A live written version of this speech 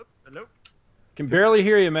Can barely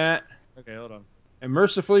hear you, Matt. Okay, hold on. And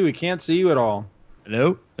mercifully, we can't see you at all.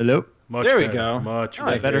 Hello? Hello? Much there better. we go. Much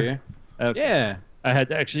I better. hear you. Okay. Yeah. I had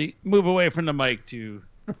to actually move away from the mic to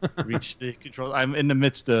reach the control. I'm in the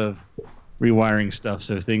midst of rewiring stuff,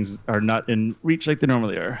 so things are not in reach like they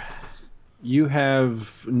normally are. You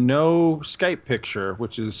have no Skype picture,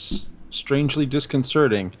 which is strangely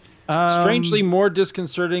disconcerting. Strangely more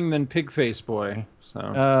disconcerting than Pigface Boy.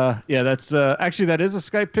 So. Yeah, that's actually that is a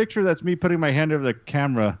Skype picture. That's me putting my hand over the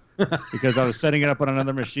camera because I was setting it up on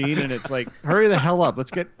another machine, and it's like, hurry the hell up.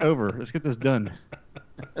 Let's get this done.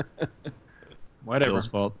 Whatever. Bill's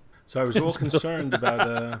fault. So I was all concerned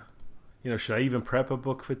about, should I even prep a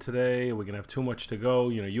book for today? Are we going to have too much to go?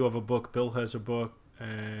 You have a book, Bill has a book,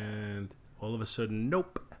 and all of a sudden,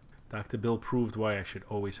 nope. Dr. Bill proved why I should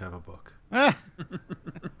always have a book.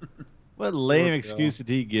 What lame excuse did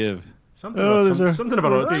he give? Something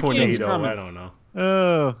about a tornado. Coming. I don't know.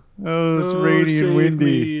 It's rainy and windy.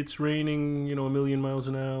 Me. It's raining, a million miles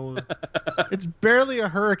an hour. It's barely a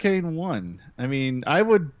Hurricane 1. I mean, I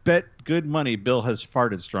would bet good money Bill has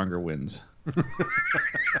farted stronger winds.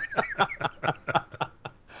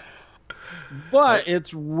 But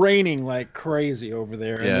it's raining like crazy over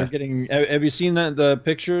there, and they're getting. Have you seen the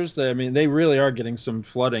pictures? I mean, they really are getting some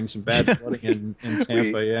flooding, some bad flooding in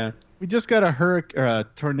Tampa. We just got a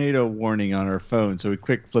tornado warning on our phone, so we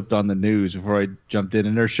quick flipped on the news before I jumped in,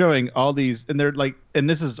 and they're showing all these, and they're like, and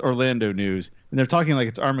this is Orlando news, and they're talking like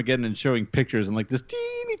it's Armageddon and showing pictures, and like this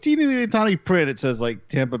teeny tiny print, it says like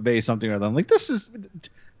Tampa Bay something or other. I'm like,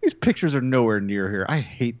 these pictures are nowhere near here. I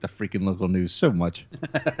hate the freaking local news so much.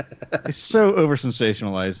 It's so over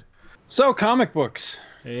sensationalized. So comic books.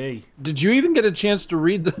 Hey, did you even get a chance to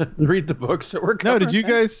read the books that were covering? No, did you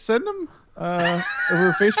guys send them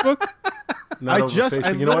over Facebook? Not over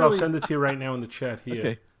Facebook. You know what? I'll send it to you right now in the chat here.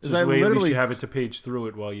 Okay. Just wait, at least you have it to page through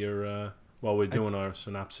it while we're doing our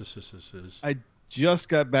synopsis. I just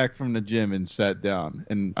got back from the gym and sat down,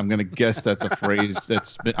 and I'm gonna guess that's a phrase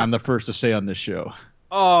I'm the first to say on this show.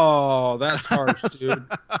 Oh, that's harsh, dude.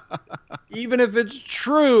 Even if it's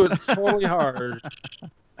true, it's totally harsh.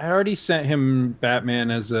 I already sent him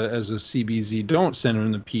Batman as a CBZ. Don't send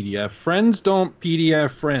him the PDF. Friends don't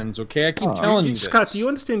PDF friends, okay? I keep telling you this. Scott, do you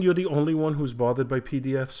understand you're the only one who's bothered by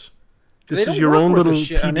PDFs? This is your own little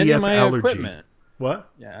PDF allergy. Equipment. What?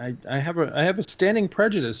 Yeah, I have a standing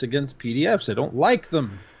prejudice against PDFs. I don't like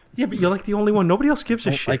them. Yeah, but you're like the only one. Nobody else gives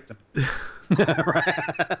a shit. Like them.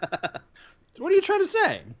 Right. What are you trying to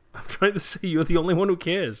say? I'm trying to say you're the only one who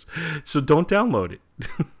cares. So don't download it.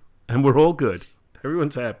 And we're all good.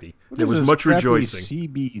 Everyone's happy. There was much rejoicing.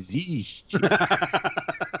 CBZ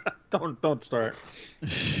Don't start.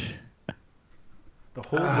 The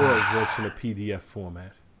whole world works in a PDF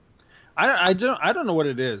format. I don't know what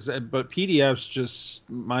it is, but PDFs just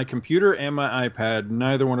my computer and my iPad,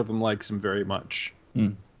 neither one of them likes them very much.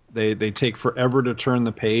 They take forever to turn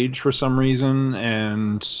the page for some reason,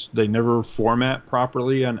 and they never format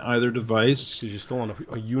properly on either device. Because you're still on a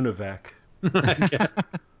UNIVAC.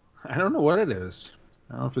 I don't know what it is.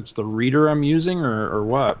 I don't know if it's the reader I'm using or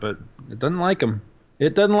what, but it doesn't like them.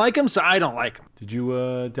 It doesn't like them, so I don't like them. Did you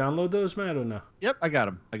download those, Matt, or no? Yep, I got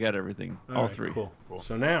them. I got everything. All right, three. Cool.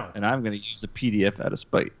 So now. And I'm going to use the PDF out of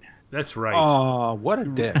spite. That's right. Oh, what a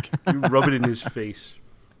dick. You rub it in his face.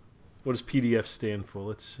 What does PDF stand for?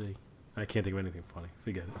 Let's see. I can't think of anything funny.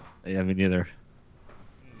 Forget it. Yeah, me neither.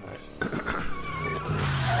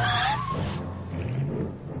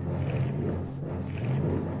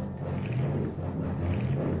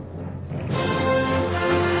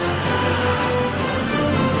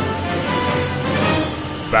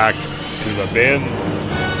 Back to the bin.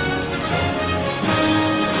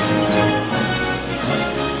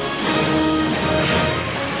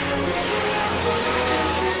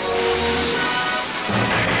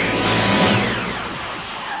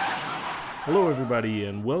 Hello, everybody,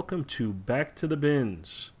 and welcome to Back to the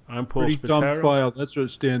Bins. I'm Paul Pretty Spataro. dumb file. That's what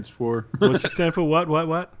it stands for. What's it stand for?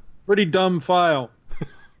 What? Pretty dumb file.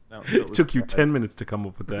 It took you 10 minutes to come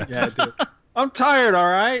up with that. Yeah, I did. I'm tired, all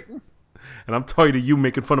right? And I'm tired of you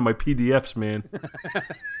making fun of my PDFs, man.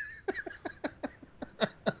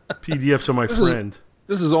 PDFs are my friend.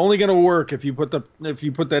 This is only going to work if you put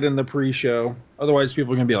that in the pre-show. Otherwise,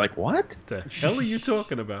 people are going to be like, "What the hell are you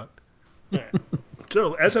talking about?"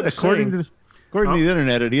 So, as I was according saying, to the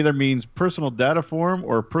internet, it either means personal data forum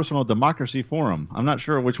or personal democracy forum. I'm not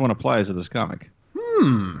sure which one applies to this comic.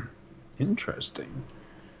 Interesting.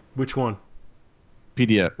 Which one?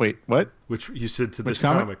 PDF. Wait, what? Which you said to this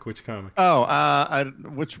comic? comic? Which comic? Oh,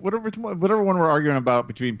 whatever one we're arguing about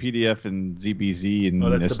between PDF and ZBZ and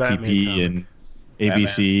that's the Batman STP and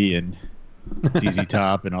ABC and ZZ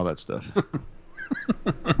Top and all that stuff.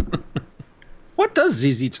 What does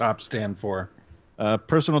ZZ Top stand for?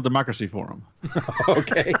 Personal Democracy Forum.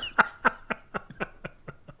 Okay.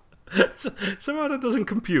 Somehow that doesn't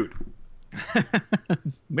compute.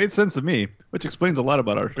 Made sense to me, which explains a lot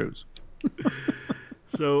about our shows.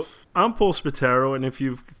 So I'm Paul Spataro, and if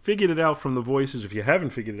you've figured it out from the voices, if you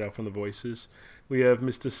haven't figured it out from the voices, we have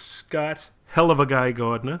Mr. Scott, hell of a guy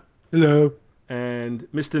Gardner. Hello. And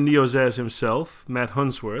Mr. Neozaz himself, Matt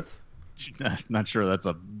Hunsworth. Not sure that's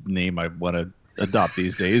a name I want to adopt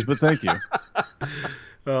these days, but thank you.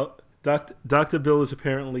 Well, Dr. Bill is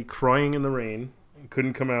apparently crying in the rain.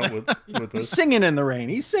 Couldn't come out with He's us. singing in the rain.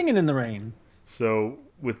 He's singing in the rain. So,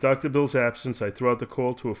 with Dr. Bill's absence, I threw out the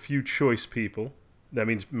call to a few choice people. That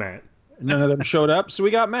means Matt. None of them showed up, so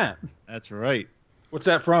we got Matt. That's right. What's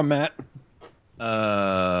that from, Matt? Boy,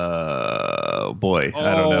 I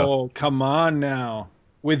don't know. Oh, come on now.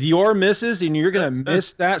 With your misses, and you're going to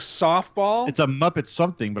miss that softball? It's a Muppet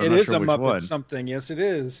something, but I'm It not is sure a which Muppet one. something. Yes, it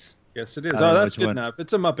is. Yes, it is. I don't Oh, know that's which good one. enough.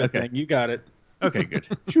 It's a Muppet Okay. thing. You got it. Okay, good.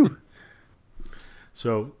 Phew.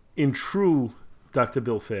 So, in true Dr.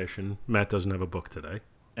 Bill fashion, Matt doesn't have a book today.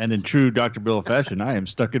 And in true Dr. Bill fashion, I am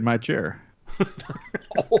stuck in my chair.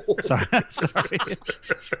 Sorry.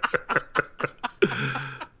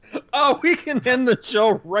 Oh, we can end the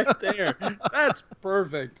show right there. That's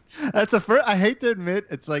perfect. That's a first. I hate to admit,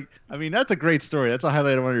 it's like, I mean, that's a great story. That's a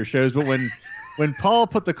highlight of one of your shows. But when Paul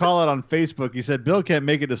put the call out on Facebook, he said, Bill can't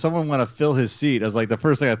make it. Does someone want to fill his seat? I was like, the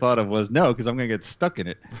first thing I thought of was, no, because I'm going to get stuck in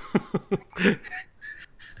it.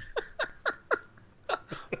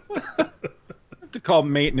 To call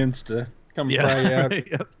maintenance to come fly out.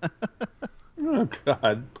 Yep. Oh,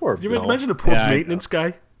 God. Poor Can you Bill. imagine a poor Yeah, I maintenance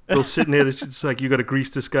guy? Bill sitting there, it's like, you got to grease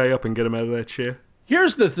this guy up and get him out of that chair.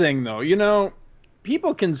 Here's the thing, though. You know,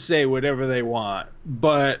 people can say whatever they want,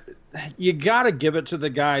 but you got to give it to the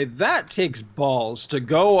guy. That takes balls to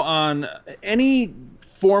go on any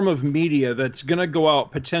form of media that's going to go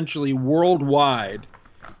out potentially worldwide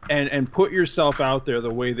and put yourself out there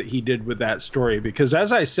the way that he did with that story. Because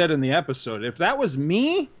as I said in the episode, if that was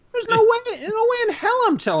me, there's no way in hell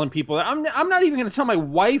I'm telling people that. I'm not even going to tell my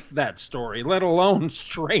wife that story, let alone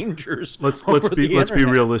strangers. Let's be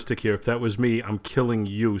realistic here. If that was me, I'm killing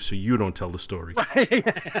you so you don't tell the story.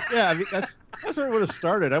 Yeah, I mean, that's where it would have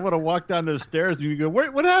started. I would have walked down those stairs and you go,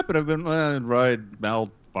 what happened? I've been ride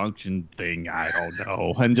malfunction thing. I don't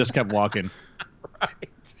know. And just kept walking. Right.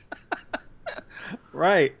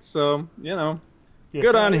 Right. So, you know, Yeah,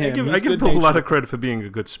 good on him. I give Bill a lot of credit for being a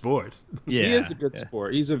good sport. Yeah, He is a good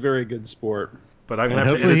sport. He's a very good sport. But I'm going to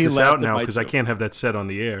have to hopefully edit he this laughed out at now my because I joke. can't have that said on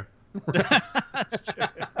the air. That's true.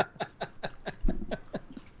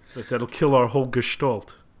 But that'll kill our whole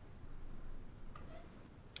gestalt.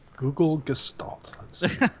 Google Gestalt. Let's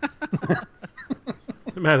see.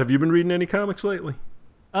 Matt, have you been reading any comics lately?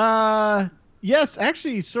 Yes,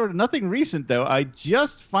 actually, sort of nothing recent though. I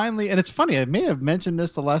just finally, and it's funny, I may have mentioned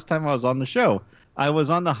this the last time I was on the show. I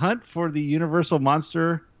was on the hunt for the Universal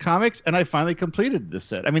Monster comics, and I finally completed this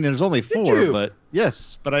set. I mean, there's only 4, but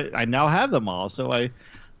yes, but I now have them all. So I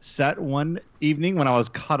sat one evening when I was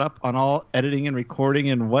caught up on all editing and recording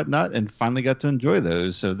and whatnot, and finally got to enjoy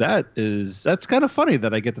those. So that's kind of funny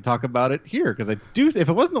that I get to talk about it here, because I do. If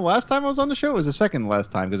it wasn't the last time I was on the show, it was the second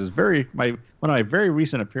last time, because it's one of my very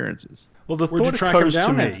recent appearances. Well, the Where'd you thought track him occurs to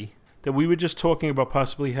down at? me that we were just talking about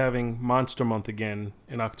possibly having Monster Month again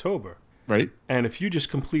in October. Right? And if you just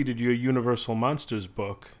completed your Universal Monsters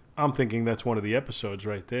book, I'm thinking that's one of the episodes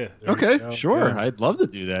right there. Okay, sure. Yeah. I'd love to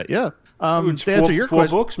do that. Yeah. It's To answer your four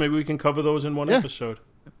question, books. Maybe we can cover those in one episode.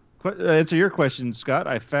 answer your question, Scott.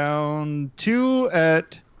 I found 2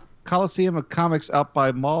 at Coliseum of Comics out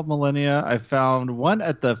by Mall of Millennia. I found 1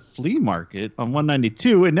 at the flea market on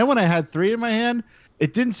 192, and then when I had 3 in my hand,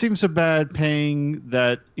 it didn't seem so bad paying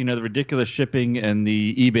that, the ridiculous shipping and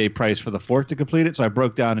the eBay price for the 4th to complete it. So I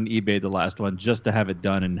broke down and eBayed the last one just to have it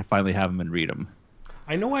done and finally have them and read them.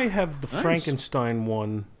 I know I have the Nice. Frankenstein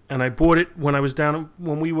one, and I bought it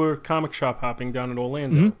when we were comic shop hopping down in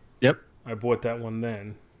Orlando. Mm-hmm. Yep. I bought that one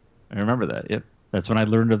then. I remember that. Yep. That's when I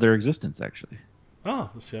learned of their existence, actually.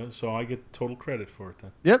 Oh, so I get total credit for it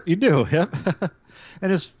then. Yep, you do. Yep.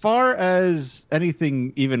 And as far as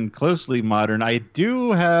anything even closely modern, I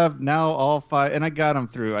do have now all 5, and I got them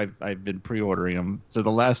through. I've been pre-ordering them. So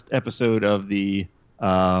the last episode of the,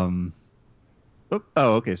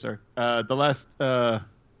 okay, sorry. The last,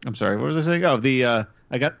 I'm sorry, what was I saying? Oh, the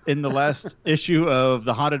I got in the last issue of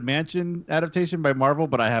the Haunted Mansion adaptation by Marvel,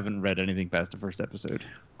 but I haven't read anything past the first episode.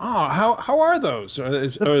 Oh, how are those? You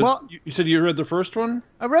said you read the first one?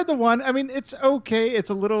 I read the one. I mean, it's okay.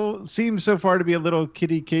 It's seems so far to be a little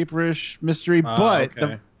Kitty Caperish mystery, but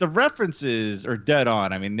okay. the references are dead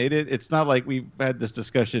on. I mean, it's not like we've had this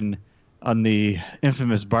discussion on the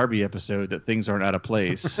infamous Barbie episode that things aren't out of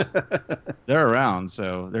place. They're around,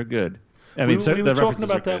 so they're good. I mean, we were talking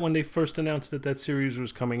about that when they first announced that series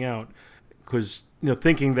was coming out, because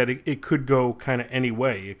thinking that it could go kind of any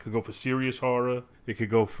way. It could go for serious horror. It could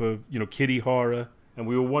go for kiddie horror. And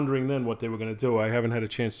we were wondering then what they were going to do. I haven't had a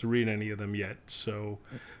chance to read any of them yet. So,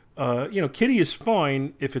 kiddie is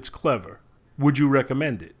fine if it's clever. Would you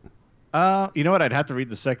recommend it? You know what? I'd have to read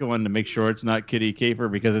the second one to make sure it's not Kitty Caper,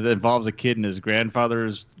 because it involves a kid and his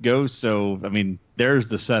grandfather's ghost. So, I mean, there's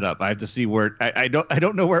the setup. I have to see where I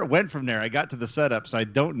don't know where it went from there. I got to the setup, so I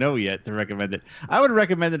don't know yet to recommend it. I would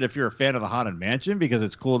recommend it if you're a fan of the Haunted Mansion, because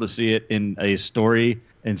it's cool to see it in a story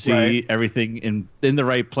and see everything in the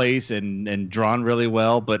right place and drawn really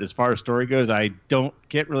well. But as far as story goes, I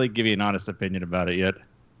can't really give you an honest opinion about it yet.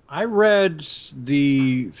 I read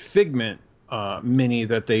the Figment mini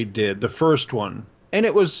that they did, the first one, and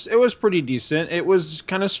it was pretty decent. It was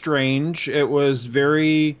kind of strange. It was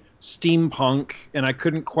very steampunk, and I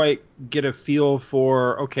couldn't quite get a feel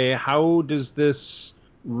for, okay, how does this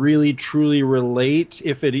really truly relate,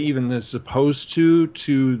 if it even is supposed to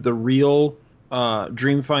the real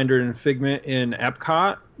Dreamfinder and Figment in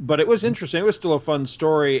Epcot. But it was interesting. It was still a fun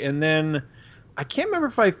story. And then I can't remember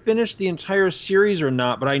if I finished the entire series or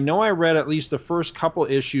not, but I know I read at least the first couple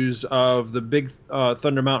issues of the Big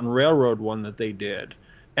Thunder Mountain Railroad one that they did.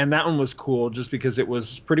 And that one was cool just because it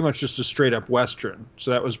was pretty much just a straight up Western.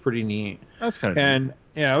 So that was pretty neat. That's kind of neat. And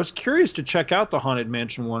yeah, I was curious to check out the Haunted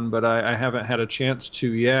Mansion one, but I haven't had a chance to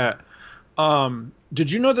yet. Did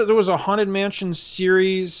you know that there was a Haunted Mansion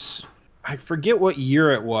series? I forget what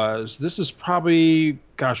year it was. This is probably,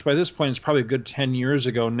 by this point, it's probably a good 10 years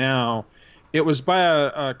ago now. It was by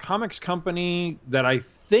a comics company that I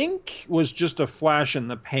think was just a flash in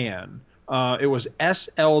the pan. It was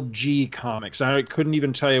SLG Comics. I couldn't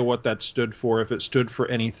even tell you what that stood for, if it stood for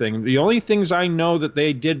anything. The only things I know that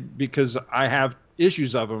they did, because I have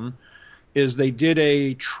issues of them, is they did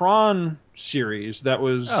a Tron series that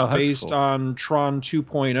was based on Tron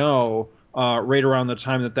 2.0 right around the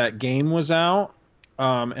time that game was out.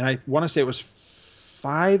 And I want to say it was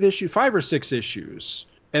 5 or 6 issues.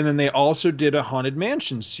 And then they also did a Haunted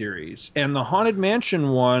Mansion series. And the Haunted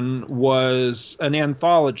Mansion one was an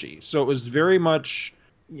anthology. So it was very much,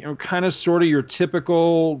 kind of sort of your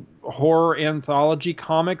typical horror anthology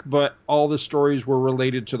comic, but all the stories were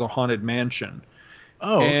related to the Haunted Mansion.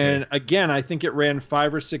 Oh, okay. And again, I think it ran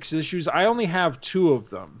 5 or 6 issues. I only have 2 of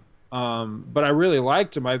them. But I really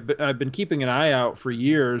liked them. I've been keeping an eye out for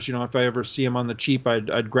years. If I ever see them on the cheap,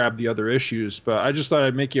 I'd grab the other issues. But I just thought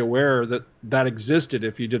I'd make you aware that existed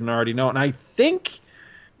if you didn't already know. And I think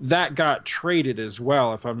that got traded as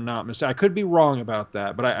well, if I'm not mistaken. I could be wrong about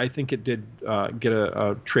that, but I think it did get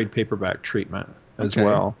a trade paperback treatment as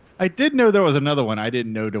well. I did know there was another one. I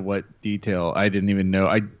didn't know to what detail. I didn't even know.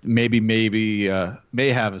 I may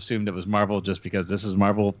have assumed it was Marvel just because this is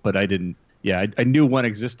Marvel, but I didn't. Yeah, I knew one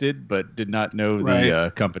existed, but did not know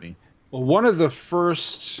the company. Well, one of the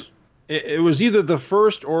first, it was either the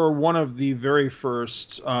first or one of the very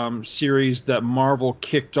first series that Marvel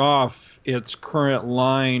kicked off its current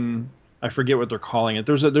line. I forget what they're calling it.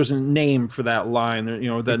 There's a name for that line. The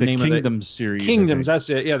name of the Kingdom series. Kingdoms, that's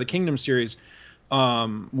it. Yeah, the Kingdom series.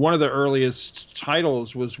 One of the earliest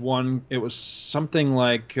titles was one. It was something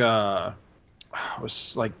like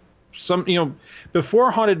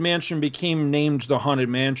before Haunted Mansion became named the Haunted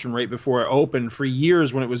Mansion, right before it opened, for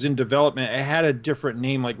years when it was in development, it had a different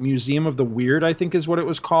name, like Museum of the Weird, I think is what it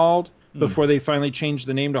was called, before they finally changed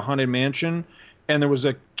the name to Haunted Mansion. And there was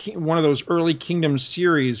one of those early Kingdom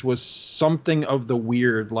series was something of the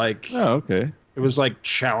weird, like it was like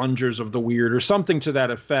Challengers of the Weird or something to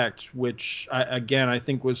that effect, which I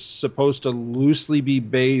think was supposed to loosely be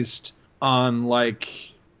based on like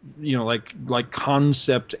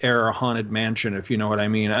concept era Haunted Mansion, if you know what I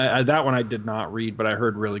mean. That one I did not read, but I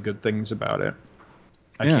heard really good things about it.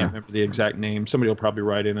 I can't remember the exact name. Somebody will probably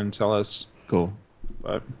write in and tell us. Cool.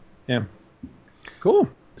 But yeah, cool.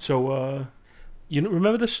 So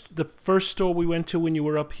remember the first store we went to when you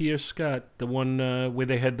were up here, Scott? The one where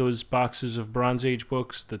they had those boxes of Bronze Age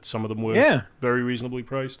books that some of them were very reasonably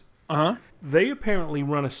priced? Uh-huh. They apparently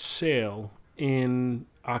run a sale in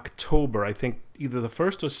October, I think either the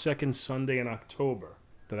first or second Sunday in October,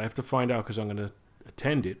 that I have to find out because I'm going to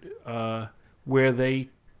attend it, where they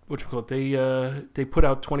what you call it? They put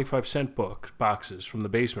out 25-cent boxes from the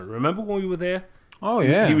basement. Remember when we were there? Oh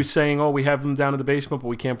yeah. He was saying, "Oh, we have them down in the basement, but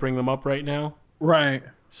we can't bring them up right now." Right.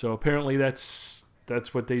 So apparently that's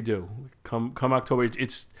what they do. Come October,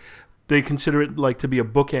 they consider it like to be a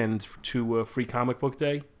bookend to Free Comic Book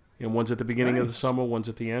Day. You know, one's at the beginning of the summer, one's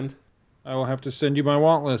at the end. I will have to send you my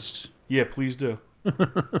want list. Yeah, please do.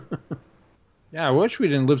 Yeah, I wish we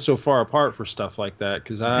didn't live so far apart for stuff like that,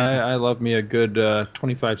 because I love me a good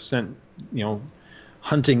 25-cent,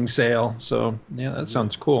 hunting sale. So yeah, that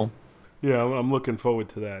sounds cool. Yeah, I'm looking forward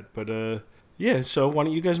to that. But yeah, so why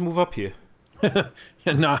don't you guys move up here?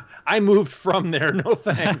 Yeah, no, I moved from there. No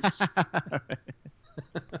thanks.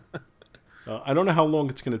 I don't know how long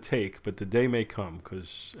it's going to take, but the day may come,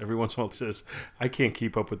 because every once in a while it says, I can't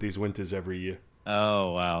keep up with these winters every year.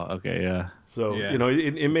 Oh, wow. Okay, yeah. So, Yeah.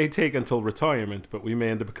 It may take until retirement, but we may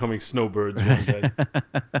end up becoming snowbirds one day.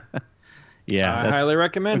 Yeah, I highly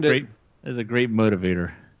recommend it. That's a great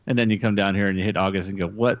motivator. And then you come down here and you hit August and go,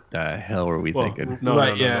 what the hell were we thinking? No.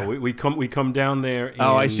 We come down there in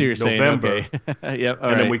I see what you're November, saying. Okay. Yep.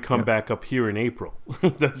 and then we come back up here in April.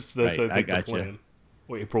 that's Right, I think I gotcha. the plan.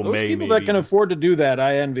 Or April, Those May, people maybe. that can afford to do that,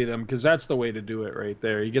 I envy them, because that's the way to do it right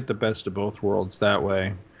there. You get the best of both worlds that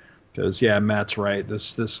way. Because yeah, Matt's right.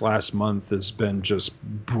 This last month has been just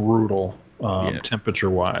brutal, temperature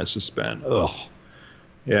wise. It's been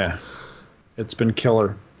it's been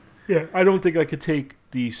killer. Yeah, I don't think I could take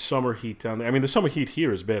the summer heat down there. I mean, the summer heat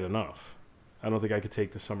here is bad enough. I don't think I could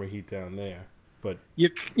take the summer heat down there. But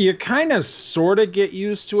you kind of sort of get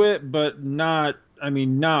used to it, but not. I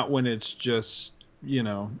mean, not when it's just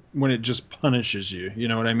when it just punishes you. You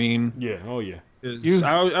know what I mean? yeah, oh yeah.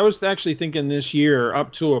 I was actually thinking this year,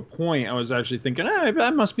 up to a point, I was actually thinking, I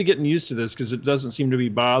must be getting used to this, because it doesn't seem to be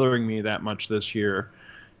bothering me that much this year.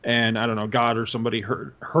 And I don't know, God or somebody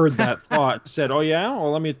heard that thought, said, oh yeah,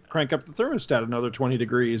 well, let me crank up the thermostat another 20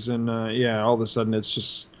 degrees. And all of a sudden it's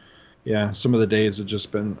just, some of the days have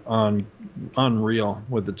just been unreal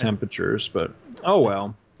with the temperatures. But oh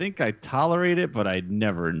well. I think I tolerate it, but I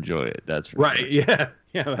never enjoy it. That's for right. Sure.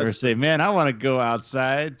 Yeah. Or say, man, I want to go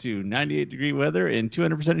outside to 98-degree weather and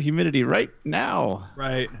 200% humidity right now.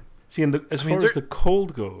 Right. See, as far as the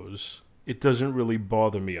cold goes, it doesn't really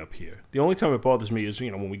bother me up here. The only time it bothers me is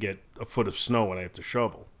when we get a foot of snow and I have to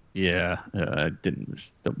shovel. Yeah, I don't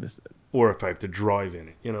miss it. Or if I have to drive in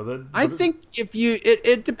it, I think if you,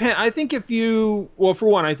 it depends. I think if you, well, for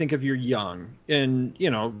one, I think if you're young, and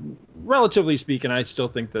relatively speaking, I still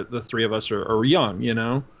think that the three of us are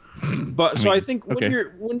young, But I think when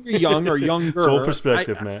you're young or younger, it's all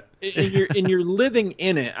perspective, Matt. and you're living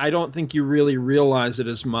in it, I don't think you really realize it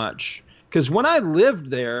as much. Because when I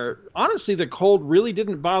lived there, honestly, the cold really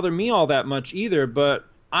didn't bother me all that much either. But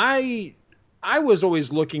I was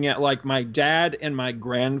always looking at like my dad and my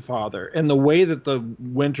grandfather and the way that the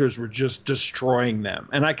winters were just destroying them.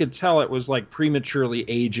 And I could tell it was like prematurely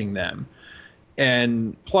aging them.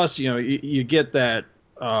 And plus, you get that,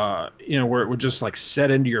 where it would just like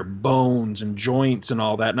set into your bones and joints and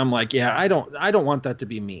all that. And I'm like, I don't want that to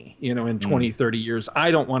be me, in 20, 30 years.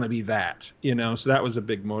 I don't want to be that, so that was a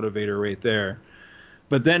big motivator right there.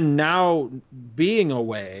 But then now being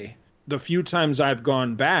away, the few times I've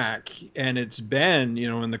gone back and it's been,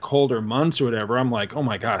 in the colder months or whatever, I'm like, oh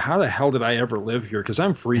my God, how the hell did I ever live here? Because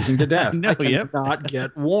I'm freezing to death. I cannot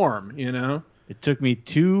get warm, It took me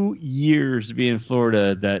 2 years to be in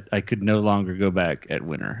Florida that I could no longer go back at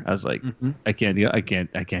winter. I was like, I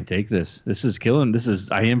can't take this. This is killing.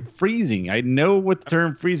 I am freezing. I know what the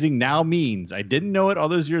term freezing now means. I didn't know it all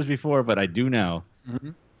those years before, but I do now.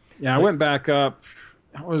 Mm-hmm. Yeah, I went back up.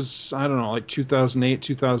 That was, I don't know, like 2008,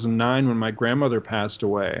 2009 when my grandmother passed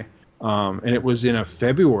away. And it was in a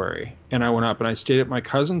February. And I went up and I stayed at my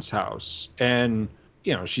cousin's house. And,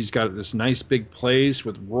 she's got this nice big place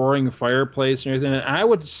with roaring fireplace and everything. And I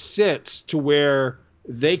would sit to where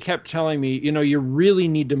they kept telling me, you really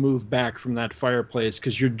need to move back from that fireplace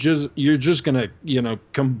because you're just going to,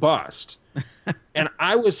 combust. And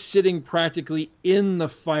I was sitting practically in the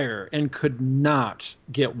fire and could not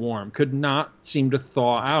get warm, could not seem to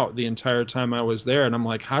thaw out the entire time I was there. And I'm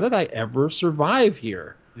like, how did I ever survive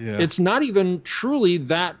here? Yeah. It's not even truly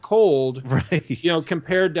that cold, right?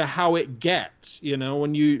 Compared to how it gets,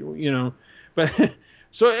 when but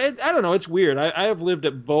so I don't know. It's weird. I have lived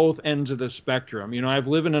at both ends of the spectrum. I've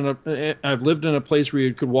lived in a place where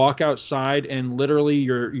you could walk outside and literally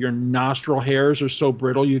your nostril hairs are so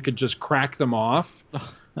brittle you could just crack them off,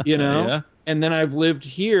 Yeah. And then I've lived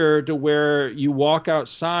here to where you walk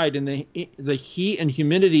outside and the heat and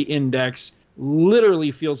humidity index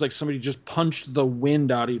literally feels like somebody just punched the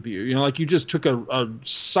wind out of you. You know, like you just took a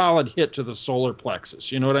solid hit to the solar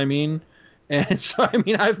plexus. You know what I mean? And so, I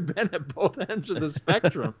mean, I've been at both ends of the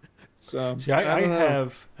spectrum. So see, I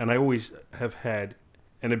have, and I always have had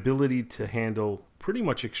an ability to handle pretty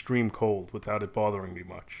much extreme cold without it bothering me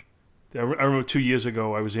much. I remember 2 years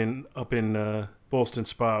ago, I was up in Ballston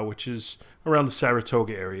Spa, which is around the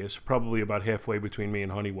Saratoga area, so probably about halfway between me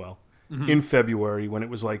and Honeywell, in February when it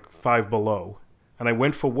was like 5 below. And I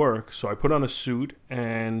went for work, so I put on a suit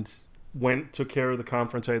and took care of the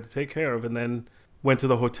conference I had to take care of, and then went to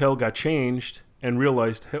the hotel, got changed, and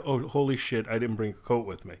realized, oh, holy shit, I didn't bring a coat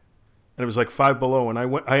with me. And it was like 5 below, and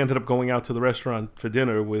I ended up going out to the restaurant for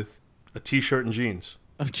dinner with a T-shirt and jeans.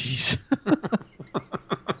 Oh, jeez.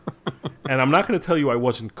 And I'm not going to tell you I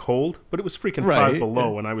wasn't cold, but it was freaking 5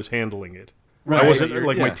 below, and I was handling it. Right. I wasn't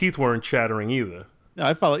my teeth weren't chattering either. No,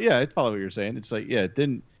 I follow. Yeah, I follow what you're saying. It's like, yeah, it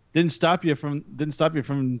didn't stop you from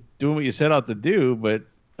doing what you set out to do, but.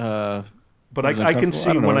 But I can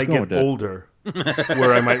see when I get older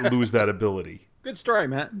where I might lose that ability. Good story,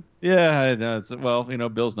 Matt. Yeah, I know. Well,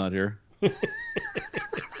 Bill's not here.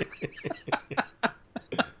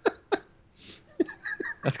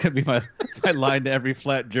 That's gonna be my line to every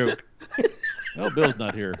flat joke. Well, Bill's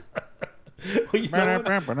not here.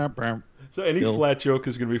 Well, so any flat joke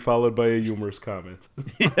is gonna be followed by a humorous comment.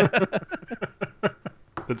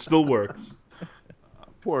 That still works.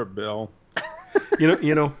 Poor Bill.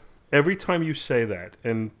 You know. Every time you say that,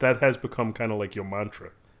 and that has become kind of like your mantra.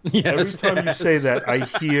 Yes, every time you say that, I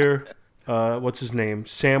hear, what's his name?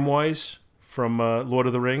 Samwise from Lord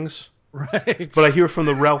of the Rings. Right. But I hear from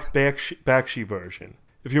the Ralph Bakshi version.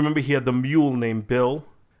 If you remember, he had the mule named Bill,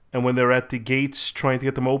 and when they're at the gates trying to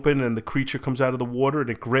get them open, and the creature comes out of the water, and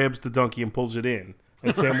it grabs the donkey and pulls it in.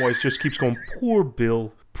 And Samwise just keeps going, poor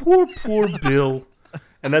Bill, poor Bill.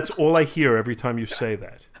 And that's all I hear every time you say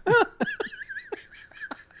that.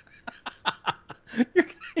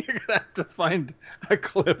 You're gonna have to find a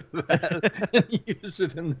clip of that and use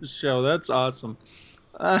it in the show. That's awesome.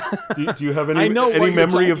 Do you have any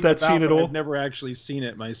memory of that scene at all? I've never actually seen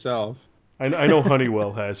it myself. I know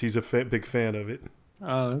Honeywell has. He's a big fan of it.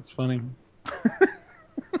 Oh, that's funny.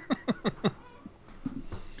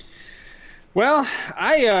 Well,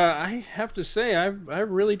 I have to say I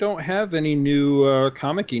really don't have any new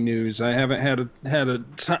comic-y news. I haven't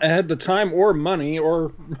had the time or money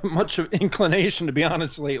or much of inclination, to be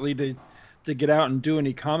honest, lately to get out and do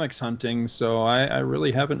any comics hunting. So I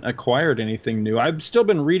really haven't acquired anything new. I've still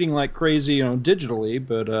been reading like crazy, digitally,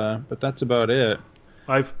 but that's about it.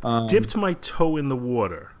 I've dipped my toe in the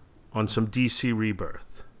water on some DC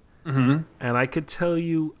Rebirth, and I could tell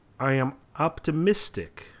you I am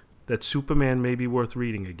optimistic that Superman may be worth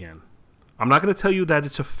reading again. I'm not going to tell you that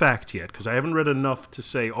it's a fact yet, because I haven't read enough to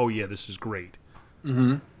say, oh yeah, this is great.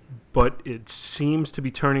 But it seems to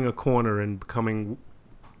be turning a corner and becoming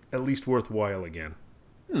at least worthwhile again.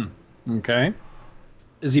 Okay.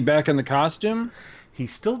 Is he back in the costume? He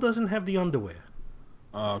still doesn't have the underwear.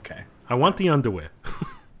 Oh, okay. I want the underwear.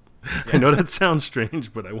 I know that sounds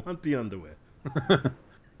strange, but I want the underwear.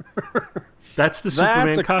 That's the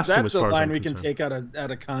Superman costume. That's as far a line as I'm we concerned. can take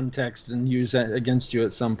out of context and use that against you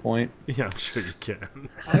at some point. Yeah, I'm sure you can.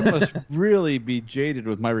 I must really be jaded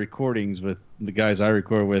with my recordings with the guys I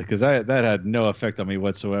record with, because that had no effect on me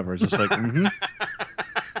whatsoever. It's just like,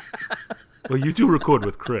 Well, you do record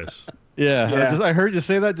with Chris. Yeah. I heard you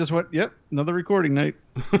say that. Just went, yep, another recording night.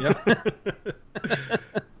 Yep.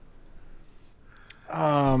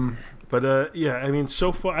 But yeah, I mean,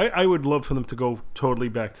 so far, I would love for them to go totally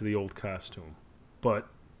back to the old costume. But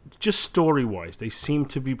just story-wise, they seem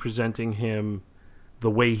to be presenting him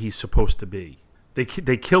the way he's supposed to be. They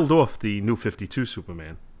killed off the New 52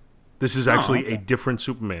 Superman. This is actually a different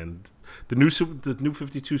Superman. The new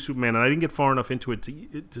 52 Superman, and I didn't get far enough into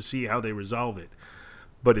it to see how they resolve it.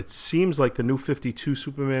 But it seems like the New 52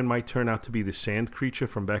 Superman might turn out to be the sand creature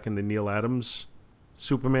from back in the Neil Adams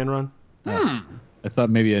Superman run. I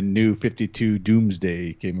thought maybe a New 52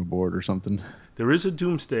 Doomsday came aboard or something. There is a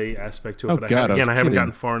Doomsday aspect to it, Oh, but God, I haven't kidding.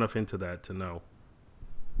 gotten far enough into that to know.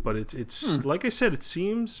 But it's like I said, it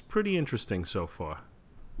seems pretty interesting so far.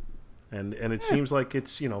 And it seems like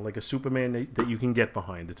it's, like a Superman that you can get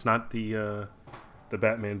behind. It's not the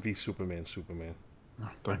Batman v Superman. Oh,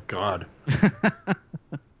 thank God.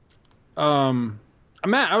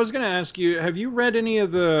 Matt, I was going to ask you, have you read any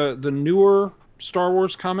of the newer Star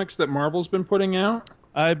Wars comics that Marvel's been putting out?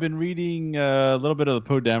 I've been reading a little bit of the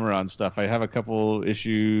Poe Dameron stuff. I have a couple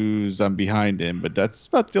issues I'm behind in, but that's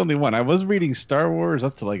about the only one. I was reading Star Wars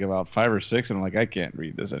up to like about 5 or 6, and I'm like, I can't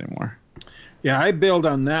read this anymore. Yeah, I bailed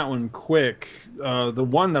on that one quick. The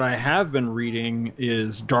one that I have been reading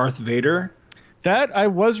is Darth Vader. That I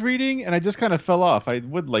was reading, and I just kind of fell off. I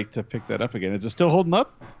would like to pick that up again. Is it still holding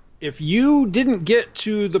up? If you didn't get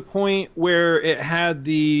to the point where it had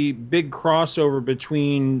the big crossover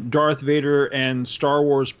between Darth Vader and Star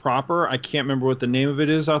Wars proper, I can't remember what the name of it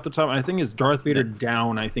is off the top. I think it's Darth Vader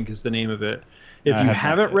Down, I think is the name of it. If you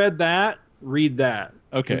haven't read that, read that.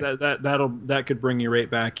 Okay. That could bring you right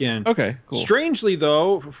back in. Okay, cool. Strangely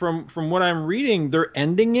though, from what I'm reading, they're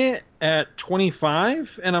ending it at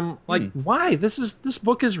 25, and I'm like, why? This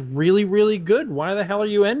book is really, really good. Why the hell are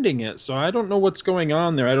you ending it? So I don't know what's going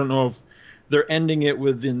on there. I don't know if they're ending it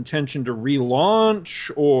with the intention to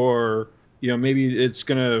relaunch, or maybe it's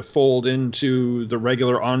gonna fold into the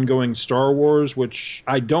regular ongoing Star Wars, which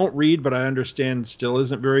I don't read, but I understand still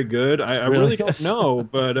isn't very good. I really don't know,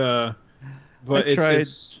 but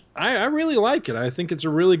I really like it. I think it's a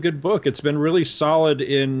really good book. It's been really solid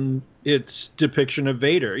in its depiction of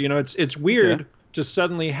Vader. It's weird to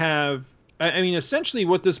suddenly have. I mean, essentially,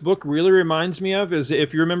 what this book really reminds me of is,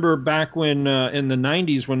 if you remember back when in the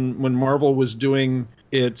 90s when Marvel was doing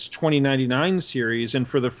its 2099 series, and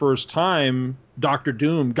for the first time, Doctor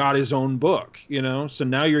Doom got his own book. So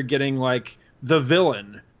now you're getting like the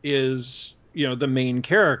villain is the main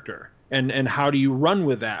character. And how do you run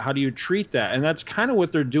with that? How do you treat that? And that's kind of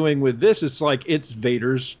what they're doing with this. It's like, it's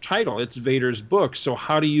Vader's title. It's Vader's book. So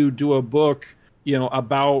how do you do a book,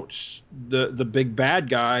 about the big bad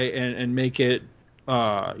guy and make it,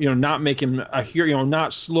 not make him a hero,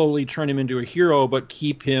 not slowly turn him into a hero, but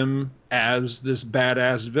keep him as this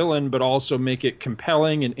badass villain, but also make it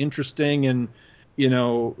compelling and interesting and,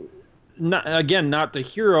 not the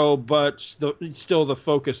hero, but still the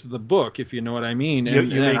focus of the book, if you know what I mean.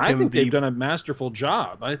 And I think they've done a masterful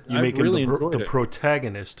job. I really enjoyed it. The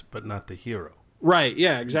protagonist, but not the hero. Right?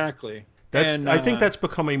 Yeah, exactly. I think that's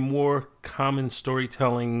become a more common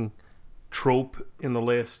storytelling trope in the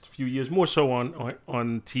last few years, more so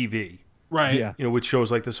on TV. Right. Yeah. With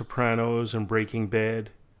shows like The Sopranos and Breaking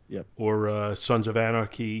Bad. Yep. Or Sons of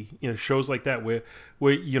Anarchy, shows like that where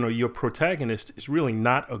your protagonist is really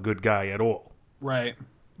not a good guy at all. Right.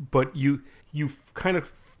 But you kind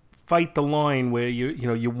of fight the line where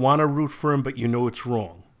you want to root for him, but it's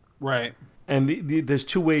wrong. Right. And there's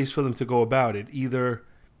two ways for them to go about it. Either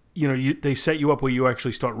they set you up where you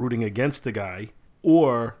actually start rooting against the guy,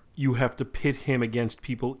 or you have to pit him against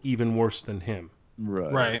people even worse than him.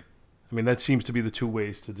 Right. I mean, that seems to be the two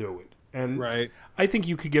ways to do it. And I think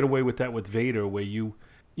you could get away with that with Vader, where you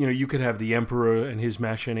could have the Emperor and his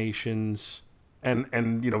machinations, and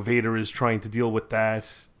Vader is trying to deal with that,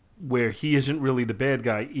 where he isn't really the bad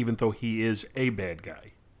guy, even though he is a bad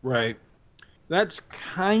guy. Right. That's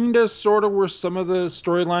kind of sort of where some of the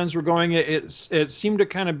storylines were going. It seemed to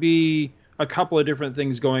kind of be a couple of different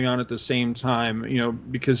things going on at the same time,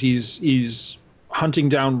 because he's hunting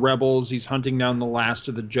down rebels, he's hunting down the last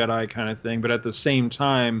of the Jedi kind of thing, but at the same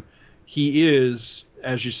time, he is,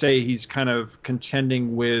 as you say, he's kind of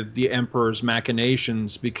contending with the Emperor's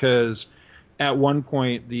machinations, because at one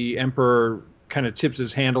point the Emperor kind of tips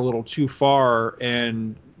his hand a little too far,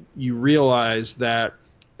 and you realize that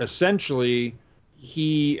essentially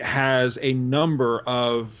he has a number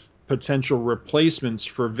of potential replacements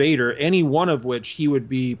for Vader, any one of which he would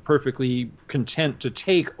be perfectly content to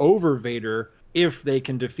take over Vader if they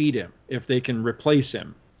can defeat him, if they can replace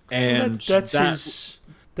him. And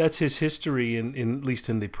that's his history in at least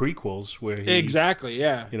in the prequels, where he exactly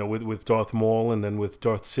with Darth Maul and then with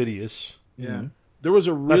Darth Sidious. Yeah, there was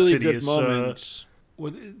a really good moment.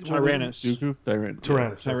 Tyrannus.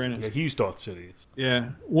 Yeah, he's Darth Sidious.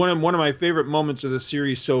 Yeah, one of my favorite moments of the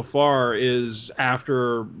series so far is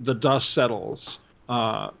after the dust settles.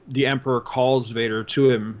 The Emperor calls Vader to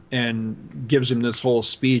him and gives him this whole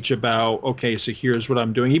speech about, okay, so here's what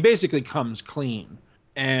I'm doing. He basically comes clean.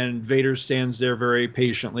 And Vader stands there very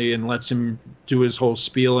patiently and lets him do his whole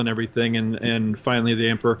spiel and everything. And finally, the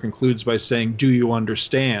Emperor concludes by saying, "Do you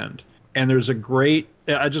understand?" And there's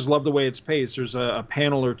I just love the way it's paced. There's a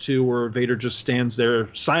panel or two where Vader just stands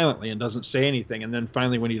there silently and doesn't say anything. And then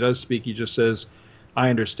finally, when he does speak, he just says, "I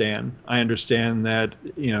understand. I understand that,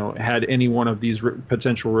 had any one of these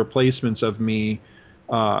potential replacements of me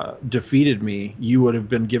defeated me, you would have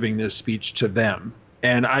been giving this speech to them."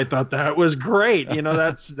 And I thought that was great.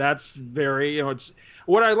 That's very, it's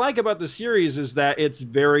what I like about the series is that it's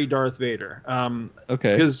very Darth Vader.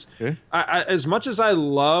 Okay. Because I, as much as I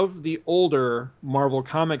love the older Marvel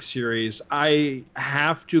comic series, I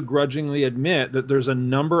have to grudgingly admit that there's a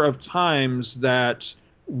number of times that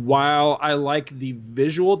while I like the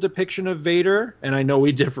visual depiction of Vader, and I know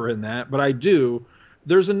we differ in that, but I do,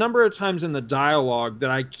 there's a number of times in the dialogue that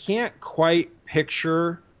I can't quite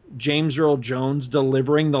picture James Earl Jones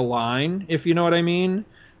delivering the line, if you know what I mean.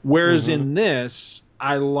 Whereas in this,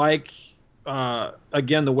 I like,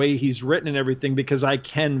 again, the way he's written and everything, because I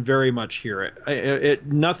can very much hear it.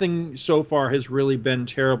 Nothing so far has really been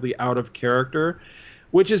terribly out of character,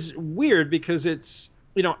 which is weird because it's,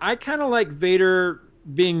 I kind of like Vader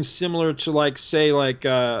being similar to like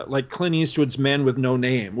Clint Eastwood's Man with No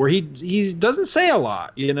Name, where he doesn't say a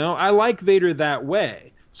lot. I like Vader that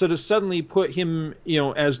way. So to suddenly put him,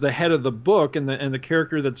 as the head of the book and the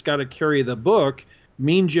character that's got to carry the book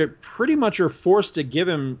means you pretty much are forced to give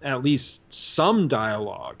him at least some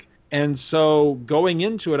dialogue. And so going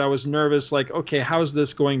into it, I was nervous, like, okay, how's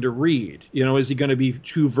this going to read? Is he going to be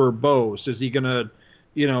too verbose? Is he going to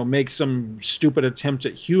make some stupid attempt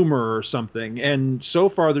at humor or something? And so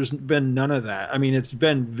far, there's been none of that. I mean, it's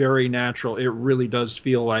been very natural. It really does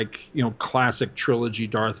feel like, classic trilogy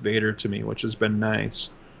Darth Vader to me, which has been nice.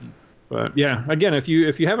 But yeah, again, if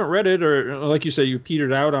you haven't read it, or like you say, you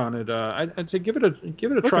petered out on it, I'd say give it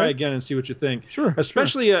a try again and see what you think. Sure.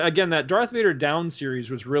 Especially again, that Darth Vader Down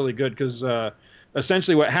series was really good because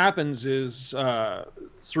essentially what happens is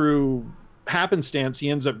through happenstance, he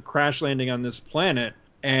ends up crash landing on this planet.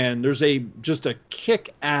 And there's just a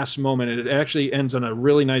kick-ass moment. It actually ends on a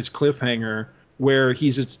really nice cliffhanger where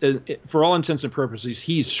for all intents and purposes,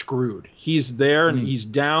 he's screwed. He's there and he's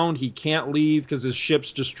down. He can't leave because his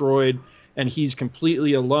ship's destroyed, and he's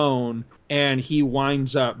completely alone. And he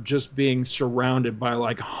winds up just being surrounded by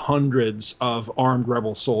like hundreds of armed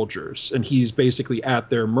rebel soldiers, and he's basically at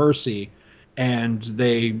their mercy. And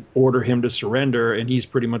they order him to surrender, and he's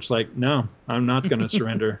pretty much like, "No, I'm not going to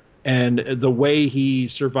surrender." And the way he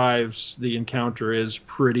survives the encounter is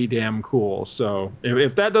pretty damn cool. So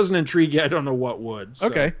if that doesn't intrigue you, I don't know what would. So,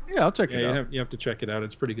 okay. Yeah, I'll check it out. You have to check it out.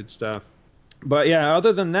 It's pretty good stuff. But yeah,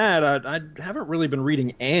 other than that, I haven't really been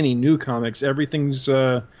reading any new comics. Everything's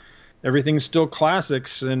still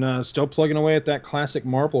classics and still plugging away at that classic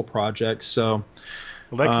Marvel project. So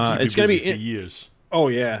it's going to be for years. Oh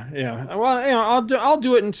yeah. Well, I'll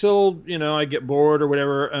do it until I get bored or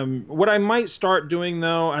whatever. What I might start doing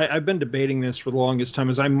though, I've been debating this for the longest time,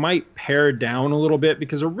 is I might pare down a little bit,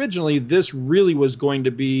 because originally this really was going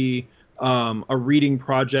to be a reading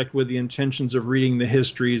project with the intentions of reading the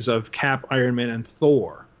histories of Cap, Iron Man, and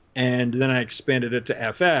Thor. And then I expanded it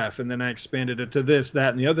to FF, and then I expanded it to this,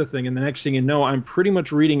 that, and the other thing. And the next thing you know, I'm pretty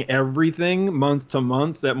much reading everything month to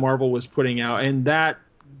month that Marvel was putting out, and that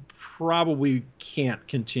probably can't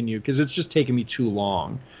continue because it's just taking me too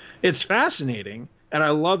long. It's fascinating, and I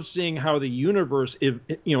love seeing how the universe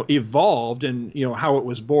evolved, and how it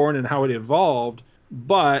was born and how it evolved,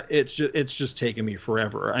 but it's just taking me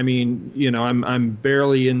forever. I mean, I'm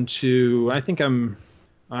barely into, I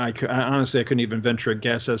honestly I couldn't even venture a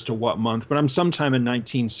guess as to what month, but I'm sometime in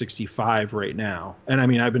 1965 right now. And I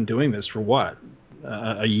mean, I've been doing this for what,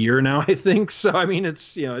 a year now, I think. So I mean,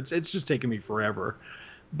 it's it's just taking me forever.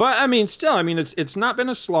 But I mean, still, I mean, it's not been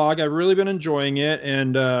a slog. I've really been enjoying it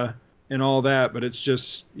and all that. But it's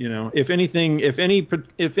just, if anything, if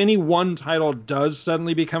any one title does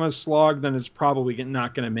suddenly become a slog, then it's probably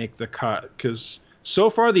not going to make the cut. Because so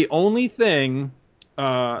far, the only thing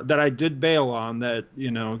that I did bail on that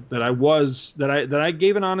I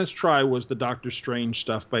gave an honest try was the Doctor Strange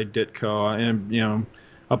stuff by Ditko, and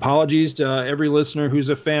apologies to every listener who's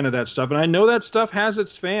a fan of that stuff. And I know that stuff has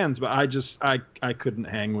its fans, but I couldn't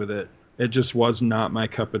hang with it. It just was not my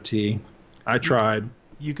cup of tea. I tried.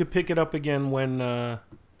 You could pick it up again when,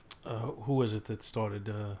 who was it that started?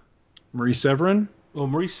 Marie Severin? Well,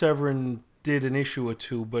 Marie Severin did an issue or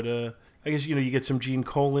two, but I guess, you get some Gene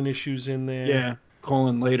Colan issues in there. Yeah,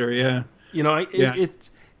 Colan later, yeah.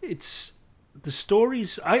 It's... The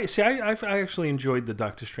stories, I actually enjoyed the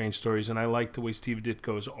Doctor Strange stories, and I liked the way Steve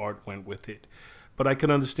Ditko's art went with it. But I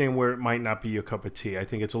can understand where it might not be your cup of tea. I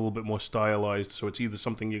think it's a little bit more stylized, so it's either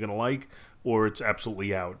something you're going to like or it's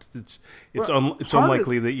absolutely out. It's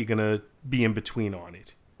unlikely that you're going to be in between on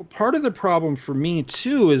it. Well, part of the problem for me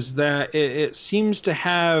too is that it seems to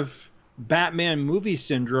have Batman movie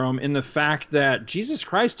syndrome in the fact that, Jesus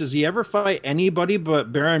Christ, does he ever fight anybody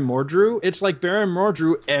but Baron Mordru? It's like Baron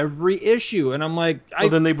Mordru every issue, and I'm like,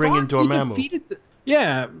 then they bring in Dormammu.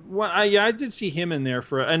 I did see him in there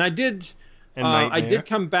and I did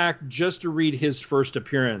come back just to read his first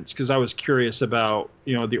appearance because I was curious about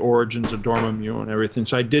the origins of Dormammu and everything,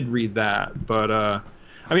 so I did read that. But I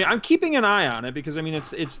mean, I'm keeping an eye on it because I mean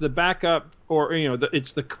it's the backup, or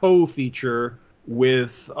it's the co-feature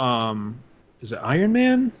with is it Iron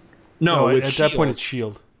Man? No, at that point it's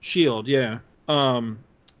Shield. Shield, yeah.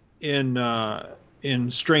 In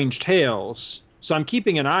Strange Tales, So I'm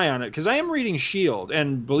keeping an eye on it because I am reading S.H.I.E.L.D.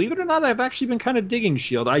 And believe it or not, I've actually been kind of digging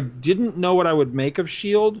S.H.I.E.L.D. I didn't know what I would make of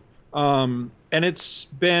S.H.I.E.L.D. And it's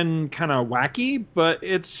been kind of wacky, but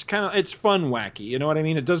it's fun wacky. You know what I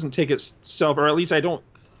mean? It doesn't take itself, or at least I don't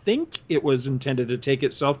think it was intended to take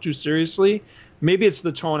itself too seriously. Maybe it's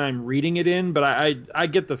the tone I'm reading it in, but I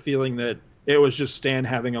get the feeling that it was just Stan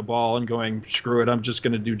having a ball and going, screw it, I'm just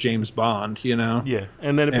going to do James Bond, you know? Yeah,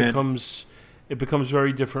 and then it becomes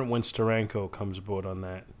very different when Steranko comes aboard on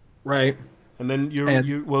that. Right. And then if you're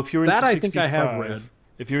into 65, I think I have read.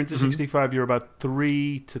 If you're into 65, you're about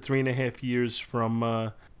 3 to 3.5 years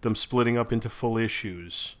from them splitting up into full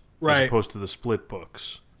issues, as opposed to the split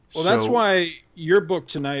books. Well, that's why your book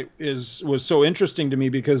tonight was so interesting to me,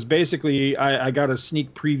 because basically I got a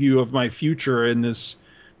sneak preview of my future in this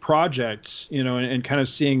project, you know, and kind of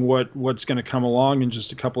seeing what's going to come along in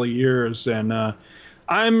just a couple of years. And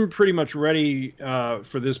I'm pretty much ready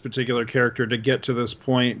for this particular character to get to this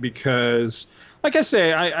point because, like I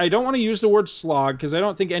say, I don't want to use the word slog because I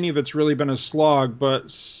don't think any of it's really been a slog,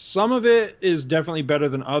 but some of it is definitely better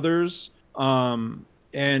than others. And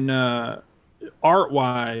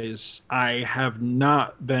art-wise, I have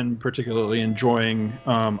not been particularly enjoying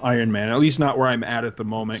Iron Man, at least not where I'm at the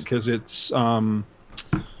moment, because it's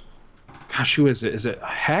gosh, who is it? Is it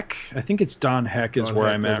Heck? I think it's Don Heck is where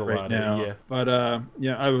I'm at right now. Yeah. But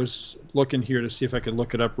I was looking here to see if I could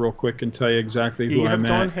look it up real quick and tell you exactly who I'm at.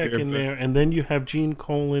 You have Don Heck in there, and then you have Gene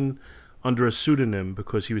Colan under a pseudonym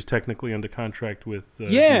because he was technically under contract with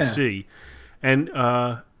DC. And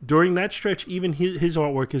during that stretch, even his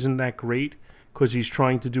artwork isn't that great because he's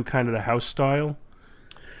trying to do kind of the house style.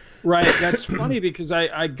 Right. That's funny because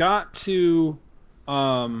I got to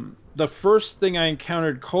the first thing I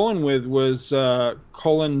encountered Colan with was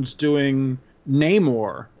Colan's doing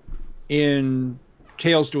Namor in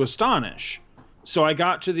Tales to Astonish. So I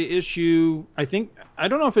got to the issue, I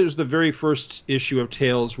don't know if it was the very first issue of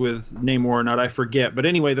Tales with Namor or not, I forget. But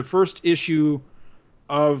anyway, the first issue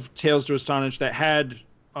of Tales to Astonish that had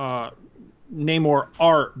Namor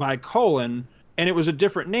art by Colan, and it was a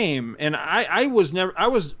different name. And I was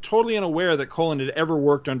totally unaware that Colan had ever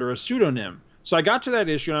worked under a pseudonym. So I got to that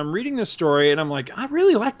issue, and I'm reading this story, and I'm like, I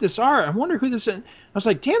really like this art. I wonder who this is. I was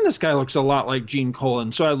like, damn, this guy looks a lot like Gene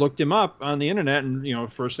Colan. So I looked him up on the internet, and, you know,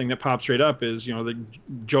 first thing that pops right up is, you know, the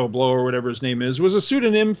Joe Blow or whatever his name is was a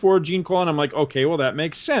pseudonym for Gene Colan. I'm like, okay, well, that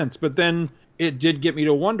makes sense. But then it did get me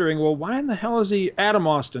to wondering, well, why in the hell is he Adam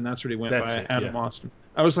Austin? That's what he went by, Adam Austin.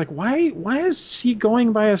 I was like, why is he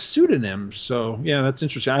going by a pseudonym? So, yeah, that's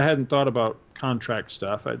interesting. I hadn't thought about contract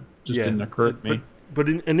stuff. It just didn't occur to me. But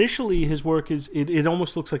initially, his work it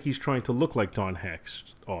almost looks like he's trying to look like Don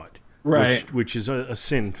Heck's art, right? Which is a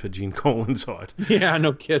sin for Gene Colan's art. Yeah,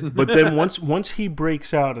 no kidding. But then once he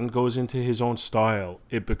breaks out and goes into his own style,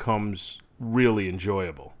 it becomes really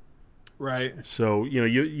enjoyable. Right. So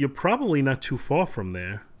you're probably not too far from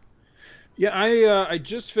there. Yeah, I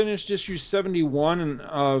just finished issue 71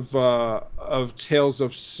 of Tales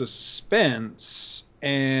of Suspense.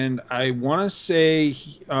 And I want to say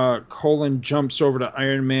Colan jumps over to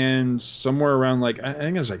Iron Man somewhere around I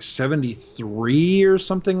think it was 73 or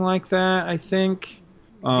something like that. I think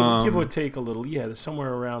give or take a little,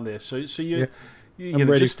 somewhere around there. So you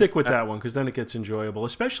just stick with that one because then it gets enjoyable,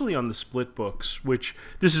 especially on the split books. Which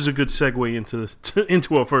this is a good segue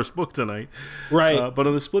into our first book tonight, right? But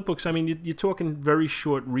on the split books, I mean, you're talking very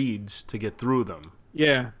short reads to get through them.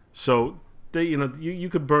 Yeah. So you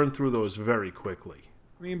could burn through those very quickly.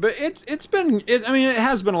 I mean, but it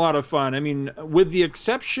has been a lot of fun. I mean, with the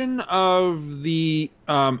exception of the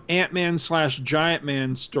Ant-Man / Giant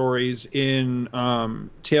Man stories in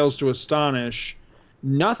Tales to Astonish,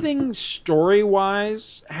 nothing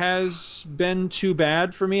story-wise has been too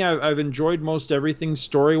bad for me. I've enjoyed most everything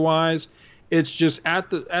story-wise. It's just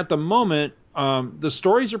at the moment, the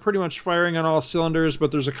stories are pretty much firing on all cylinders,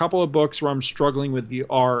 but there's a couple of books where I'm struggling with the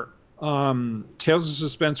art. Tales of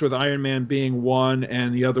Suspense with Iron Man being one,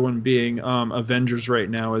 and the other one being Avengers right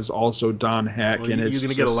now is also Don Heck. Well, you're going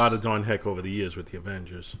to get a lot of Don Heck over the years with the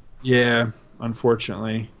Avengers. Yeah,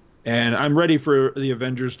 unfortunately. And I'm ready for the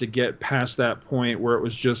Avengers to get past that point where it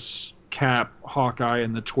was just Cap, Hawkeye,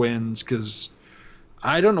 and the twins, because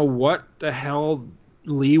I don't know what the hell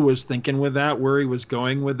Lee was thinking with that, where he was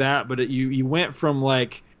going with that, but you went from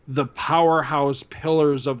the powerhouse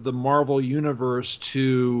pillars of the Marvel universe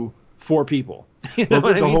to 4 people. The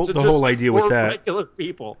whole idea with that, regular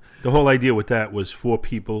people. The whole idea with that was 4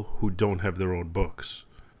 people who don't have their own books.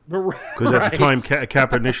 Because at the time,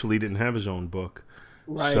 Cap initially didn't have his own book.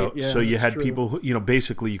 Right. So you had people who,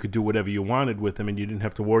 basically you could do whatever you wanted with them, and you didn't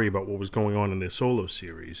have to worry about what was going on in their solo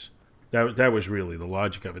series. That was really the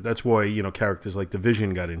logic of it. That's why, characters like the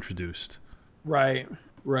Vision got introduced. Right.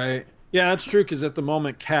 Yeah, that's true. Because at the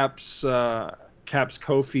moment, Cap's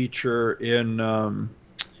co-feature in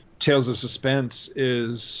Tales of Suspense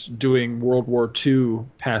is doing World War II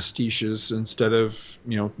pastiches instead of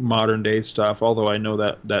modern day stuff. Although I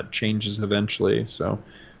know that changes eventually, so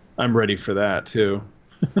I'm ready for that too.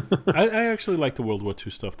 I actually like the World War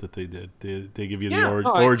II stuff that they did. They give you the Yeah,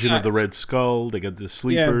 origin of the Red Skull. They got the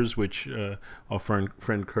Sleepers, which our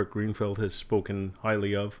friend Kirk Greenfeld has spoken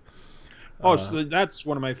highly of. So that's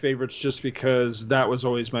one of my favorites, just because that was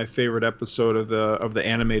always my favorite episode of the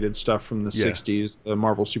animated stuff from the 60s, the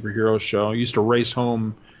Marvel superhero show. I used to race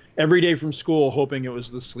home every day from school hoping it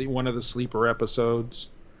was one of the Sleeper episodes.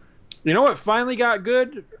 You know what finally got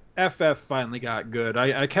good? FF finally got good.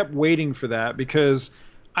 I kept waiting for that because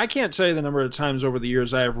I can't tell you the number of times over the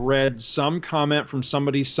years I have read some comment from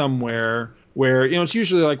somebody somewhere where, it's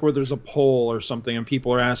usually like where there's a poll or something and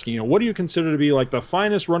people are asking, what do you consider to be like the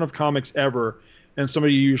finest run of comics ever? And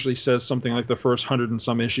somebody usually says something like the first 100 and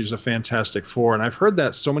some issues of Fantastic Four. And I've heard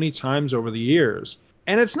that so many times over the years.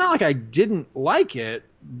 And it's not like I didn't like it,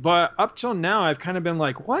 but up till now I've kind of been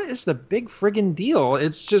like, what is the big friggin' deal?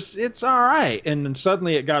 It's all right. And then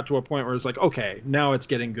suddenly it got to a point where it's like, okay, now it's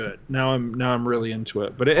getting good. Now I'm really into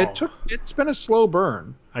it. But it's been a slow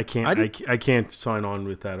burn. I can't sign on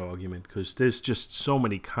with that argument because there's just so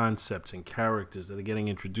many concepts and characters that are getting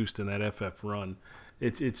introduced in that FF run.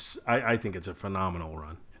 I think it's a phenomenal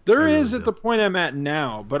run. There is at the point I'm at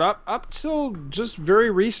now, but up till just very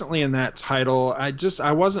recently in that title,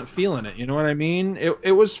 I wasn't feeling it. You know what I mean?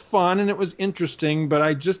 It was fun and it was interesting, but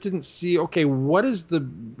I just didn't see, okay, what's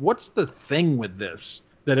the thing with this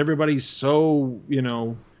that everybody's so,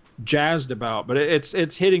 jazzed about? But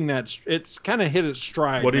it's hitting it's kind of hit its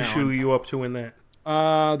stride. What issue are you up to in that?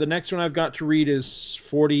 The next one I've got to read is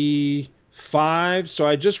 45. So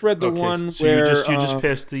I just read the one so where you just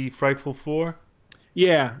passed the Frightful Four?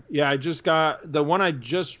 Yeah, I just got the one I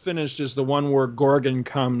just finished is the one where Gorgon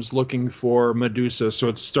comes looking for Medusa, so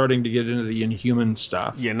it's starting to get into the Inhuman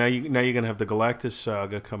stuff. Yeah, now you're gonna have the Galactus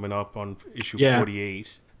saga coming up on issue 48.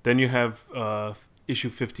 Then you have issue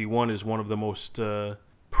 51 is one of the most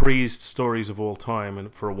praised stories of all time,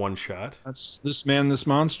 and for a one shot. That's This Man, This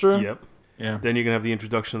Monster. Yep. Yeah. Then you're gonna have the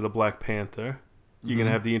introduction of the Black Panther. You're gonna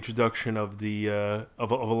have the introduction of the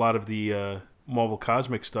of a lot of the Marvel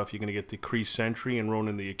Cosmic stuff. You're going to get the Kree Sentry and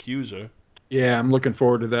Ronan the Accuser. Yeah, I'm looking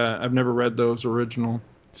forward to that. I've never read those original.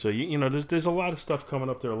 So there's a lot of stuff coming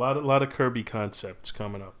up there. A lot of Kirby concepts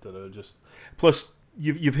coming up that are just. Plus,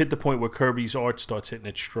 you've hit the point where Kirby's art starts hitting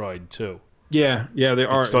its stride too. Yeah, the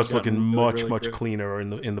art starts looking really much cleaner in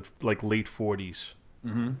the like late 40s.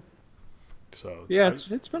 Mm-hmm. So yeah,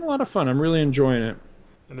 it's been a lot of fun. I'm really enjoying it.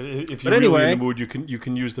 And if you're really in the mood, you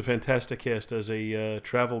can use the Fantastic Cast as a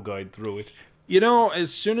travel guide through it.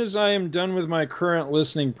 As soon as I am done with my current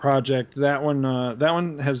listening project, that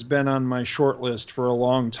one has been on my short list for a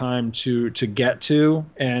long time to get to,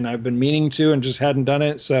 and I've been meaning to and just hadn't done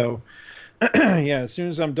it. So, yeah, as soon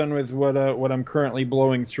as I'm done with what I'm currently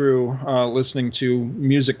blowing through, listening to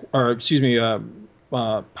music, or excuse me,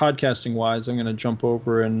 podcasting wise, I'm going to jump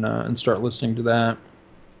over and start listening to that.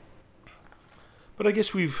 But I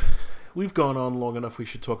guess we've gone on long enough. We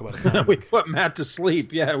should talk about it. We put Matt to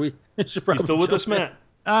sleep. Yeah, we should probably. You still with us, Matt?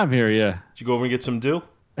 I'm here. Yeah. Did you go over and get some dew?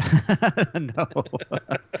 No,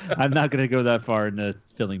 I'm not going to go that far into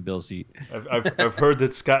filling Bill's seat. I've heard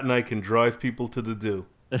that Scott and I can drive people to the dew.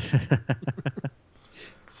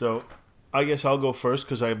 So, I guess I'll go first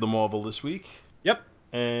because I have the Marvel this week. Yep.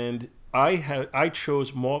 And I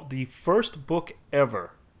chose the first book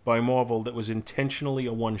ever by Marvel that was intentionally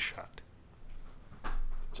a one shot.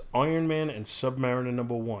 It's Iron Man and Submariner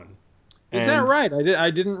 #1. Is that right? I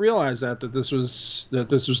didn't realize that this was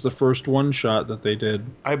the first one shot that they did.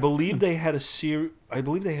 I believe they had a series. I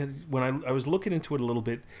believe they had, when I was looking into it a little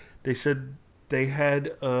bit, they said they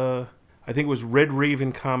had I think it was Red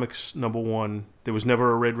Raven Comics #1. There was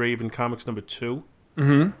never a Red Raven Comics #2.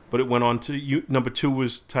 Mm-hmm. But it went on to #2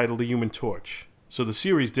 was titled The Human Torch. So the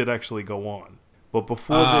series did actually go on. But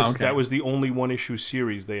before this, that was the only one issue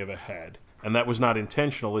series they ever had. And that was not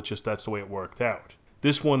intentional, it's just that's the way it worked out.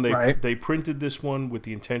 This one, they printed this one with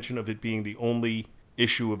the intention of it being the only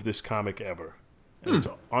issue of this comic ever. And it's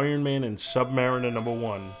Iron Man and Submariner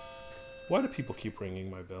 #1. Why do people keep ringing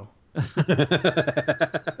my bell?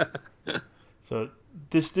 So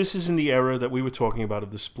this is in the era that we were talking about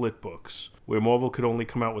of the split books, where Marvel could only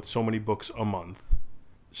come out with so many books a month.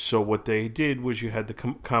 So what they did was you had the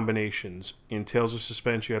combinations. In Tales of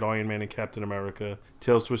Suspense, you had Iron Man and Captain America.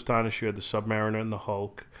 Tales to Astonish, you had the Submariner and the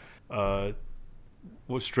Hulk.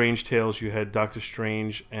 Strange Tales, you had Doctor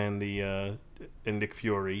Strange and Nick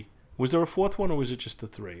Fury. Was there a fourth one, or was it just the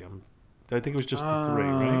three? I think it was just the three,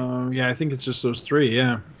 right? Yeah, I think it's just those three.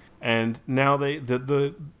 Yeah. And now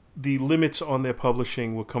the limits on their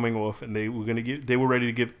publishing were coming off, and they were ready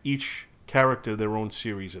to give each character their own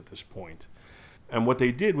series at this point. And what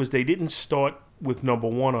they did was they didn't start with number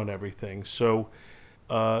one on everything. So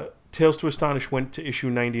Tales to Astonish went to issue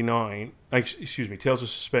 99. Tales of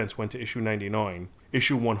Suspense went to issue 99.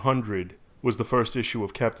 Issue 100 was the first issue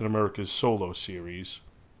of Captain America's solo series,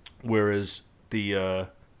 whereas the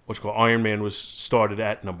Iron Man was started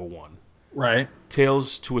at number one. Right.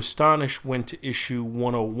 Tales to Astonish went to issue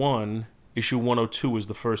 101. Issue 102 was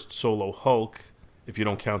the first solo Hulk, if you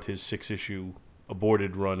don't count his 6-issue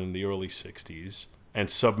aborted run in the early 60s. And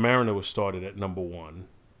Submariner was started at number one.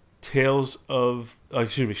 Strange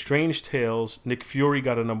Tales, Nick Fury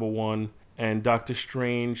got a number one, and Doctor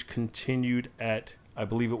Strange continued at, I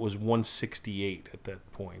believe it was 168 at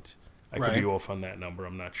that point. I could be off on that number,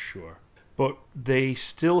 I'm not sure. But they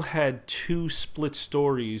still had two split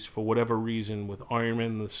stories for whatever reason with Iron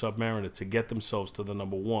Man and the Submariner to get themselves to the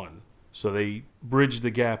number one. So they bridged the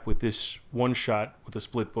gap with this one shot with a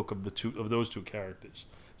split book of those two characters.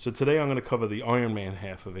 So today I'm going to cover the Iron Man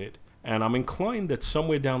half of it, and I'm inclined that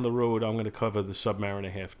somewhere down the road I'm going to cover the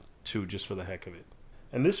Submariner half too, just for the heck of it.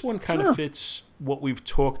 And this one kind of fits what we've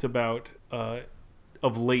talked about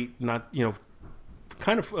of late,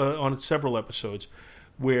 on several episodes,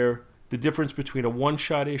 where the difference between a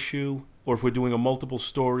one-shot issue, or if we're doing a multiple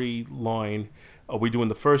story line, are we doing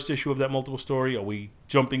the first issue of that multiple story? Are we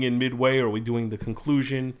jumping in midway? Or are we doing the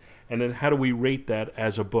conclusion? And then how do we rate that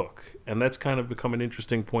as a book? And that's kind of become an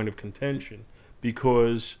interesting point of contention,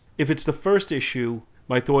 because if it's the first issue,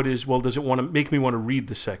 my thought is, well, does it want to make me want to read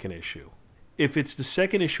the second issue? If it's the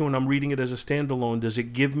second issue and I'm reading it as a standalone, does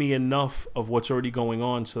it give me enough of what's already going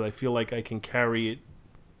on so that I feel like I can carry it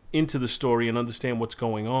into the story and understand what's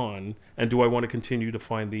going on? And do I want to continue to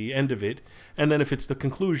find the end of it? And then if it's the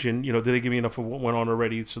conclusion, do they give me enough of what went on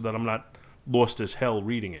already so that I'm not lost as hell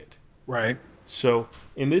reading it? Right. So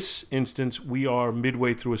in this instance, we are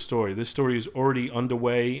midway through a story. This story is already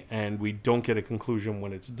underway, and we don't get a conclusion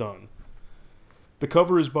when it's done. The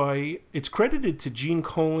cover it's credited to Gene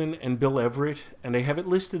Colan and Bill Everett, and they have it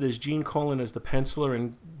listed as Gene Colan as the penciler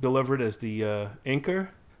and Bill Everett as the inker.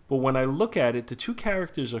 But when I look at it, the two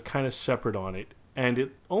characters are kind of separate on it, and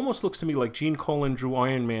it almost looks to me like Gene Colan drew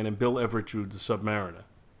Iron Man and Bill Everett drew the Submariner.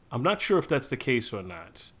 I'm not sure if that's the case or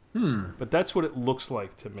not, but that's what it looks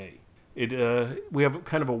like to me. We have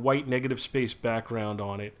kind of a white negative space background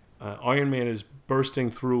on it. Iron Man is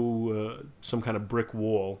bursting through some kind of brick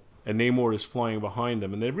wall, and Namor is flying behind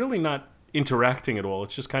them, and they're really not interacting at all.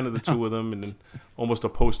 It's just kind of the two of them, and then almost a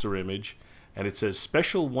poster image. And it says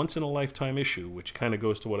special once-in-a-lifetime issue, which kind of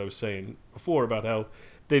goes to what I was saying before about how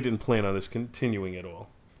they didn't plan on this continuing at all.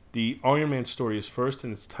 The Iron Man story is first,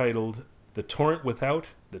 and it's titled The Torrent Without,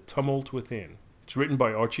 The Tumult Within. It's written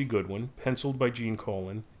by Archie Goodwin, penciled by Gene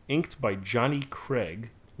Colan, inked by Johnny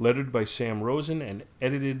Craig, lettered by Sam Rosen, and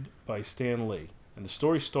edited by Stan Lee. And the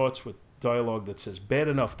story starts with dialogue that says, bad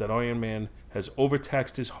enough that Iron Man has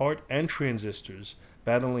overtaxed his heart and transistors,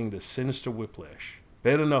 battling the sinister Whiplash.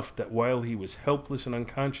 Bad enough that while he was helpless and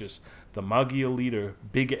unconscious, the Magia leader,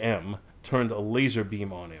 Big M, turned a laser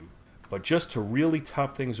beam on him. But just to really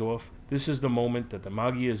top things off, this is the moment that the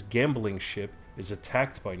Magia's gambling ship is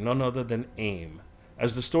attacked by none other than AIM.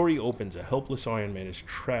 As the story opens, a helpless Iron Man is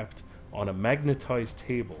trapped on a magnetized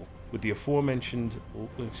table with the aforementioned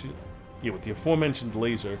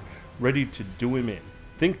laser ready to do him in.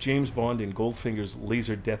 Think James Bond in Goldfinger's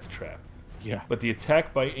laser death trap. Yeah. But the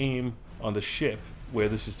attack by AIM on the ship, where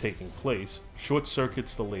this is taking place,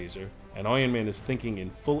 short-circuits the laser, and Iron Man is thinking in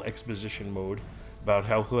full exposition mode about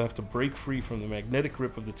how he'll have to break free from the magnetic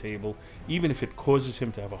grip of the table, even if it causes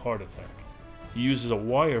him to have a heart attack. He uses a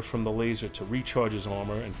wire from the laser to recharge his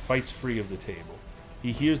armor and fights free of the table.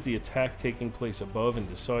 He hears the attack taking place above and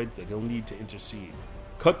decides that he'll need to intercede.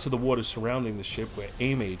 Cut to the waters surrounding the ship, where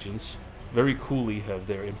AIM agents very coolly have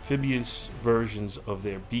their amphibious versions of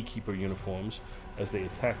their beekeeper uniforms as they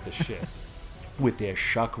attack the ship with their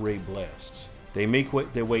shock ray blasts. They make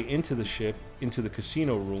their way into the ship, into the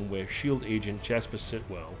casino room where S.H.I.E.L.D. agent Jasper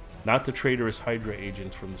Sitwell, not the traitorous Hydra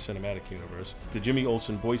agent from the cinematic universe, the Jimmy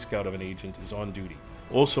Olsen Boy Scout of an agent, is on duty.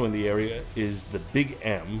 Also in the area is the Big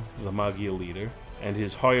M, the Magia leader, and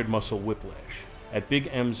his hired muscle Whiplash. At Big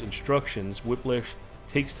M's instructions, Whiplash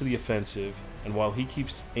takes to the offensive, and while he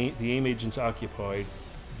keeps the AIM agents occupied,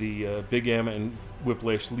 the Big M and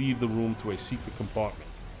Whiplash leave the room through a secret compartment.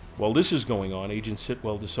 While this is going on, Agent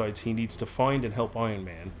Sitwell decides he needs to find and help Iron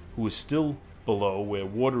Man, who is still below where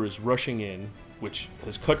water is rushing in, which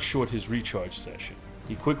has cut short his recharge session.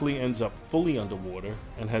 He quickly ends up fully underwater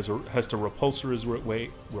and has to repulsor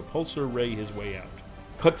ray his way out.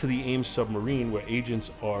 Cut to the Ames submarine where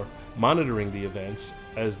agents are monitoring the events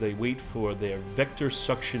as they wait for their vector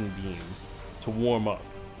suction beam to warm up.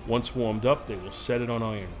 Once warmed up, they will set it on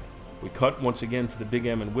Iron Man. We cut once again to the Big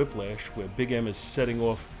M and Whiplash, where Big M is setting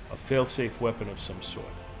off a fail-safe weapon of some sort,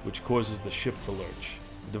 which causes the ship to lurch.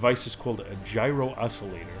 The device is called a gyro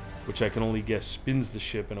oscillator, which I can only guess spins the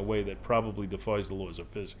ship in a way that probably defies the laws of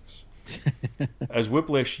physics. As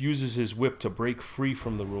Whiplash uses his whip to break free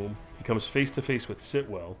from the room, he comes face to face with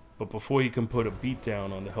Sitwell, but before he can put a beat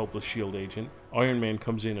down on the helpless S.H.I.E.L.D. agent, Iron Man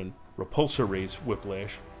comes in and repulsor rays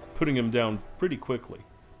Whiplash, putting him down pretty quickly.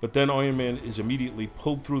 But then Iron Man is immediately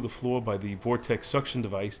pulled through the floor by the vortex suction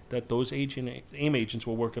device that those AIM agents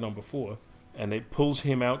were working on before, and it pulls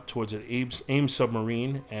him out towards an Ames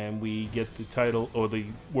submarine, and we get the title, or the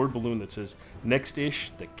word balloon that says,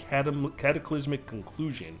 Next-ish, the cataclysmic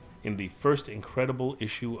conclusion in the first incredible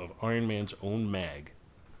issue of Iron Man's own mag.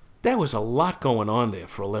 There was a lot going on there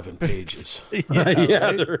for 11 pages.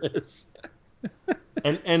 Yeah, there is.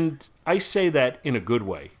 And I say that in a good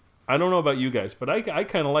way. I don't know about you guys, but I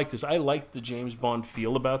kind of like this. I like the James Bond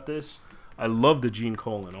feel about this. I love the Gene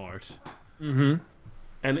Colan art. Mm-hmm.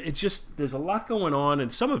 And it's just, there's a lot going on,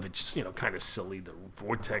 and some of it's, kind of silly. The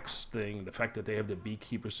vortex thing, the fact that they have the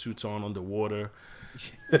beekeeper suits on underwater.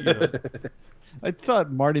 I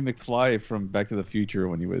thought Marty McFly from Back to the Future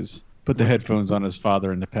when he put the headphones on his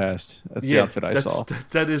father in the past. That's the outfit I saw.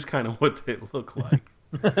 That is kind of what they look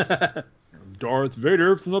like. Darth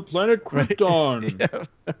Vader from the planet Krypton. Yeah.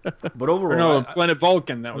 But overall, planet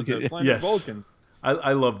Vulcan. That was it. Planet Vulcan.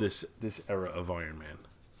 I love this era of Iron Man.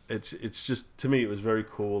 It's just, to me, it was very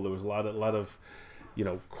cool. There was a lot of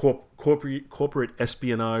corporate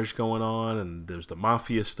espionage going on, and there's the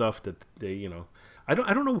mafia stuff that they, I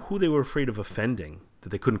don't know who they were afraid of offending, that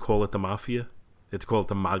they couldn't call it the mafia. They had to call it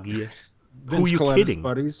the Magia. Who are you kidding?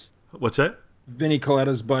 Buddies. What's that? Vinnie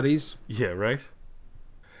Coletta's buddies. Yeah, right.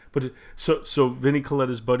 But so Vinnie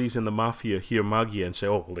Coletta's buddies in the mafia hear Magia and say,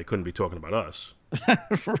 "Oh, well, they couldn't be talking about us."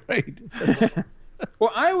 Right.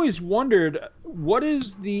 Well, I always wondered, what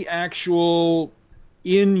is the actual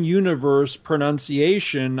in-universe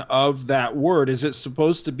pronunciation of that word? Is it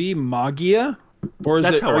supposed to be Magia? Or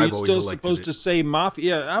are you still supposed to say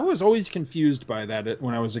mafia? Yeah, I was always confused by that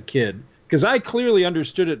when I was a kid. Because I clearly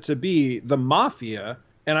understood it to be the mafia,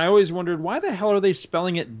 and I always wondered, why the hell are they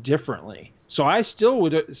spelling it differently? So I still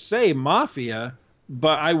would say mafia,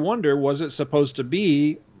 but I wonder, was it supposed to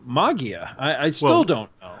be Magia? I still don't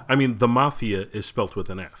know. I mean, the mafia is spelt with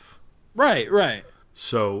an F. Right.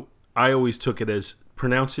 So I always took it as,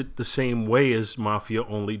 pronounce it the same way as mafia,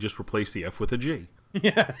 only just replace the F with a G.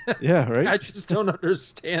 Yeah. Yeah, right? I just don't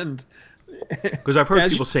understand. Because I've heard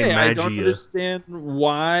people say Magia. I don't understand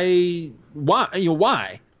why.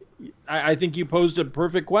 I think you posed a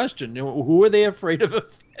perfect question. Who are they afraid of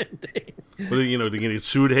offending? Well, they're going to get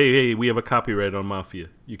sued. Hey, we have a copyright on Mafia.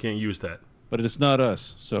 You can't use that. But it's not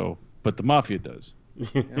us. But the Mafia does.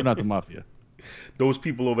 We're not the Mafia. Those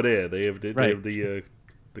people over there, they have the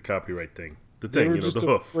copyright thing. They were just the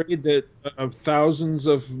hoof. afraid that thousands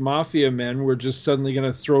of Mafia men were just suddenly going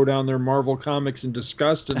to throw down their Marvel comics in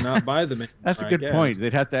disgust and not buy them anymore. That's a good point.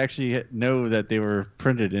 They'd have to actually know that they were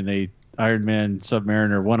printed in a Iron Man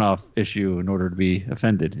Submariner one-off issue in order to be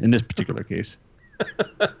offended in this particular case.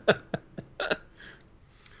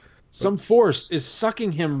 Some force is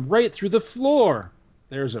sucking him right through the floor.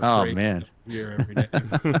 There's a phrase man. Here every day.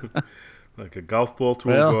 Like a golf ball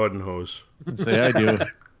through a garden hose. Say I do.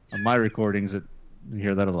 On my recordings, you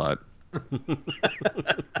hear that a lot.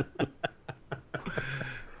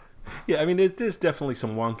 Yeah, I mean, there's definitely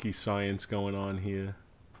some wonky science going on here,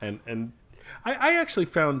 and I actually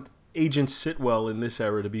found Agent Sitwell in this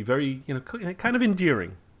era to be very, kind of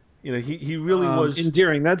endearing. He really was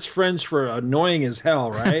endearing. That's French for annoying as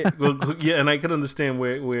hell, right? Well, yeah, and I can understand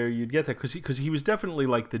where you'd get that because he was definitely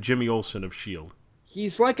like the Jimmy Olsen of S.H.I.E.L.D.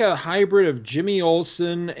 He's like a hybrid of Jimmy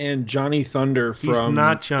Olsen and Johnny Thunder from. He's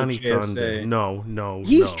not Johnny Thunder. No.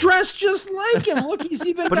 He's dressed just like him. Look, he's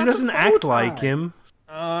even. But he doesn't act like him.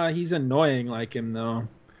 He's annoying like him though.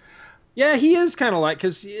 Yeah, he is kind of like,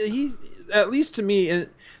 because he, at least to me,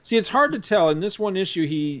 see, it's hard to tell. In this one issue,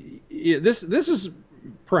 this is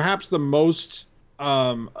perhaps the most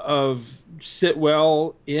of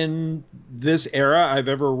Sitwell in this era I've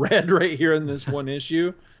ever read right here in this one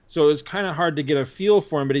issue. So it's kind of hard to get a feel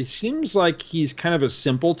for him, but he seems like he's kind of a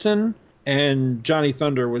simpleton, and Johnny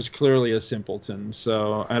Thunder was clearly a simpleton.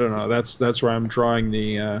 So I don't know. That's where I'm drawing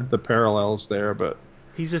the parallels there. But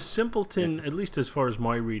He's a simpleton, at least as far as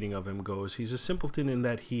my reading of him goes. He's a simpleton in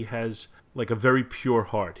that he has like a very pure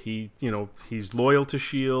heart. He's loyal to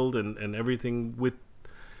S.H.I.E.L.D. and everything with,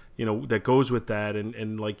 that goes with that,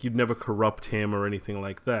 and like you'd never corrupt him or anything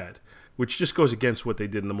like that, which just goes against what they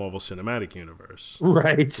did in the Marvel Cinematic Universe,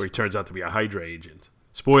 right? Where he turns out to be a Hydra agent.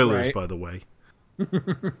 Spoilers, right. By the way.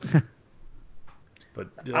 But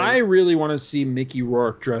I really want to see Mickey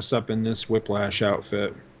Rourke dress up in this Whiplash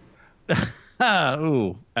outfit.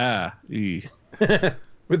 With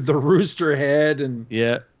the rooster head and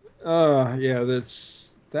yeah.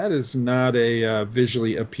 That is not a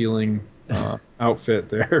visually appealing outfit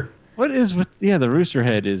there. What is with the rooster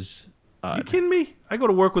head is odd. You kidding me? I go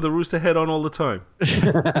to work with a rooster head on all the time.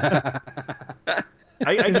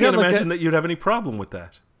 I can't imagine that you'd have any problem with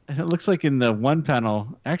that. And it looks like in the one panel,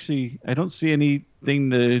 actually, I don't see anything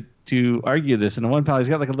to argue this. In the one panel, he's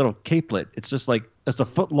got like a little capelet. It's just like, it's a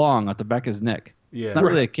foot long at the back of his neck. Yeah. It's not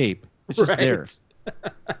really a cape. It's just there.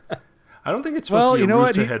 I don't think it's supposed to be a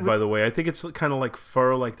rooster head, by the way. I think it's kind of like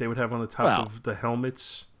fur like they would have on the top of the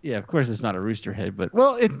helmets. Yeah, of course it's not a rooster head. But,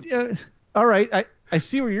 all right, I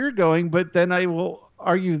see where you're going, but then I will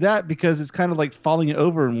argue that because it's kind of like falling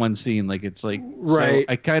over in one scene. Like it's like, right.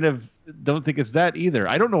 So I kind of don't think it's that either.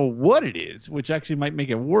 I don't know what it is, which actually might make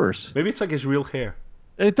it worse. Maybe it's like his real hair.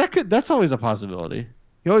 That's always a possibility.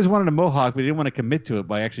 He always wanted a mohawk, but he didn't want to commit to it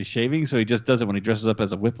by actually shaving, so he just does it when he dresses up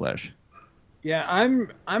as a Whiplash. Yeah,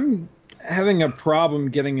 I'm having a problem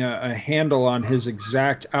getting a handle on his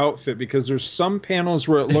exact outfit because there's some panels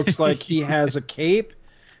where it looks like he has a cape,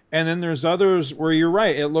 and then there's others where you're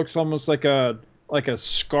right, it looks almost like a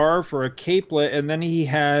scarf or a capelet, and then he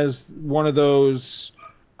has one of those,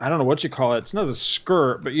 I don't know what you call it. It's not a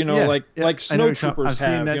skirt, but like snow troopers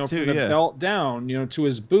have, from the belt down, to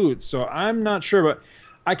his boots. So I'm not sure, but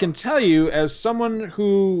I can tell you, as someone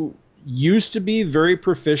who used to be very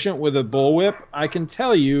proficient with a bullwhip, I can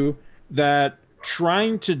tell you that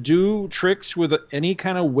trying to do tricks with any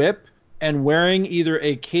kind of whip and wearing either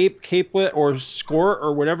a capelet or skort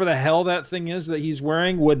or whatever the hell that thing is that he's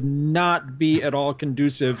wearing would not be at all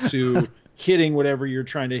conducive to hitting whatever you're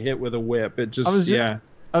trying to hit with a whip. It just,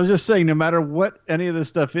 I was just saying, no matter what any of this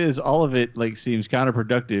stuff is, all of it seems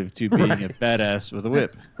counterproductive to being a badass with a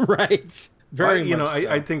whip. Right. Very much so.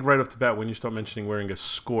 I think right off the bat when you start mentioning wearing a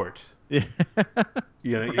skort, you're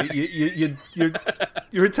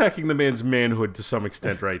attacking the man's manhood to some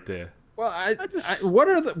extent right there. Well,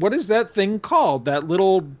 what is that thing called? That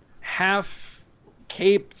little half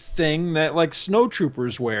cape thing that like snow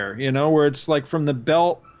troopers wear, where it's like from the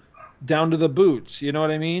belt down to the boots. You know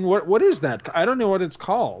what I mean? What is that? I don't know what it's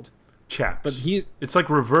called. Chaps. But it's like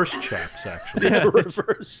reverse chaps, actually. Yeah,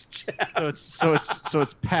 reverse chaps. So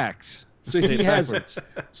it's packs. So he has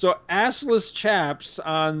assless chaps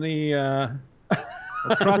on the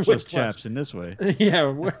crotchless chaps in this way.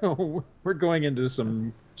 Yeah, we're going into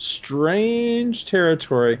some strange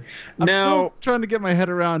territory. I'm still trying to get my head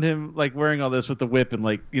around him wearing all this with the whip and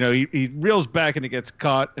he reels back and it gets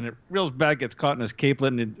caught and it reels back, gets caught in his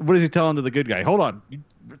capelet, and what is he telling to the good guy? Hold on,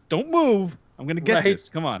 don't move. I'm gonna get this.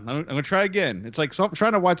 Come on, I'm gonna try again. It's like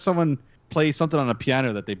trying to watch someone play something on a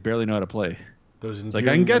piano that they barely know how to play. It's like,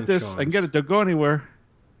 I can get this. I can get it. Don't go anywhere.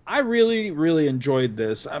 I really, really enjoyed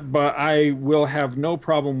this, but I will have no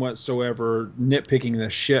problem whatsoever nitpicking the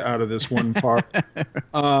shit out of this one part.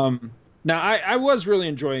 Now, I was really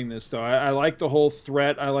enjoying this, though. I like the whole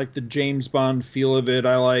threat. I like the James Bond feel of it.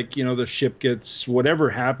 I like, the ship gets, whatever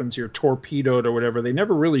happens here, torpedoed or whatever. They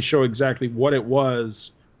never really show exactly what it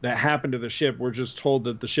was that happened to the ship. We're just told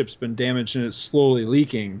that the ship's been damaged and it's slowly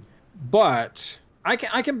leaking. But I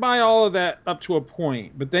can buy all of that up to a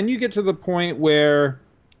point. But then you get to the point where...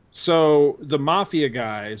 So the mafia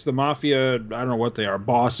guys, I don't know what they are,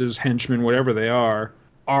 bosses, henchmen, whatever they are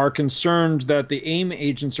concerned that the AIM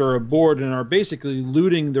agents are aboard and are basically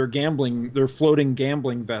looting their floating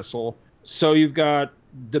gambling vessel. So you've got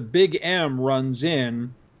the Big M runs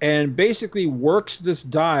in and basically works this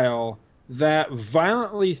dial that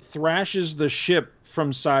violently thrashes the ship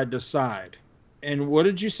from side to side. And what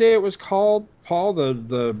did you say it was called, Paul?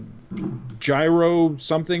 The gyro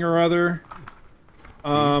something or other?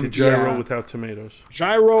 The gyro without tomatoes.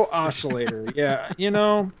 Gyro oscillator. Yeah, Hey,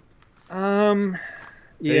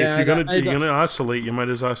 if you're gonna oscillate, you might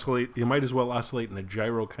as well oscillate in a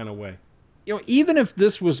gyro kind of way. Even if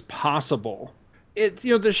this was possible,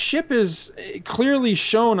 the ship is clearly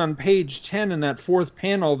shown on page 10 in that fourth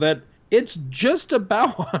panel that it's just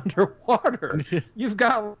about underwater. You've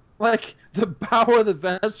got the bow of the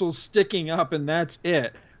vessel sticking up, and that's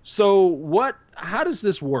it. So how does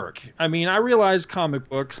this work? I mean, I realize comic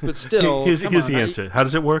books, but still. Here's the answer. How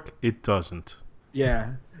does it work? It doesn't.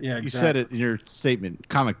 Yeah, yeah, exactly. You said it in your statement.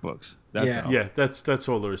 Comic books. That's all. Yeah, that's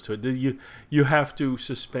all there is to it. You have to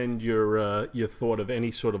suspend your thought of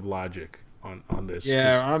any sort of logic on this.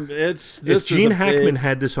 Yeah, If Gene Hackman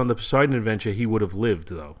had this on the Poseidon Adventure, he would have lived,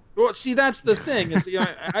 though. Well, see, that's the thing. Is,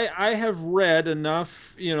 I have read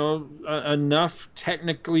enough, enough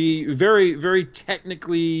technically, very, very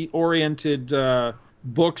technically oriented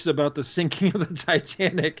books about the sinking of the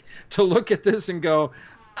Titanic to look at this and go,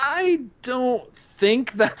 I don't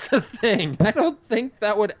think that's a thing. I don't think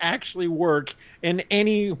that would actually work in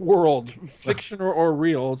any world, fiction or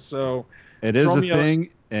real. So it is a thing.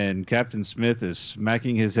 And Captain Smith is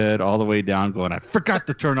smacking his head all the way down, going, I forgot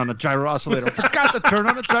to turn on a gyro oscillator. I forgot to turn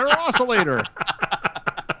on a gyro oscillator.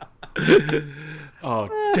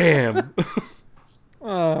 Oh, damn.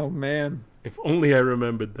 Oh, man. If only I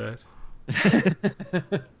remembered that.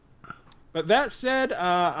 But that said,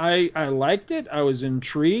 I liked it. I was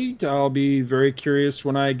intrigued. I'll be very curious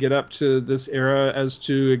when I get up to this era as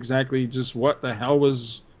to exactly just what the hell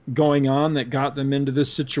was going on that got them into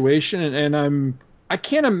this situation. And I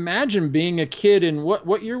can't imagine being a kid in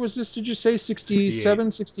what year was this? Did you say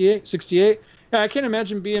 67, 68, 68? Yeah, I can't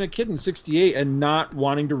imagine being a kid in 68 and not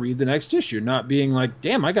wanting to read the next issue, not being like,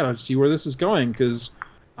 damn, I got to see where this is going because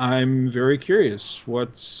I'm very curious.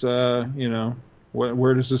 What's,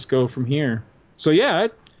 where does this go from here? So, yeah,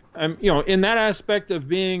 I'm, in that aspect of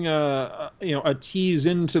being a tease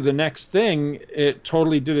into the next thing, it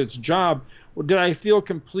totally did its job. Did I feel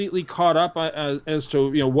completely caught up as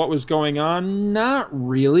to what was going on? Not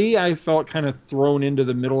really. I felt kind of thrown into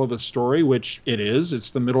the middle of a story, which it is.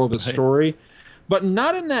 It's the middle of a story, but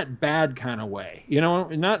not in that bad kind of way.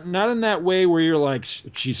 Not in that way where you're like,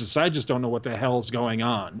 Jesus, I just don't know what the hell's going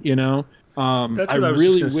on. That's what I was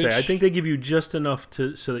really just going to say. I think they give you just enough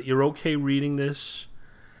so that you're okay reading this,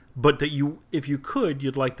 but that if you could,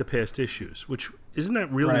 you'd like the past issues. Which isn't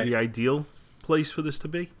that really the ideal place for this to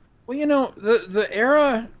be? Well, the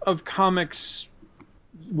era of comics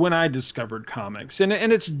when I discovered comics, and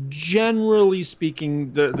it's generally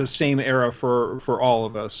speaking the same era for all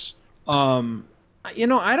of us. I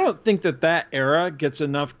don't think that era gets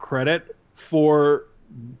enough credit for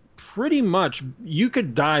pretty much you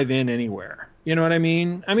could dive in anywhere. You know what I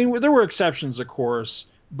mean? I mean, there were exceptions, of course,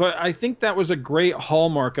 but I think that was a great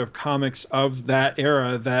hallmark of comics of that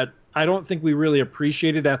era that I don't think we really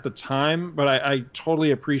appreciated at the time, but I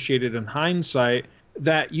totally appreciated in hindsight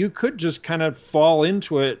that you could just kind of fall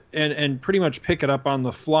into it and pretty much pick it up on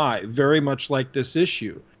the fly, very much like this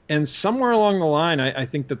issue. And somewhere along the line, I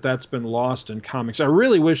think that's been lost in comics. I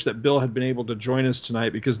really wish that Bill had been able to join us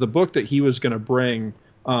tonight because the book that he was going to bring,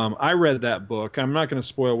 I read that book. I'm not going to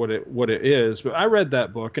spoil what it is, but I read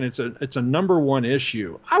that book, and it's a #1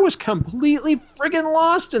 issue. I was completely friggin'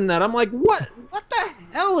 lost in that. I'm like, what the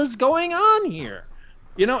hell is going on here?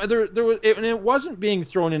 There was, and it wasn't being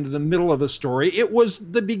thrown into the middle of a story. It was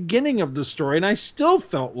the beginning of the story, and I still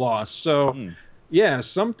felt lost. So, yeah,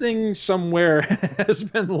 something somewhere has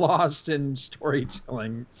been lost in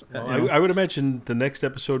storytelling. Well, I would imagine the next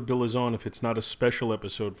episode Bill is on, if it's not a special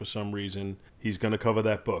episode for some reason, he's going to cover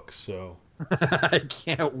that book. So I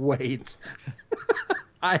can't wait.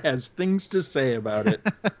 I has things to say about it.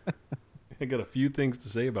 I got a few things to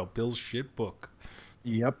say about Bill's shit book.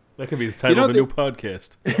 Yep. That could be the title of a new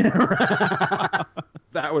podcast.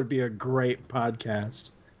 That would be a great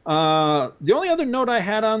podcast. The only other note I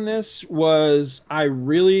had on this was I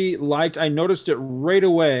noticed it right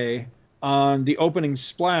away on the opening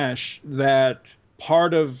splash that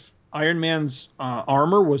part of Iron Man's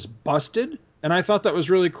armor was busted, and I thought that was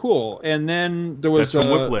really cool. And then there was a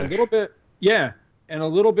little bit, and a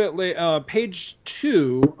little bit late, page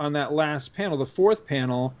 2 on that last panel, the 4th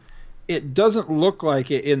panel, it doesn't look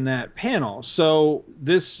like it in that panel. So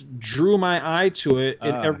this drew my eye to it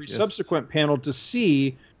in every subsequent panel to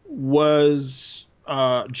see, was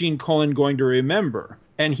Gene Colan going to remember?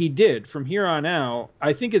 And he did. From here on out,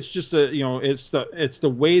 I think it's just it's the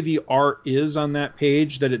way the art is on that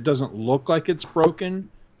page that it doesn't look like it's broken.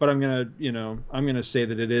 But I'm gonna say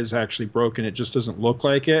that it is actually broken. It just doesn't look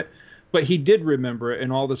like it. But he did remember it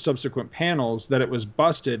in all the subsequent panels that it was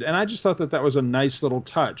busted, and I just thought that was a nice little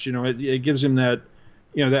touch. It gives him that,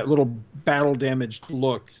 that little battle damaged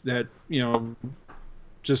look that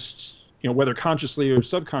just whether consciously or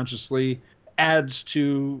subconsciously adds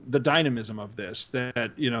to the dynamism of this.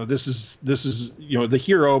 That this is the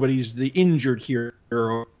hero, but he's the injured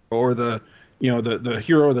hero, or the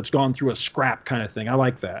hero that's gone through a scrap kind of thing. I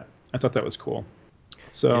like that. I thought that was cool.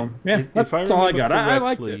 So that's all I got. I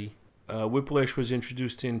liked it. Whiplash was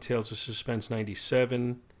introduced in Tales of Suspense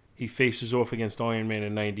 97. He faces off against Iron Man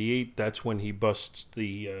in 98. That's when he busts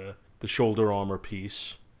the the shoulder armor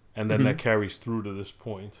piece, and then that carries through to this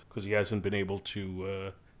point because he hasn't been able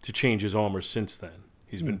to change his armor since then.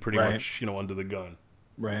 He's been pretty much under the gun.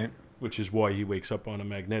 Right. Which is why he wakes up on a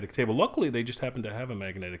magnetic table. Luckily, they just happen to have a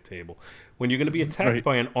magnetic table. When you're going to be attacked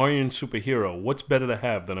by an iron superhero, what's better to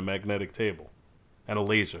have than a magnetic table and a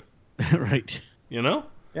laser? Right. You know?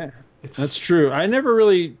 Yeah, that's true. I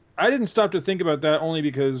didn't stop to think about that only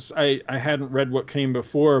because I hadn't read what came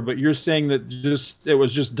before, but you're saying that it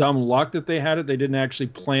was just dumb luck that they had it? They didn't actually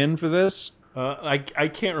plan for this? I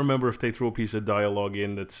can't remember if they threw a piece of dialogue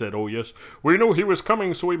in that said, "Oh yes, we knew he was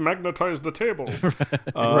coming, so we magnetized the table."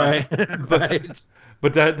 Right.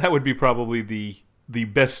 But that would be probably the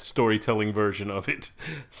best storytelling version of it.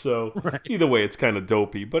 So either way, it's kind of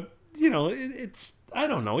dopey. But it's I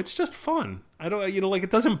don't know. It's just fun. I don't like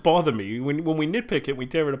it doesn't bother me when we nitpick it, we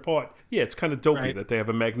tear it apart. Yeah, it's kind of dopey that they have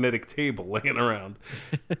a magnetic table laying around.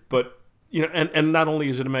 But and not only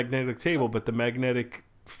is it a magnetic table, but the magnetic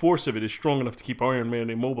force of it is strong enough to keep Iron Man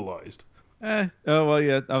immobilized. Oh, well,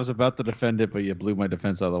 yeah, I was about to defend it, but you blew my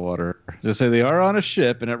defense out of the water. Just say they are on a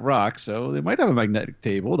ship and it rocks, so they might have a magnetic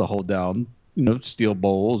table to hold down, steel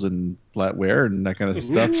bowls and flatware and that kind of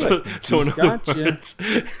stuff. So in other words,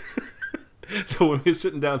 so when we're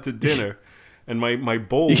sitting down to dinner, and my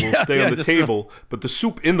bowl will stay on the table, but the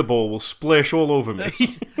soup in the bowl will splash all over me.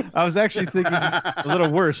 I was actually thinking a little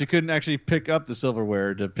worse. You couldn't actually pick up the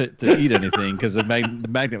silverware to eat anything because the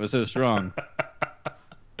magnet was so strong.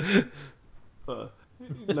 I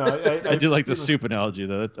do like the soup analogy,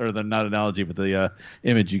 though, or the not analogy, but the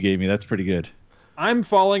image you gave me. That's pretty good. I'm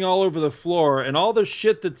falling all over the floor, and all the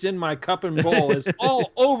shit that's in my cup and bowl is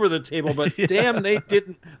all over the table, but damn, they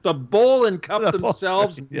didn't. The bowl and cup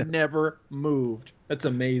themselves never moved. That's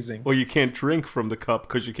amazing. Well, you can't drink from the cup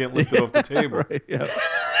because you can't lift it off the table. Right, yeah.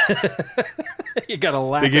 You gotta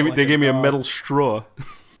laugh. They gave me a metal straw.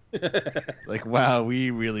 Like, wow,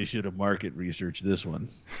 we really should have market researched this one.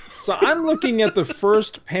 So I'm looking at the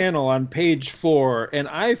first panel on page 4, and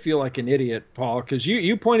I feel like an idiot, Paul, because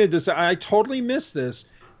you pointed this out. I totally missed this,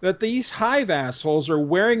 that these hive assholes are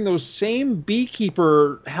wearing those same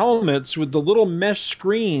beekeeper helmets with the little mesh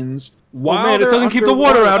screens. Wow, man, it doesn't keep the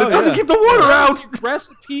water out. It doesn't keep the water out.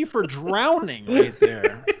 Recipe for drowning right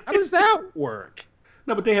there. How does that work?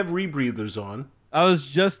 No, but they have rebreathers on. I was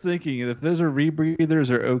just thinking that those are rebreathers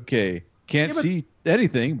are okay. Can't see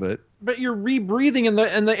anything, but you're rebreathing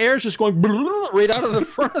and the air's just going right out of the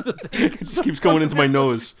front of the thing. It just keeps going into my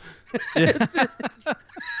nose. Oh,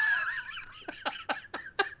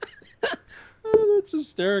 that's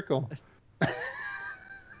hysterical.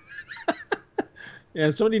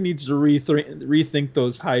 Yeah, somebody needs to rethink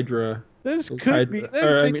those Hydra.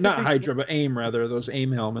 Not Hydra, but AIM rather. Those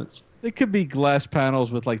AIM helmets. They could be glass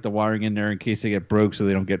panels with like the wiring in there in case they get broke, so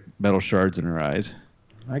they don't get metal shards in their eyes.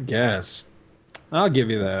 I guess. I'll give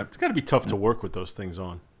you that. It's got to be tough to work with those things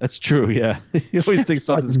on. That's true. Yeah, you always think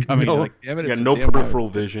something's coming. No, like, damn it, you got no peripheral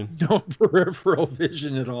vision. No peripheral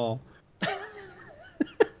vision at all.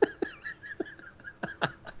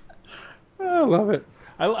 I love it.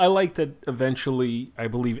 I like that eventually, I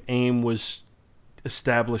believe AIM was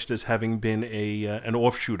established as having been an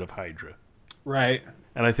offshoot of Hydra. Right.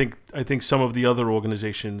 And I think some of the other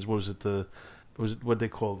organizations, was it what they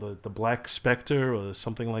call the Black Spectre or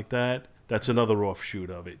something like that? That's another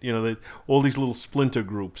offshoot of it. All these little splinter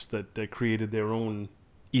groups that created their own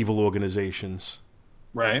evil organizations.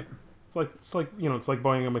 Right. It's like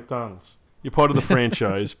buying a McDonald's. You're part of the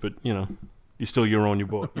franchise, but you're still your own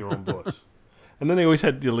boss. And then they always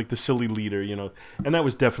had the silly leader, and that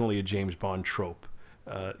was definitely a James Bond trope.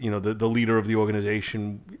 The leader of the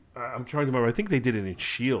organization. I'm trying to remember. I think they did it in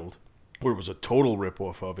S.H.I.E.L.D., where it was a total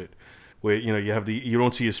ripoff of it. Where you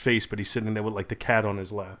don't see his face, but he's sitting there with like the cat on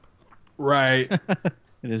his lap. Right.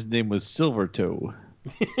 And his name was Silvertoe.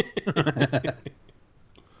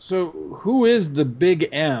 So who is the Big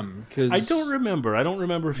M? I don't remember. I don't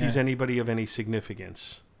remember if he's anybody of any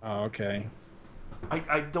significance. Oh, okay.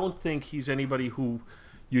 I don't think he's anybody who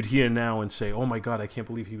you'd hear now and say, "Oh my God, I can't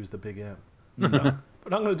believe he was the Big M." No.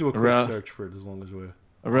 But I'm going to do a quick search for it as long as we're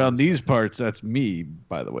around these parts. That's me,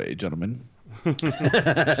 by the way, gentlemen.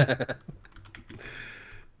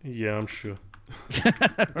 Yeah, I'm sure.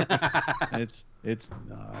 It's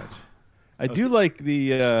not. I do like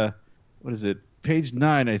the what is it? Page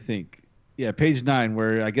 9, I think. Yeah, page 9,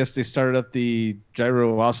 where I guess they started up the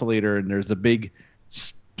gyro oscillator, and there's a big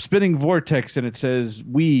spinning vortex, and it says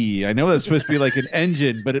 "we." I know that's supposed to be like an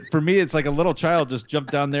engine, but for me, it's like a little child just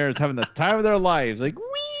jumped down there and is having the time of their lives, like "wee."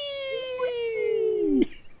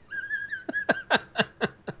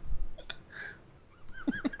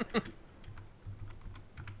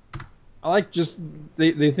 I like just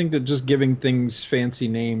they think that just giving things fancy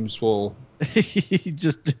names will.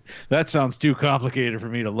 That sounds too complicated for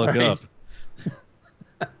me to look up.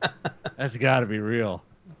 That's got to be real.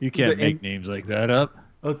 You can't make names like that up.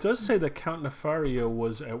 Well, it does say that Count Nefaria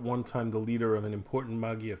was at one time the leader of an important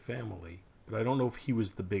Magia family, but I don't know if he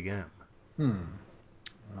was the Big M.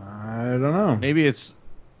 I don't know. Maybe it's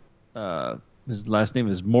his last name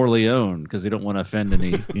is Morleone because they don't want to offend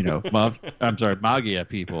any, Magia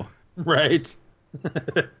people. Right.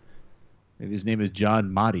 Maybe his name is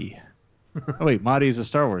John Motti. Oh wait, Motti is a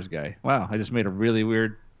Star Wars guy. Wow, I just made a really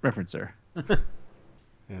weird reference there.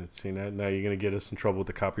 Yeah, see, now you're going to get us in trouble with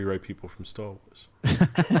the copyright people from Star Wars.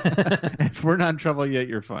 If we're not in trouble yet,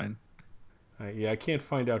 you're fine. I can't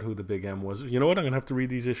find out who the Big M was. You know what? I'm going to have to read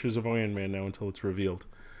these issues of Iron Man now until it's revealed.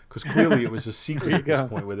 Because clearly it was a secret at this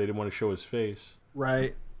point where they didn't want to show his face.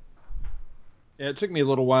 Right. Yeah, it took me a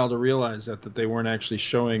little while to realize that they weren't actually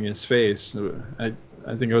showing his face. I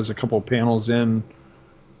think it was a couple panels in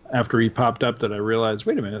after he popped up that I realized,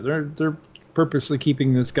 wait a minute, they're purposely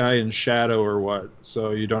keeping this guy in shadow or what?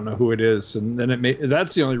 So you don't know who it is. And then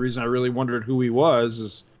that's the only reason I really wondered who he was,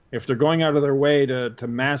 is if they're going out of their way to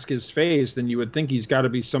mask his face, then you would think he's got to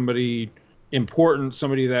be somebody important,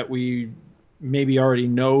 somebody that we maybe already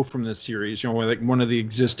know from the series, like one of the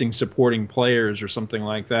existing supporting players or something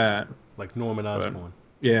like that. Like Norman Osborn.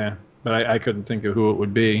 But I couldn't think of who it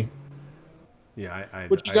would be. Yeah,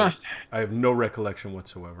 got? I have no recollection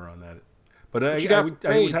whatsoever on that. But I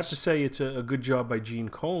would have to say it's a good job by Gene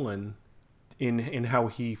Colan in how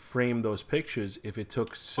he framed those pictures. If it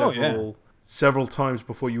took several times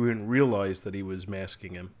before you even realized that he was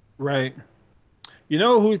masking him. Right. You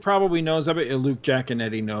know who probably knows? I bet Luke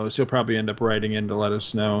Giaconetti knows. He'll probably end up writing in to let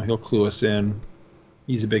us know. He'll clue us in.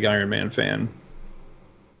 He's a big Iron Man fan.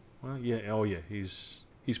 Well, yeah. Oh, yeah. He's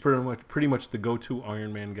pretty much the go-to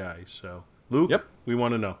Iron Man guy. So, Luke, we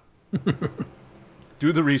want to know.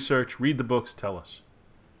 Do the research, read the books, tell us.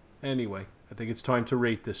 Anyway, I think it's time to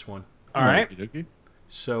rate this one. All right.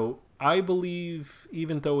 So I believe,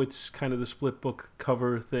 even though it's kind of the split book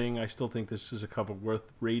cover thing, I still think this is a cover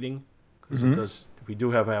worth rating. Because we do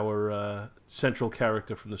have our central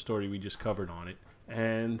character from the story we just covered on it.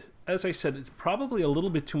 And as I said, it's probably a little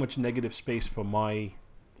bit too much negative space for my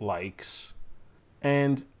likes.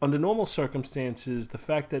 And under normal circumstances, the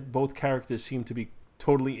fact that both characters seem to be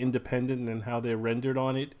totally independent in how they're rendered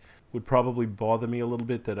on it would probably bother me a little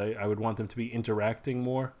bit, that I would want them to be interacting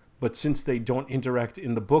more. But since they don't interact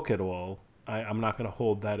in the book at all, I'm not going to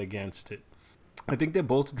hold that against it. I think they're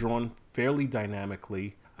both drawn fairly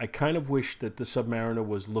dynamically. I kind of wish that the Submariner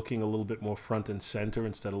was looking a little bit more front and center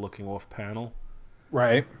instead of looking off panel.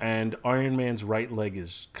 Right. And Iron Man's right leg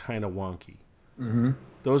is kind of wonky. Mm-hmm.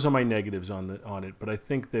 Those are my negatives on it, but I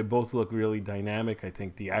think they both look really dynamic. I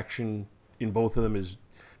think the action in both of them is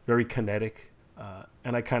very kinetic,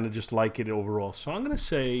 and I kind of just like it overall. So I'm going to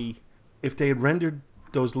say, if they had rendered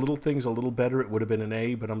those little things a little better, it would have been an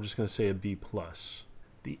A, but I'm just going to say a B+.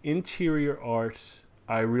 The interior art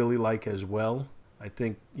I really like as well. I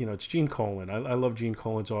think, it's Gene Colan. I love Gene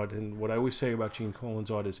Colan's art, and what I always say about Gene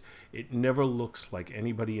Colan's art is it never looks like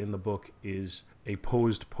anybody in the book is a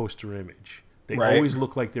posed poster image. They always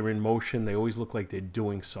look like they're in motion. They always look like they're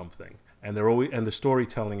doing something, and the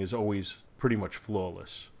storytelling is always pretty much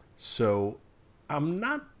flawless. So I'm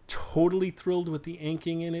not totally thrilled with the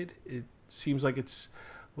inking in it. It seems like it's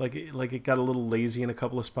like it got a little lazy in a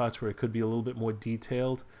couple of spots where it could be a little bit more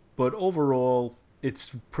detailed. But overall,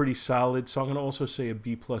 it's pretty solid. So I'm going to also say a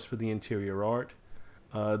B+ for the interior art.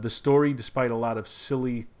 The story, despite a lot of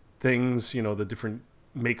silly things, the different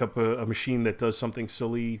make up a machine that does something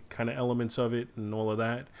silly kind of elements of it and all of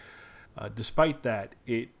that. Despite that,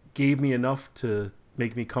 it gave me enough to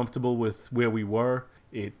make me comfortable with where we were.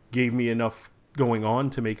 It gave me enough going on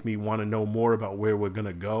to make me want to know more about where we're going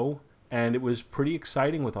to go. And it was pretty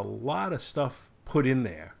exciting with a lot of stuff put in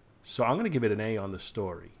there. So I'm going to give it an A on the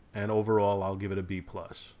story. And overall, I'll give it a B+.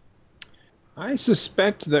 I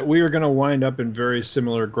suspect that we are going to wind up in very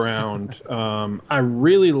similar ground. I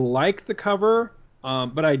really like the cover,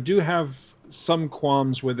 but I do have some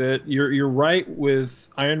qualms with it. You're right with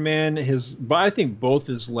Iron Man. But I think both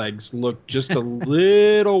his legs look just a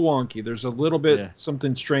little wonky. There's a little bit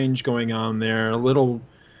something strange going on there. A little,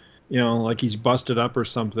 like he's busted up or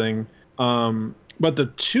something. But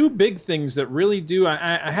the two big things that really do,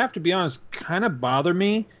 I have to be honest, kind of bother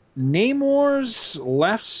me. Namor's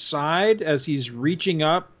left side as he's reaching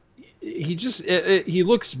up, he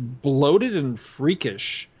looks bloated and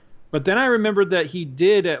freakish. But then I remembered that he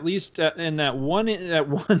did, at least in that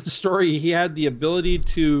one story, he had the ability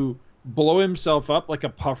to blow himself up like a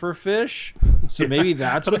puffer fish. So maybe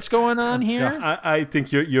that's what's going on here. Yeah, I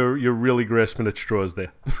think you're really grasping at straws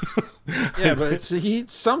there. Yeah, but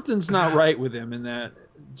something's not right with him in that,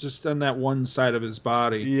 just on that one side of his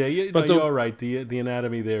body. Yeah, but you're right. The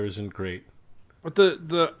anatomy there isn't great. But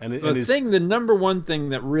the number one thing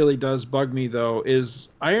that really does bug me though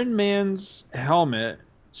is Iron Man's helmet,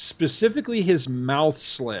 specifically his mouth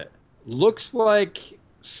slit, looks like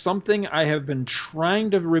something I have been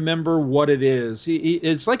trying to remember what it is.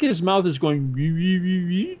 It's like his mouth is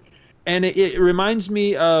going, and it reminds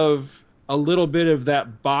me of a little bit of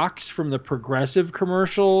that box from the Progressive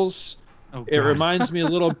commercials. Oh, it reminds me a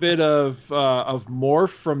little bit of Morph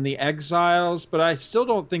from the Exiles, but I still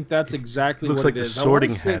don't think that's exactly what it is. Looks like the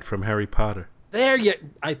Sorting Hat from Harry Potter.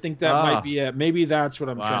 I think that might be it. Maybe that's what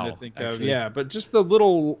I'm trying to think of. Yeah, but just the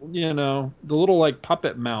little, like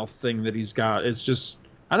puppet mouth thing that he's got. It's just,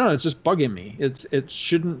 I don't know. It's just bugging me. It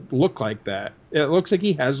shouldn't look like that. It looks like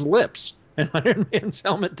he has lips, and Iron Man's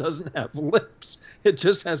helmet doesn't have lips. It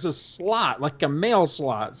just has a slot, like a mail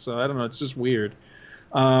slot. So I don't know. It's just weird.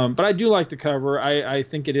 But I do like the cover. I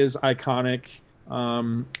think it is iconic.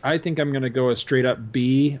 I think I'm going to go a straight up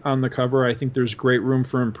B on the cover. I think there's great room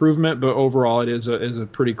for improvement, but overall it is a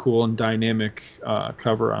pretty cool and dynamic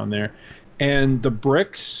cover on there. And the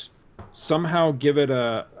bricks somehow give it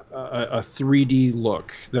a 3D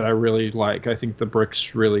look that I really like. I think the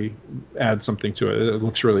bricks really add something to it. It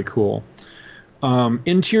looks really cool.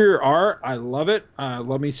 Interior art, I love it.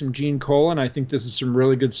 Love me some Gene Colan. I think this is some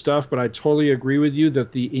really good stuff, but I totally agree with you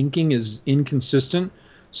that the inking is inconsistent.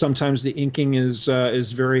 Sometimes the inking is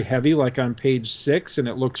very heavy, like on page 6, and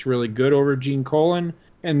it looks really good over Gene Colan.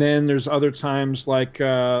 And then there's other times, like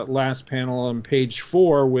last panel on page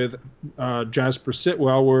 4 with Jasper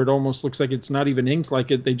Sitwell, where it almost looks like it's not even inked, like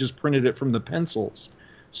they just printed it from the pencils.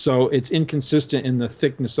 So it's inconsistent in the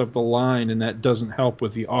thickness of the line, and that doesn't help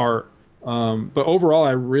with the art. But overall,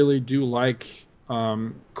 I really do like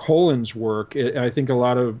Colan's work. I think a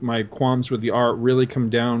lot of my qualms with the art really come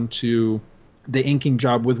down to the inking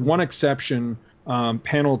job, with one exception,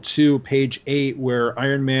 panel 2, page 8, where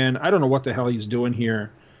Iron Man, I don't know what the hell he's doing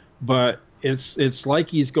here, but it's like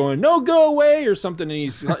he's going, no, go away, or something, and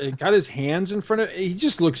he's got his hands in front of it. He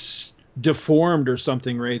just looks deformed or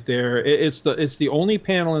something right there. It's the only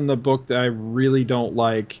panel in the book that I really don't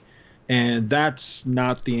like. And that's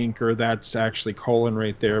not the inker. That's actually Colan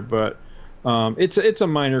right there. But it's a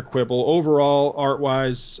minor quibble. Overall,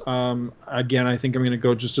 art-wise, again, I think I'm going to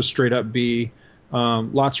go just a straight-up B.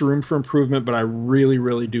 Lots of room for improvement, but I really,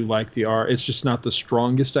 really do like the art. It's just not the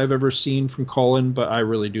strongest I've ever seen from Colan, but I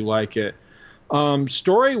really do like it.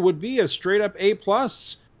 Story would be a straight-up A+.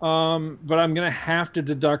 But I'm going to have to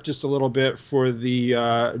deduct just a little bit for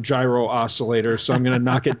the gyro oscillator, so I'm going to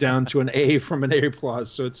knock it down to an A from an A+.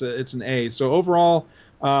 So it's an A. So overall,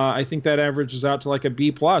 I think that averages out to like a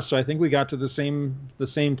B+. So I think we got to the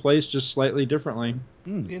same place, just slightly differently.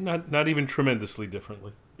 Yeah, not even tremendously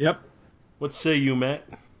differently. Yep. What say you, Matt?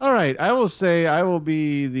 All right, I will say I will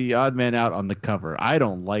be the odd man out on the cover. I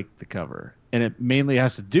don't like the cover, and it mainly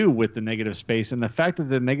has to do with the negative space and the fact that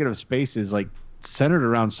the negative space is like centered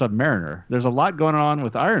around Submariner. There's a lot going on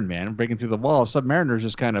with Iron Man breaking through the wall. Submariner's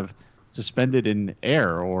just kind of suspended in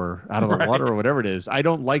air or out of the water or whatever it is. I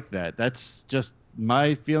don't like that. That's just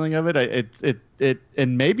my feeling of it.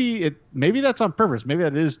 And maybe that's on purpose. Maybe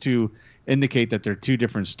that is to indicate that they're two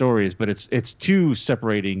different stories, but it's too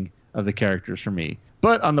separating of the characters for me.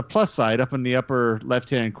 But on the plus side, up in the upper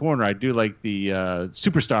left-hand corner, I do like the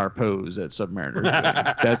superstar pose that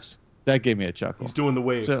Submariner. That gave me a chuckle. He's doing the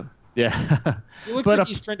wave. So, yeah. It looks like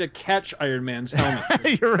he's trying to catch Iron Man's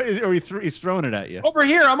helmet. You're right. Or he's throwing it at you. Over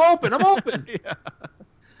here, I'm open. Yeah.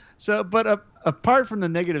 So, but apart from the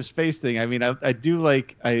negative space thing, I mean, I do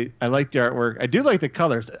like I like the artwork. I do like the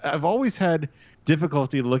colors. I've always had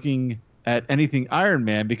difficulty looking at anything Iron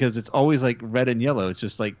Man because it's always like red and yellow. It's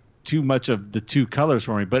just like too much of the two colors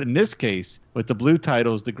for me. But in this case, with the blue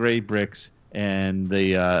titles, the gray bricks, and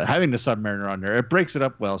the having the Submariner on there, it breaks it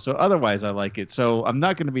up well. So otherwise, I like it. So I'm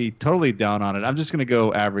not going to be totally down on it. I'm just going to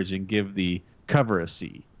go average and give the cover a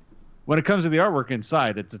C. When it comes to the artwork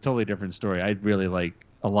inside, it's a totally different story. I really like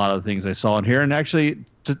a lot of the things I saw in here, and actually,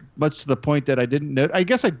 much to the point that I didn't note. I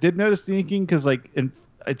guess I did notice the inking because, like,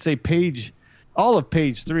 I'd say all of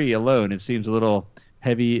page 3 alone, it seems a little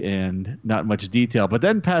heavy and not much detail. But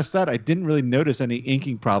then past that, I didn't really notice any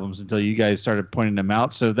inking problems until you guys started pointing them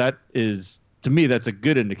out. So that is, to me, that's a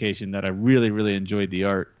good indication that I really, really enjoyed the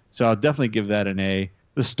art. So I'll definitely give that an A.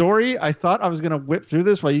 The story, I thought I was going to whip through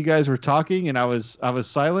this while you guys were talking, and I was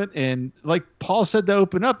silent. And like Paul said to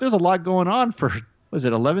open up, there's a lot going on for, was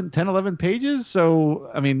it 11 pages? So,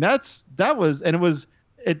 I mean,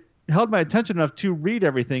 it held my attention enough to read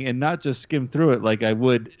everything and not just skim through it like I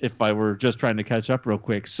would if I were just trying to catch up real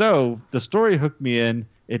quick. So the story hooked me in.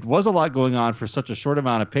 It was a lot going on for such a short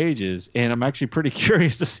amount of pages, and I'm actually pretty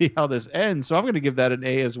curious to see how this ends. So I'm going to give that an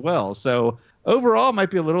A as well. So overall, it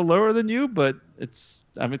might be a little lower than you, but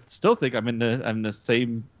still think I'm in the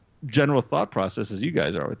same general thought process as you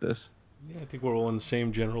guys are with this. Yeah, I think we're all in the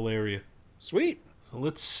same general area. Sweet. So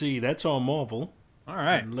let's see. That's our Marvel. All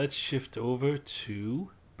right. And let's shift over to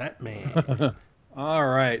Batman. All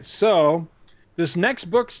right. So this next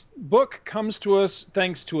book comes to us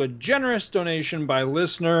thanks to a generous donation by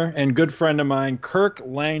listener and good friend of mine, Kirk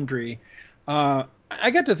Landry. I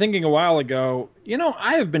got to thinking a while ago,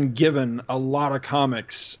 I have been given a lot of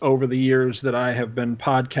comics over the years that I have been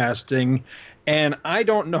podcasting, and I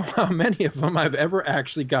don't know how many of them I've ever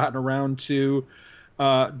actually gotten around to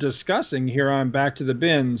discussing here on Back to the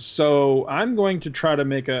Bins. So I'm going to try to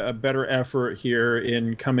make a better effort here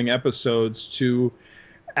in coming episodes to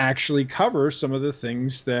actually cover some of the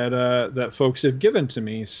things that folks have given to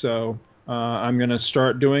me. So I'm going to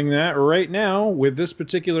start doing that right now with this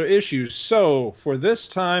particular issue. So for this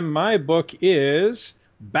time, my book is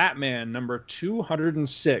Batman number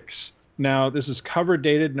 206. Now, this is cover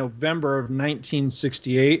dated November of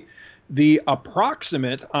 1968. The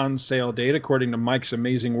approximate on sale date, according to Mike's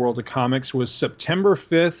Amazing World of Comics, was September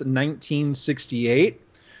 5th, 1968.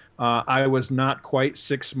 I was not quite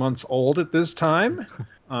 6 months old at this time.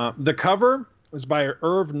 The cover was by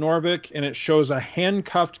Irv Novick, and it shows a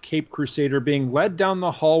handcuffed Cape Crusader being led down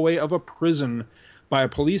the hallway of a prison by a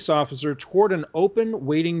police officer toward an open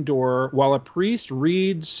waiting door while a priest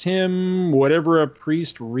reads him whatever a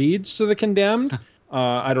priest reads to the condemned.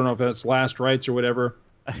 I don't know if that's last rites or whatever.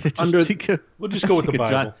 We'll just go with the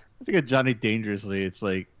Bible. I think of Johnny Dangerously. It's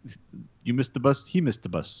like, you missed the bus, he missed the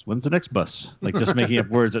bus. When's the next bus? Like just making up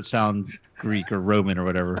words that sound Greek or Roman or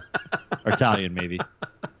whatever. Or Italian, maybe.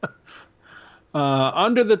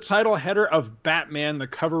 Under the title header of Batman, the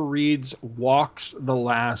cover reads, Walks the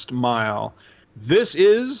Last Mile. This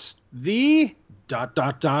is the ...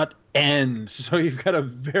 end. So you've got a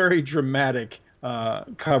very dramatic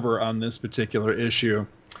cover on this particular issue.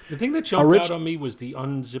 The thing that jumped out on me was the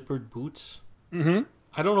unzippered boots. Mm-hmm.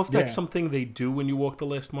 I don't know if that's something they do when you walk the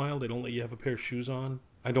last mile. They don't let you have a pair of shoes on.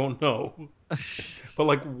 I don't know.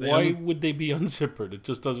 But, why would they be unzippered? It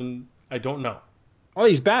just doesn't... I don't know. Well,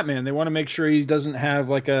 he's Batman. They want to make sure he doesn't have,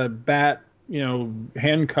 a bat,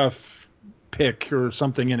 handcuff pick or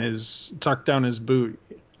something tucked down his boot.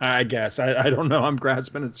 I guess. I don't know. I'm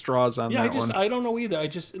grasping at straws on that one. I don't know either. I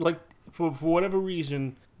just, for whatever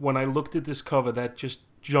reason, when I looked at this cover, that just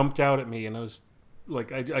jumped out at me, and I was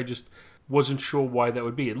I just wasn't sure why that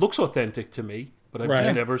would be. It looks authentic to me, but I've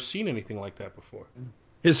just never seen anything like that before.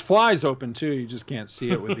 His fly's open too. You just can't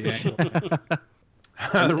see it with the angle.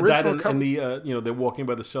 They're walking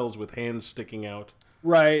by the cells with hands sticking out.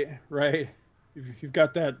 Right. You've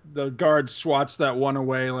got the guard swats that one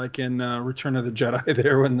away, like in Return of the Jedi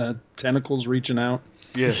there when the tentacle's reaching out.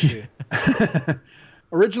 Yeah.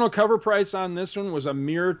 Original cover price on this one was a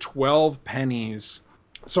mere 12 pennies.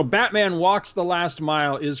 So Batman Walks the Last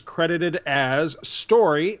Mile is credited as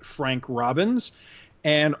story Frank Robbins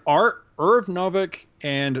and art Irv Novick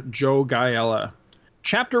and Joe Gaella.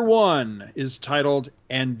 Chapter 1 is titled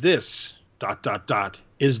And This ...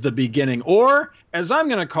 is the Beginning, or as I'm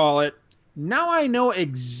going to call it, Now I Know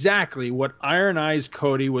Exactly What Iron Eyes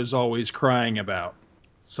Cody Was Always Crying About.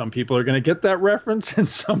 Some people are going to get that reference and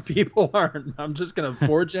some people aren't. I'm just going to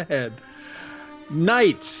forge ahead.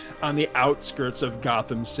 Night on the outskirts of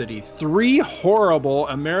Gotham City. 3 horrible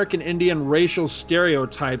American Indian racial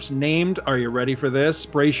stereotypes named, are you ready for this?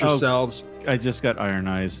 Brace yourselves. I just got Iron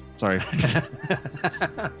Eyes. Sorry.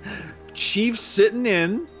 Chief Sitting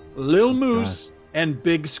In, Lil Moose, and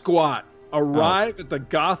Big Squat arrive at the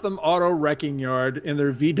Gotham Auto Wrecking Yard in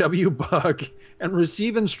their VW Bug and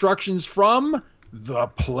receive instructions from the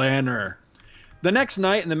Planner. The next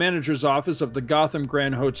night in the manager's office of the Gotham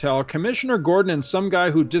Grand Hotel, Commissioner Gordon and some guy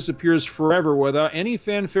who disappears forever without any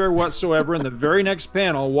fanfare whatsoever in the very next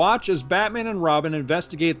panel watch as Batman and Robin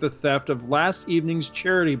investigate the theft of last evening's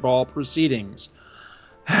charity ball proceedings.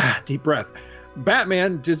 Deep breath.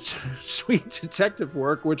 Batman did sweet detective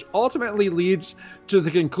work, which ultimately leads to the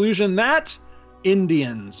conclusion that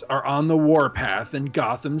Indians are on the warpath in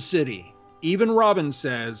Gotham City. Even Robin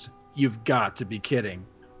says, "You've got to be kidding."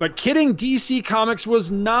 But kidding DC Comics was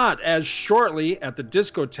not, as shortly at the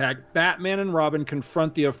discotheque, Batman and Robin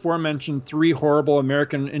confront the aforementioned 3 horrible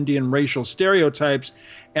American Indian racial stereotypes,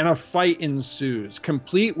 and a fight ensues,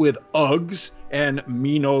 complete with Uggs and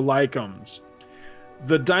me no like-ems.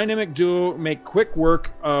 The dynamic duo make quick work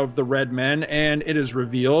of the Red Men, and it is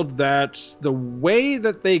revealed that the way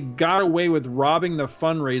that they got away with robbing the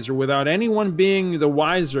fundraiser without anyone being the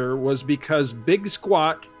wiser was because Big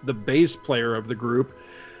Squat, the bass player of the group,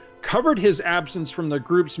 covered his absence from the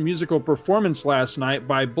group's musical performance last night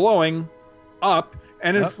by blowing up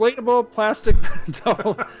an inflatable plastic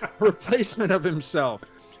double replacement of himself.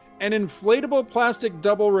 An inflatable plastic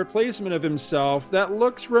double replacement of himself that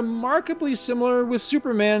looks remarkably similar with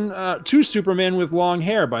to Superman with long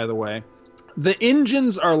hair, by the way. The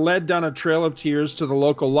Engines are led down a trail of tears to the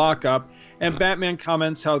local lockup, and Batman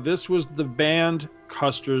comments how this was the band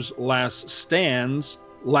Custer's last stand.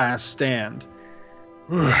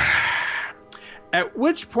 At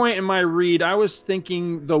which point in my read, I was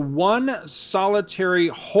thinking the one solitary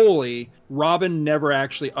holy Robin never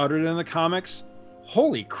actually uttered in the comics.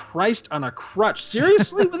 Holy Christ on a crutch.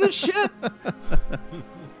 Seriously with this shit?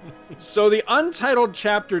 So the Untitled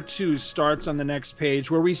Chapter 2 starts on the next page,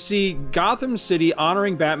 where we see Gotham City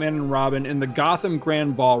honoring Batman and Robin in the Gotham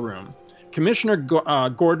Grand Ballroom. Commissioner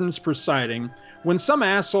Gordon's presiding when some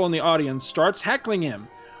asshole in the audience starts heckling him.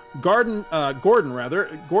 Gordon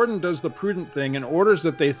does the prudent thing and orders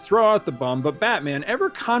that they throw out the bum, but Batman, ever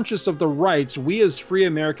conscious of the rights we as free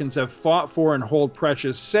Americans have fought for and hold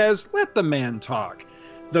precious, says, let the man talk.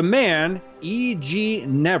 The man, E.G.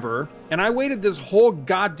 Never, and I waited this whole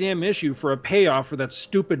goddamn issue for a payoff for that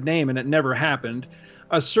stupid name and it never happened,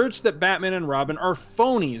 asserts that Batman and Robin are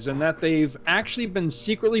phonies and that they've actually been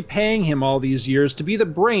secretly paying him all these years to be the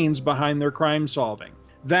brains behind their crime solving.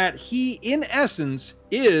 That he, in essence,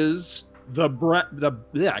 is the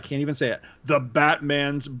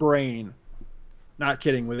Batman's brain. Not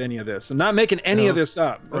kidding with any of this. I'm not making any of this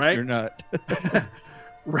up, right? You're not.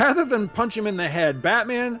 Rather than punch him in the head,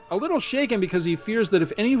 Batman, a little shaken because he fears that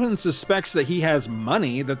if anyone suspects that he has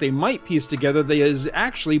money, that they might piece together that he is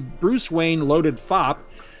actually Bruce Wayne loaded fop,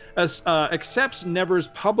 accepts Never's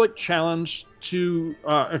public challenge to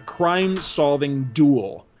a crime-solving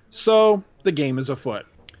duel. So, the game is afoot.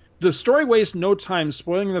 The story wastes no time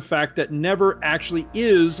spoiling the fact that Never actually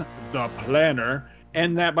is the planner,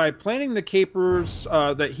 and that by planning the capers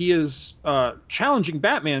that he is challenging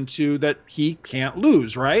Batman to, that he can't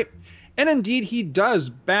lose, right? And indeed, he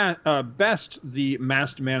does best the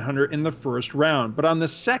Masked Manhunter in the first round, but on the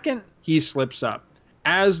second, he slips up.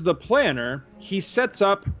 As the planner, he sets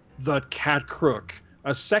up the Cat Crook,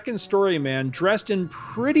 a second-story man dressed in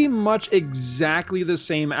pretty much exactly the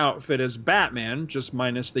same outfit as Batman, just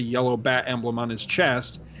minus the yellow bat emblem on his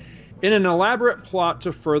chest, in an elaborate plot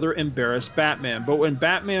to further embarrass Batman. But when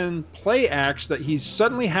Batman play acts that he's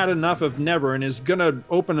suddenly had enough of Never and is gonna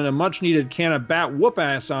open a much-needed can of bat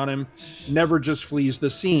whoop-ass on him, Never just flees the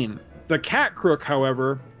scene. The Cat Crook,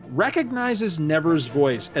 however, recognizes Never's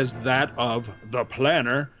voice as that of the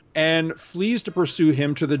planner, and flees to pursue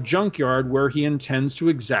him to the junkyard where he intends to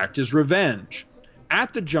exact his revenge.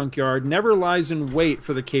 At the junkyard, Never lies in wait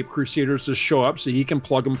for the Cape Crusaders to show up so he can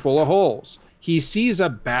plug them full of holes. He sees a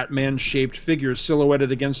Batman-shaped figure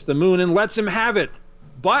silhouetted against the moon and lets him have it.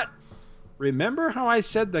 But remember how I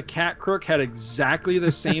said the Cat Crook had exactly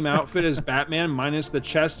the same outfit as Batman minus the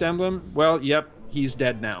chest emblem? Well, yep, he's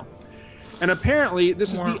dead now. And apparently,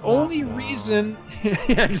 this is the only reason...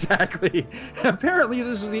 yeah, exactly. Apparently,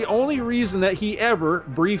 this is the only reason that he ever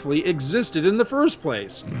briefly existed in the first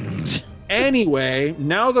place. Anyway,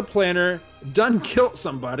 now the planner done killed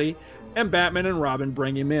somebody, and Batman and Robin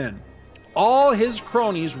bring him in. All his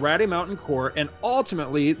cronies rat him out in court, and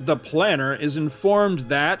ultimately, the planner is informed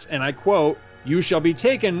that, and I quote, "You shall be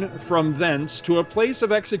taken from thence to a place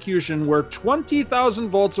of execution where 20,000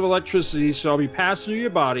 volts of electricity shall be passed through your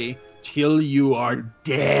body, till you are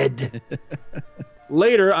dead."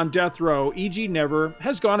 Later on death row, E.G. Never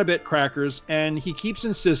has gone a bit crackers, and he keeps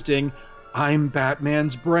insisting, "I'm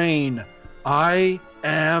Batman's brain. I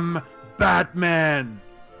am Batman."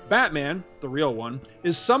 Batman, the real one,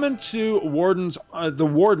 is summoned to the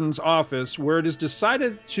warden's office, where it is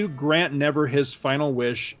decided to grant Never his final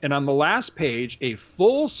wish, and on the last page, a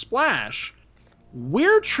full splash,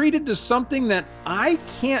 we're treated to something that I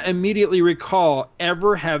can't immediately recall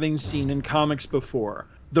ever having seen in comics before.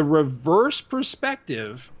 The reverse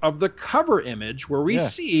perspective of the cover image, where we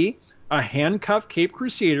see a handcuffed Cape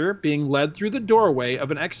Crusader being led through the doorway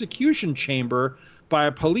of an execution chamber by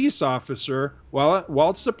a police officer,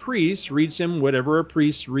 whilst a priest reads him whatever a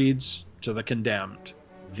priest reads to the condemned.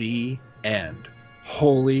 The end.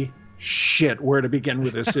 Holy shit, where to begin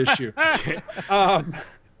with this issue?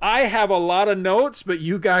 I have a lot of notes, but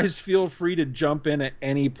you guys feel free to jump in at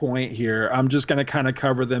any point here. I'm just going to kind of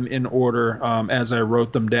cover them in order as I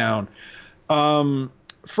wrote them down.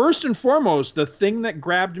 first and foremost, the thing that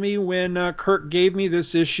grabbed me when Kirk gave me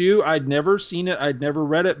this issue, I'd never seen it, I'd never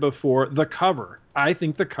read it before, the cover. I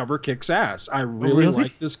think the cover kicks ass. I really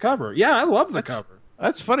like this cover. Yeah, I love the cover.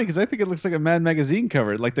 That's funny because I think it looks like a Mad Magazine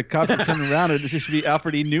cover. Like the cover turning around, it should be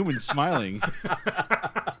Alfred E. Newman smiling.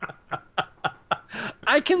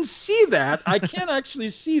 I can see that. I can actually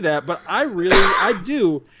see that, but I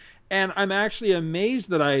do. And I'm actually amazed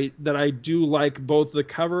that I do like both the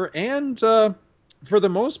cover and for the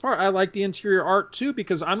most part, I like the interior art too,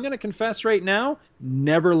 because I'm going to confess right now,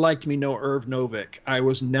 never liked me no Irv Novick. I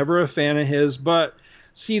was never a fan of his, but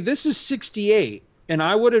see, this is 68, and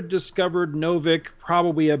I would have discovered Novick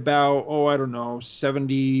probably about,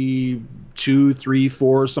 72, 3,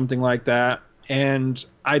 4, something like that. And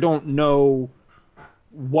I don't know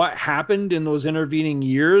what happened in those intervening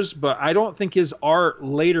years, but I don't think his art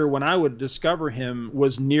later when I would discover him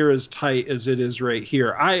was near as tight as it is right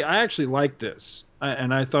here. I actually like this,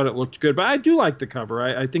 and I thought it looked good, but I do like the cover.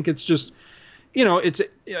 I think it's just, it's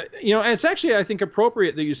actually, I think,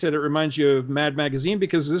 appropriate that you said it reminds you of Mad Magazine,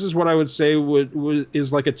 because this is what I would say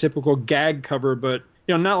is like a typical gag cover, but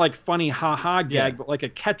not like funny ha-ha gag, but like a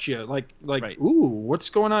catch you, like right. Ooh, what's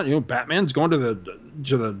going on? Batman's going to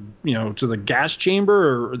the gas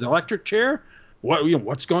chamber or the electric chair.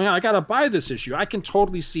 What's going on? I gotta buy this issue. I can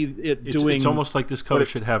totally see it doing. It's almost like this cover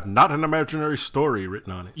should have "Not an Imaginary Story"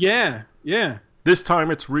 written on it. Yeah. This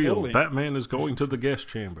time it's real. Totally. Batman is going to the gas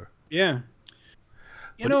chamber. Yeah.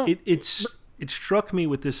 It struck me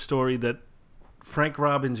with this story that Frank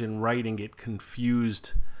Robbins, in writing it,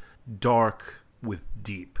 confused dark with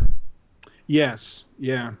deep. Yes.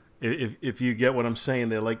 Yeah. If you get what I'm saying,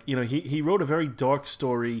 they're like, he wrote a very dark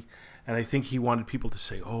story, and I think he wanted people to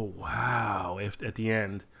say, "Oh wow," at the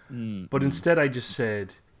end. But instead, I just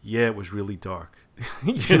said, "Yeah, it was really dark."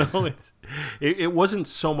 It wasn't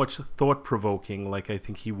so much thought provoking like I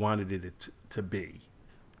think he wanted it to be.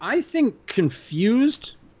 I think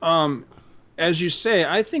confused, as you say,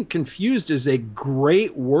 I think confused is a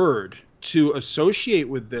great word to associate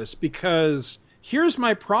with this, because here's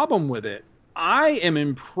my problem with it. I am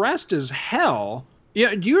impressed as hell.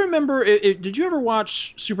 Yeah, do you remember, did you ever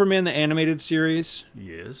watch Superman the Animated Series?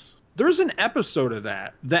 Yes. There's an episode of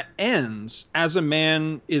that ends as a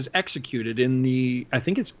man is executed in I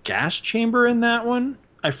think it's gas chamber in that one.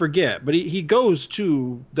 I forget, but he goes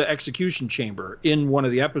to the execution chamber in one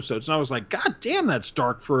of the episodes, and I was like, God damn, that's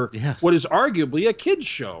dark for what is arguably a kid's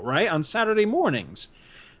show, right, on Saturday mornings.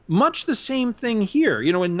 Much the same thing here.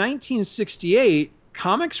 In 1968,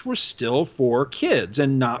 comics were still for kids,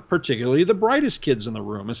 and not particularly the brightest kids in the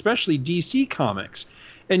room, especially DC Comics.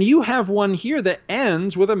 And you have one here that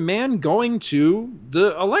ends with a man going to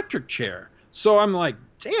the electric chair. So I'm like,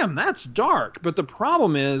 damn, that's dark. But the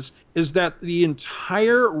problem is that the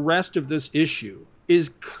entire rest of this issue is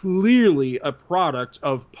clearly a product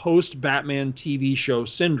of post-Batman TV show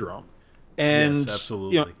syndrome. And yes,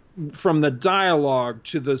 absolutely. From the dialogue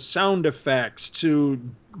to the sound effects to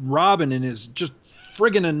Robin and his just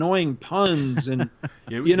friggin' annoying puns and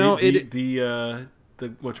the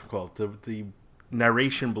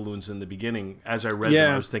narration balloons in the beginning. As I read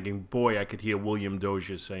them, I was thinking, boy, I could hear William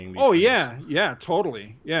Dozier saying these things. Yeah,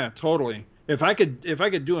 totally. If I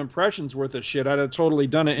could do impressions worth of shit, I'd have totally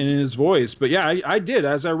done it in his voice. But yeah, I did.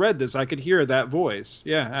 As I read this, I could hear that voice.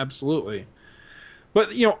 Yeah, absolutely.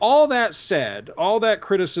 But all that said, all that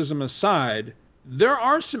criticism aside, there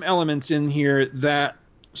are some elements in here that,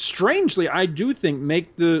 strangely, I do think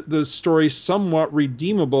make the story somewhat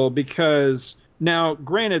redeemable, because now,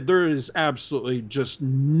 granted, there is absolutely just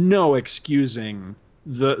no excusing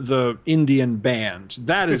the Indian band.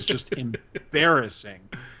 That is just embarrassing.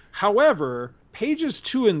 However, pages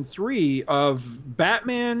 2 and 3 of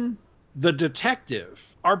Batman the Detective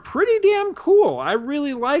are pretty damn cool. I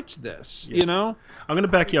really liked this, yes. I'm going to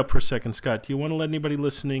back you up for a second, Scott. Do you want to let anybody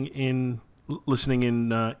listening in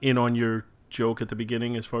on your joke at the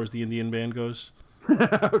beginning as far as the Indian band goes?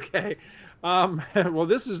 Okay. Well,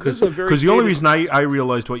 this is a very... Because the only reason I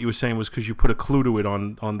realized what you were saying was because you put a clue to it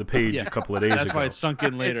on the page a couple of days ago. That's why it sunk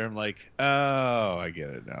in later. I'm like, oh, I get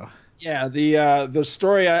it now. Yeah, the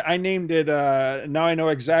story, I named it, now I know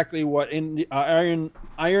exactly what Iron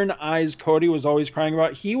Eyes Cody was always crying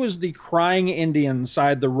about. He was the crying Indian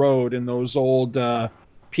side the road in those old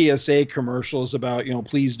PSA commercials about,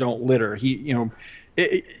 please don't litter. You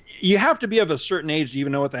have to be of a certain age to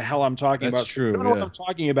even know what the hell I'm talking about. That's true. I don't know what I'm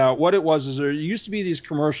talking about. What it was is there used to be these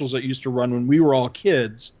commercials that used to run when we were all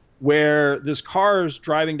kids, where this car is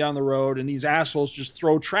driving down the road and these assholes just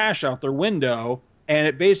throw trash out their window,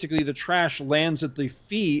 and the trash lands at the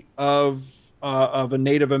feet of a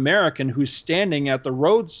Native American who's standing at the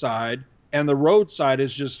roadside, and the roadside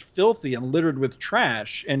is just filthy and littered with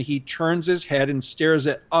trash, and he turns his head and stares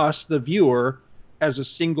at us, the viewer, as a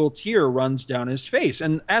single tear runs down his face.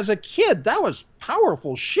 And as a kid, that was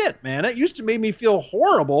powerful shit, man. It used to make me feel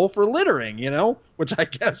horrible for littering, which I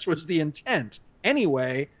guess was the intent.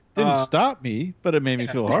 Anyway, didn't stop me, but it made me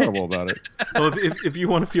feel horrible about it. Well, if you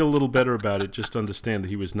want to feel a little better about it, just understand that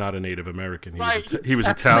he was not a Native American. He was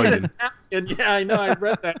Italian. Yeah, I know. I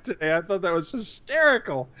read that today. I thought that was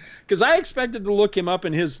hysterical because I expected to look him up,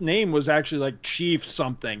 and his name was actually like Chief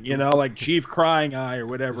something, like Chief Crying Eye or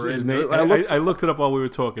whatever. His name, I looked it up while we were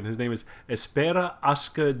talking. His name is Espera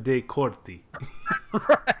Asca de Corti.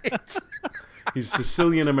 Right. He's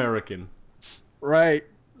Sicilian American. Right.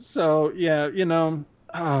 So yeah,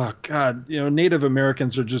 oh God, Native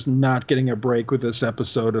Americans are just not getting a break with this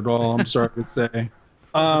episode at all. I'm sorry to say.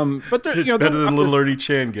 But it's better than little Ernie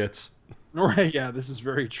Chan gets. Right, yeah, this is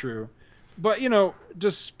very true. But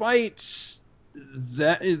despite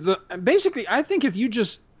that, basically, I think if you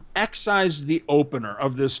just excised the opener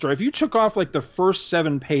of this story, if you took off like the first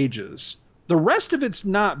 7 pages, the rest of it's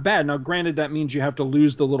not bad. Now, granted, that means you have to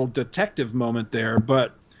lose the little detective moment there,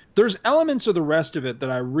 but there's elements of the rest of it that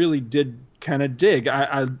I really did kind of dig.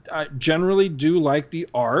 I generally do like the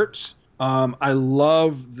art. I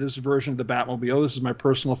love this version of the Batmobile. This is my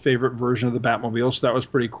personal favorite version of the Batmobile, so that was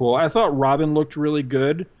pretty cool. I thought Robin looked really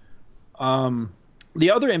good.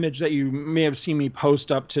 The other image that you may have seen me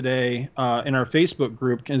post up today in our Facebook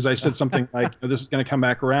group, as I said something like, this is going to come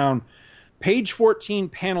back around. Page 14,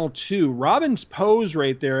 panel 2, Robin's pose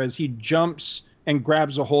right there as he jumps and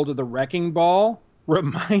grabs a hold of the wrecking ball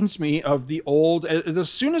reminds me of the old. As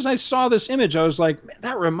soon as I saw this image, I was like, man,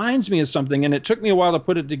 that reminds me of something, and it took me a while to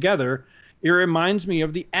put it together. It reminds me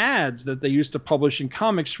of the ads that they used to publish in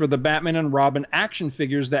comics for the Batman and Robin action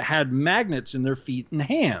figures that had magnets in their feet and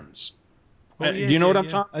hands. Do you know what I'm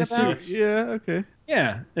talking about? Yeah, okay.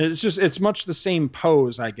 Yeah, it's much the same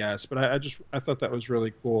pose, I guess, but I thought that was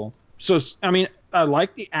really cool. So, I mean, I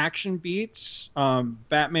like the action beats.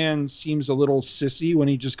 Batman seems a little sissy when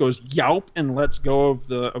he just goes yowp and lets go of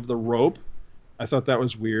the rope. I thought that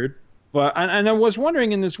was weird. But and I was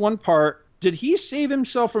wondering in this one part, did he save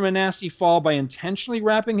himself from a nasty fall by intentionally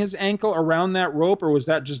wrapping his ankle around that rope, or was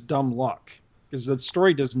that just dumb luck? Because the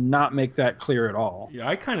story does not make that clear at all. Yeah,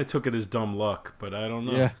 I kind of took it as dumb luck, but I don't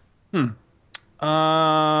know. Yeah.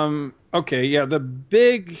 Okay, yeah, the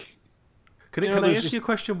big... Can I ask you a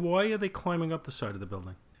question? Why are they climbing up the side of the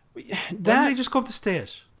building? Why don't they just go up the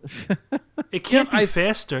stairs? It can't be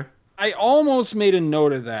faster. I almost made a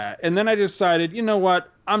note of that, and then I decided, you know what?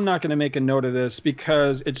 I'm not going to make a note of this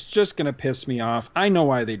because it's just going to piss me off. I know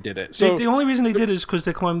why they did it. So the only reason they did it is because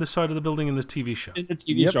they climbed the side of the building in the TV show. In the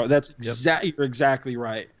TV show, that's you're exactly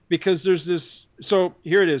right. Because there's this. So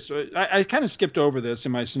here it is. I kind of skipped over this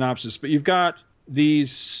in my synopsis, but you've got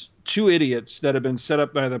these 2 idiots that have been set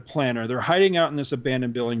up by the planner. They're hiding out in this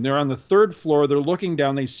abandoned building. They're on the 3rd floor. They're looking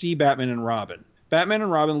down. They see Batman and Robin. Batman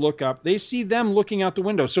and Robin look up. They see them looking out the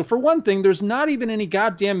window. So for one thing, there's not even any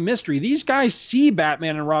goddamn mystery. These guys see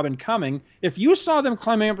Batman and Robin coming. If you saw them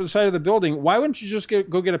climbing up the side of the building, why wouldn't you just go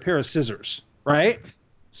get a pair of scissors, right?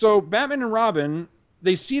 So Batman and Robin,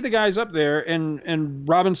 they see the guys up there, and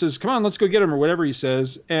Robin says, "Come on, let's go get them," or whatever he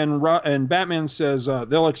says. And Batman says,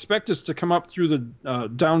 "They'll expect us to come up through the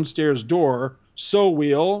downstairs door. So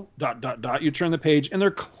we'll ... You turn the page, and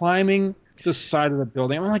they're climbing the side of the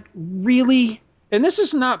building. I'm like, really? And this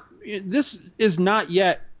is not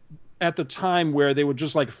yet at the time where they would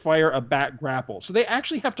just like fire a bat grapple. So they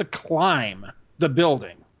actually have to climb the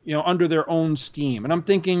building, under their own steam. And I'm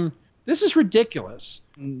thinking, this is ridiculous.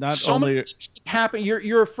 So many things can happen.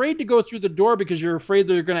 You're afraid to go through the door because you're afraid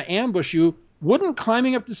they're going to ambush you. Wouldn't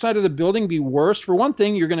climbing up the side of the building be worse? For one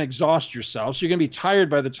thing, you're going to exhaust yourself, so you're going to be tired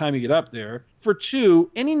by the time you get up there. For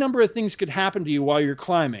 2, any number of things could happen to you while you're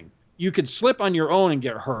climbing. You could slip on your own and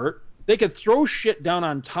get hurt. They could throw shit down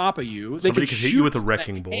on top of you. Somebody could hit you with a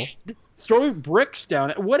wrecking ball. Throw bricks down,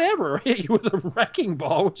 whatever. Hit you with a wrecking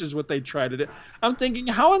ball, which is what they tried to do. I'm thinking,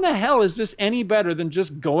 how in the hell is this any better than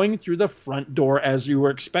just going through the front door as you were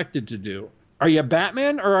expected to do? Are you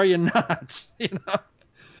Batman or are you not?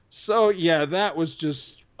 So, yeah, that was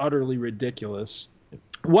just utterly ridiculous.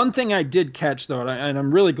 One thing I did catch, though, and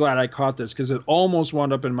I'm really glad I caught this because it almost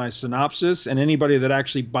wound up in my synopsis, and anybody that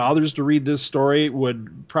actually bothers to read this story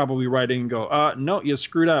would probably write in and go, no, you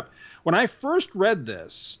screwed up. When I first read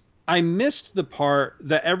this, I missed the part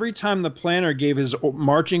that every time the planner gave his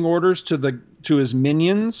marching orders to his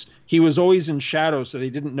minions, he was always in shadow, so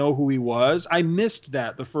they didn't know who he was. I missed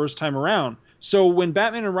that the first time around. So when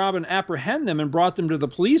Batman and Robin apprehend them and brought them to the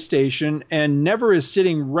police station and Never is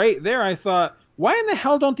sitting right there, I thought, why in the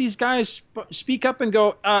hell don't these guys speak up and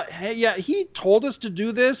go, hey, yeah, he told us to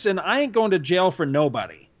do this, and I ain't going to jail for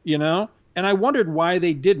nobody, you know? And I wondered why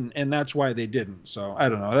they didn't, and that's why they didn't. So I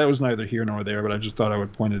don't know. That was neither here nor there, but I just thought I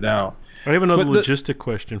would point it out. I have another logistic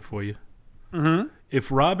question for you. Mm-hmm. If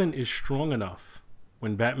Robin is strong enough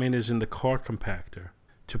when Batman is in the car compactor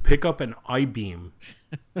to pick up an I-beam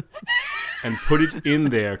and put it in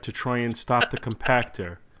there to try and stop the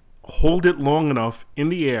compactor, hold it long enough in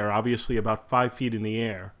the air, obviously about 5 feet in the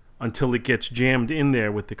air, until it gets jammed in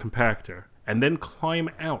there with the compactor, and then climb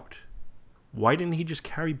out, why didn't he just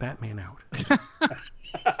carry Batman out?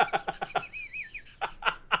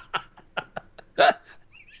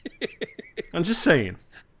 I'm just saying.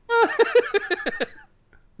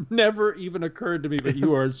 Never even occurred to me, but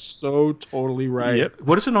you are so totally right. Yep.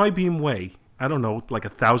 What does an I-beam weigh? I don't know, like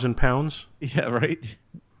 1,000 pounds? Yeah, right.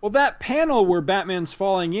 Well, that panel where Batman's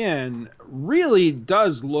falling in really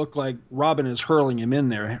does look like Robin is hurling him in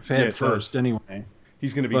there head first anyway.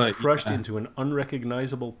 He's going to be crushed into an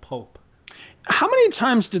unrecognizable pulp. How many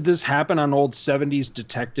times did this happen on old 70s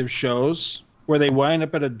detective shows where they wind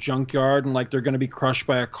up at a junkyard and like they're going to be crushed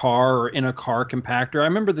by a car or in a car compactor? I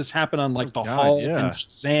remember this happened on like Hulk and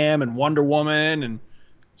Shazam and Wonder Woman and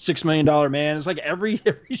 $6 Million Man. It's like every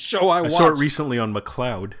show I watched. I saw it recently on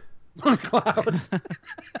McCloud. McCloud.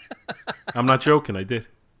 I'm not joking. I did.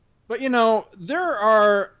 But you know, there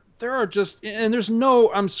are just, and there's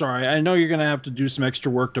no, I'm sorry, I know you're going to have to do some extra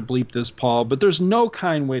work to bleep this, Paul, but there's no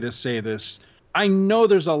kind way to say this. I know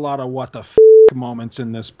there's a lot of what the f*** moments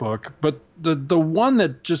in this book, but the one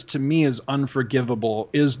that just to me is unforgivable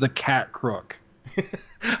is the cat crook.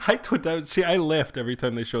 I thought that. See, I laughed every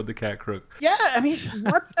time they showed the cat crook. Yeah, I mean,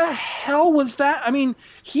 what the hell was that? I mean,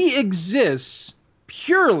 he exists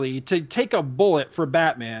purely to take a bullet for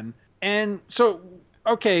Batman, and so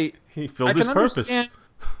okay, he filled his purpose.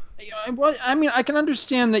 Well, I mean, I can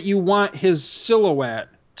understand that you want his silhouette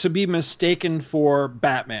to be mistaken for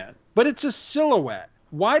Batman, but it's a silhouette.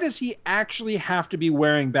 Why does he actually have to be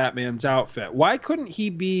wearing Batman's outfit? Why couldn't he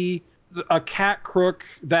be a cat crook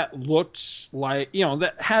that looked like, you know,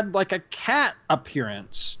 that had like a cat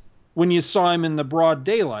appearance when you saw him in the broad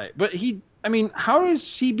daylight? But I mean, how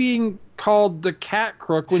is he being called the cat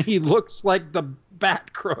crook when he looks like the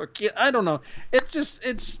bat crook? I don't know.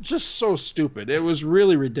 It's just so stupid. It was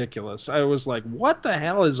really ridiculous. I was like, what the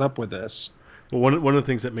hell is up with this? Well, one of the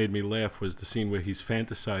things that made me laugh was the scene where he's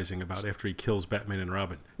fantasizing about after he kills Batman and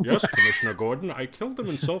Robin. Yes, Commissioner Gordon, I killed him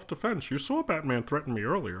in self-defense. You saw Batman threaten me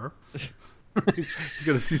earlier.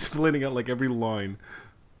 He's splitting out like every line.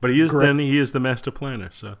 But he is the master planner,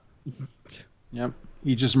 so. Yep.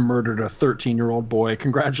 He just murdered a 13-year-old boy.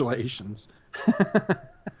 Congratulations.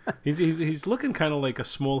 He's looking kind of like a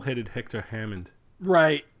small-headed Hector Hammond.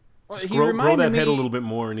 Right. Just grow that head a little bit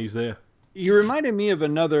more, and he's there. You reminded me of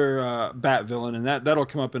another Bat villain, and that'll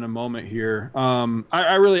come up in a moment here.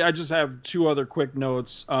 I just have two other quick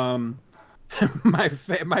notes. My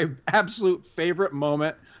absolute favorite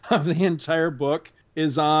moment of the entire book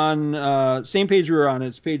is on same page we were on.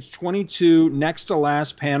 It's page 22, next to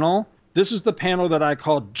last panel. This is the panel that I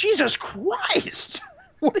called Jesus Christ.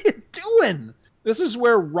 What are you doing? This is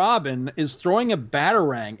where Robin is throwing a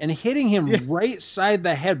batarang and hitting him right side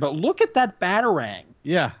the head. But look at that batarang.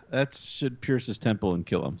 Yeah, that should pierce his temple and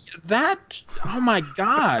kill him. Oh my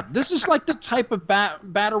God. This is like the type of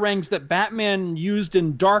batarangs that Batman used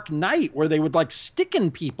in Dark Knight, where they would like stick in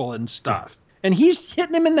people and stuff. And he's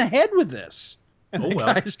hitting him in the head with this. And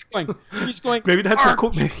he's going, maybe that's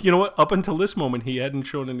what, you know what? Up until this moment, he hadn't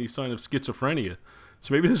shown any sign of schizophrenia.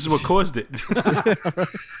 So maybe this is what caused it.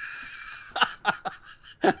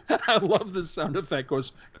 I love the sound effect.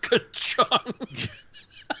 Goes ka-chunk.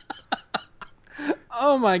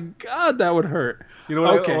 Oh my God, that would hurt. You know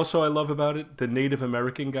what I love about it? The Native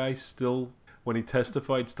American guy still, when he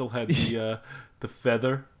testified, still had the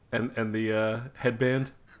feather and the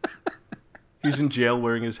headband. He's in jail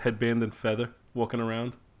wearing his headband and feather, walking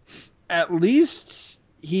around. At least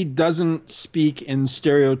he doesn't speak in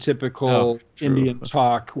stereotypical Indian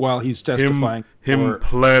talk while he's testifying. Him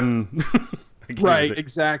plan. Right,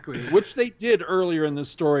 exactly. Which they did earlier in the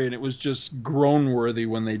story, and it was just groan-worthy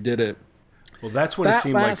when they did it. Well, that's when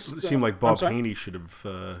it seemed like Bob Haney should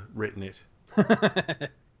have written it.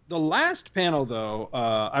 The last panel, though,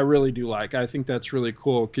 I really do like. I think that's really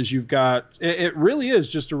cool because you've got it really is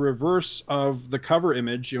just a reverse of the cover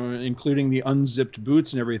image, you know, including the unzipped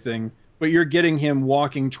boots and everything. But you're getting him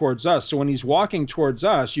walking towards us. So when he's walking towards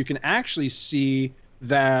us, you can actually see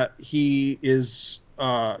that he is,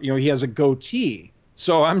 he has a goatee.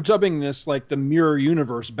 So I'm dubbing this like the mirror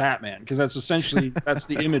universe Batman, because that's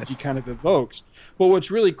the image he kind of evokes. But what's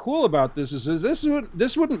really cool about this is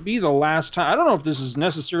this wouldn't be the last time. I don't know if this is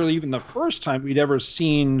necessarily even the first time we'd ever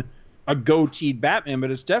seen a goateed Batman, but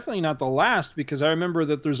it's definitely not the last, because I remember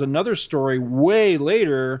that there's another story way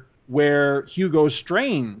later where Hugo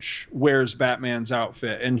Strange wears Batman's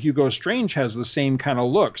outfit, and Hugo Strange has the same kind of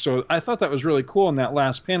look. So I thought that was really cool in that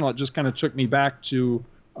last panel. It just kind of took me back to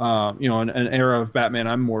an era of Batman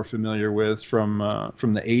I'm more familiar with from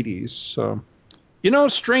the 80s. So,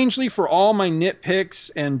 strangely, for all my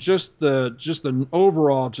nitpicks and just the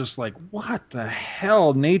overall, just like, what the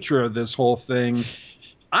hell nature of this whole thing,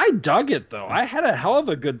 I dug it, though. I had a hell of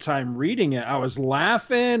a good time reading it. I was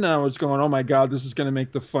laughing. I was going, oh, my God, this is going to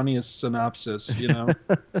make the funniest synopsis,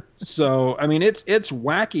 So, I mean, it's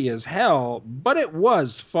wacky as hell, but it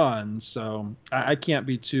was fun. So I can't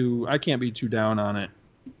be too down on it.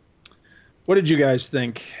 What did you guys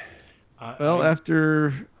think?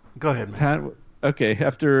 After... Go ahead, man.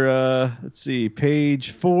 After, let's see, page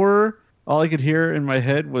 4, all I could hear in my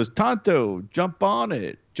head was, Tonto, jump on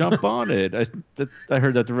it. Jump on it. I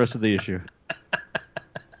heard that the rest of the issue.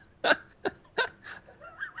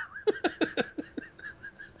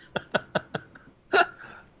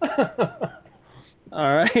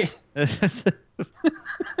 All right.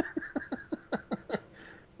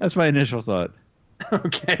 That's my initial thought.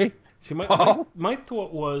 Okay. See, my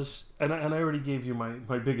thought was, and I already gave you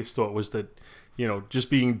my biggest thought was that, just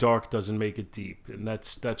being dark doesn't make it deep, and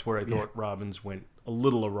that's where I thought Robbins went a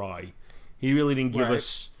little awry. He really didn't give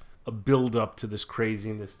us a build up to this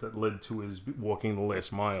craziness that led to his walking the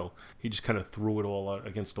last mile. He just kind of threw it all out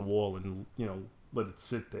against the wall and let it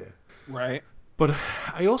sit there. Right. But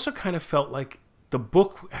I also kind of felt like the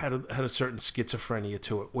book had a certain schizophrenia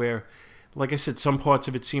to it, where, like I said, some parts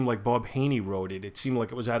of it seemed like Bob Haney wrote it. It seemed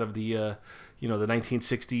like it was out of the the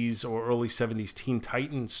 1960s or early 70s Teen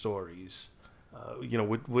Titans stories.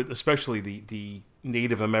 With especially the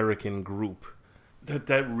Native American group.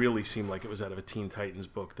 That really seemed like it was out of a Teen Titans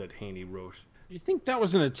book that Haney wrote. You think that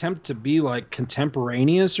was an attempt to be like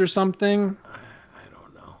contemporaneous or something? I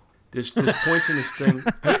don't know. There's points in this thing.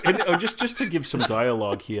 And just to give some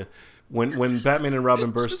dialogue here, when Batman and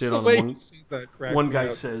Robin burst in on one guy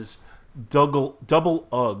says, double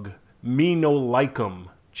ugh, me no like 'em,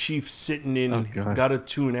 Chief sitting in, gotta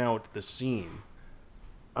tune out the scene.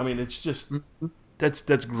 I mean, it's just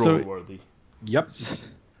that's grow worthy. Yep.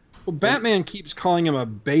 Well, Batman keeps calling him a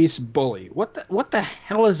base bully. What the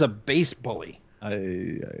hell is a base bully? I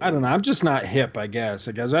don't know. I'm just not hip, I guess.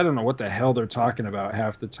 I don't know what the hell they're talking about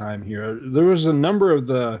half the time here. There was a number of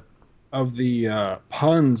the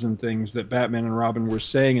puns and things that Batman and Robin were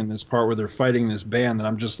saying in this part where they're fighting this band that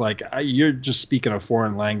I'm just like, you're just speaking a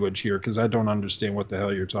foreign language here, because I don't understand what the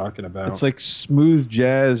hell you're talking about. It's like smooth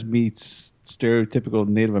jazz meets stereotypical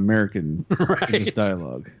Native American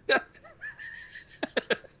dialogue.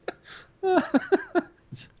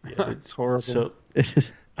 It's horrible. So,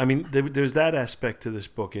 I mean, there's that aspect to this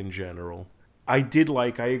book in general. I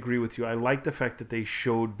agree with you. I like the fact that they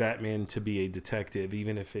showed Batman to be a detective,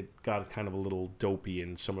 even if it got kind of a little dopey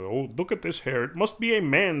and look at this hair. It must be a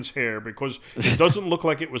man's hair because it doesn't look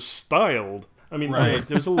like it was styled. I mean,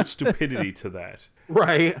 there's a little stupidity to that.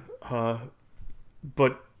 Right.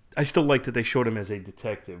 But I still like that they showed him as a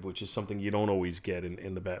detective, which is something you don't always get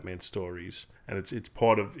in the Batman stories, and it's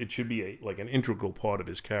part of it should be an integral part of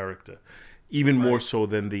his character, even more so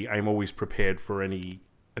than the I'm always prepared for any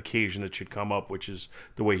occasion that should come up, which is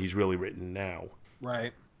the way he's really written now.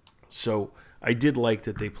 Right. So I did like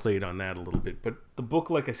that they played on that a little bit, but the book,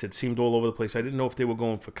 like I said, seemed all over the place. I didn't know if they were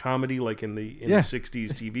going for comedy, like in the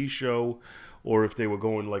 60s TV show, or if they were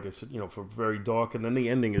going, like I said, for very dark. And then the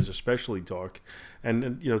ending is especially dark.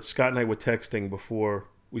 And Scott and I were texting before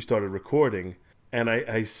we started recording, and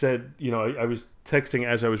I said, I was texting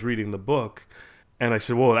as I was reading the book, and I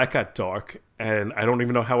said, "Whoa, that got dark," and I don't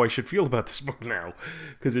even know how I should feel about this book now,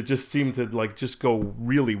 because it just seemed to just go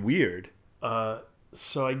really weird.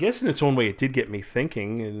 So I guess in its own way, it did get me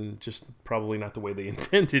thinking, and just probably not the way they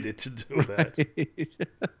intended it to do that.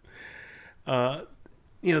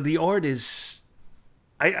 The art is,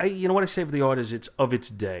 what I say of the art is it's of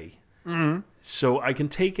its day. Mm-hmm. So I can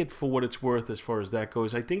take it for what it's worth as far as that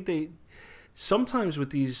goes. I think sometimes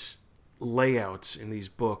with these layouts in these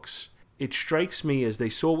books, it strikes me as they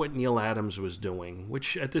saw what Neil Adams was doing,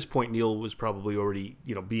 which at this point Neil was probably already,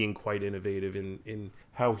 being quite innovative in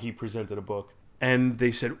how he presented a book. And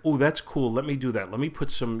they said, "Oh, that's cool. Let me do that. Let me put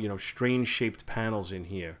some, strange shaped panels in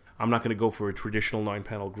here. I'm not going to go for a traditional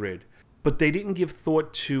 9-panel grid." But they didn't give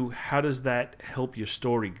thought to how does that help your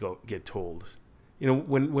story get told.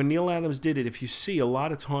 when Neil Adams did it, if you see a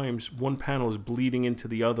lot of times one panel is bleeding into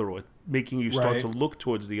the other or making you start to look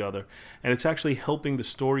towards the other, and it's actually helping the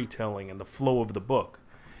storytelling and the flow of the book.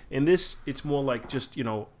 In this, it's more like just,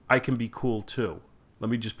 I can be cool too.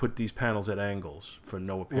 Let me just put these panels at angles for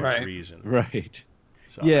no apparent reason. Right.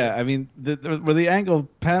 So, yeah, I mean, where the angled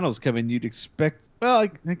panels come in, you'd expect, well,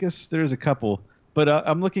 I guess there's a couple. But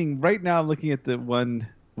I'm looking at the one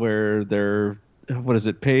where they're, what is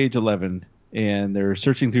it, page 11. And they're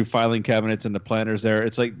searching through filing cabinets and the planners there.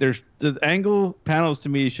 It's like the angle panels to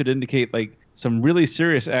me should indicate like some really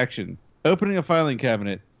serious action. Opening a filing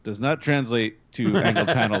cabinet does not translate to angled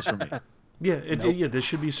panels for me. Yeah, there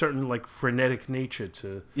should be a certain like frenetic nature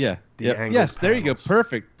to the angled Yes, panels. there you go.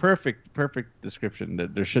 Perfect description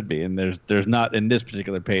that there should be, and there's not in this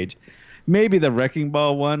particular page. Maybe the Wrecking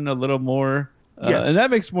Ball one a little more, and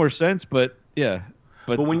that makes more sense. But yeah,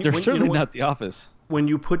 but they're certainly not The Office. When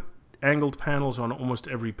you put angled panels on almost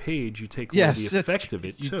every page, you take away the effect of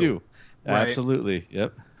it too. You do. Right. Absolutely.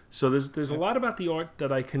 Yep. So there's a lot about the art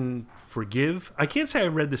that I can forgive. I can't say I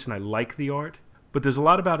read this and I like the art, but there's a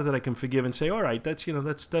lot about it that I can forgive and say, all right, that's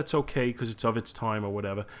okay because it's of its time or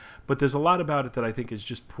whatever. But there's a lot about it that I think is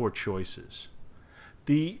just poor choices.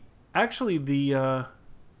 The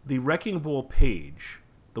Wrecking Ball page,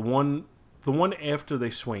 the one after they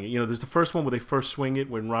swing it, there's the first one where they first swing it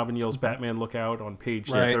when Robin yells Batman look out on page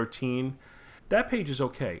 13. That page is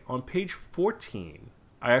okay. On page 14,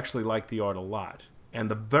 I actually like the art a lot. And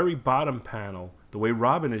the very bottom panel, the way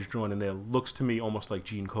Robin is drawn in there, looks to me almost like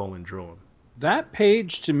Gene Colan drew him. That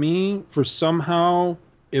page to me for somehow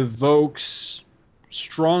evokes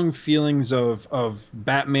strong feelings of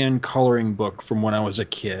Batman coloring book from when I was a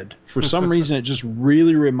kid. For some reason, it just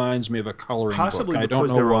really reminds me of a coloring Possibly book.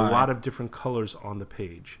 because there are a lot of different colors on the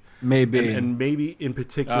page. Maybe. And maybe in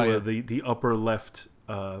particular the upper left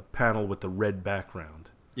panel with the red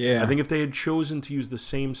background. Yeah. I think if they had chosen to use the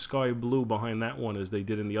same sky blue behind that one as they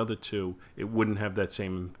did in the other two, it wouldn't have that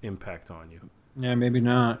same impact on you. Yeah, maybe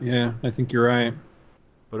not. Yeah, I think you're right.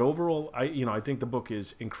 But overall, I think the book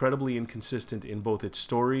is incredibly inconsistent in both its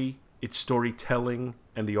story, its storytelling,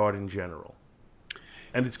 and the art in general.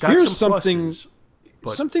 And it's got some pluses.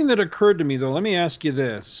 Something that occurred to me, though. Let me ask you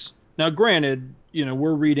this. Now, granted,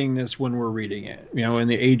 we're reading this when we're reading it, in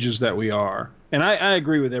the ages that we are. And I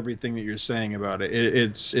agree with everything that you're saying about it.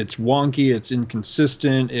 It's wonky, it's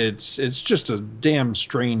inconsistent, it's just a damn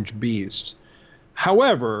strange beast.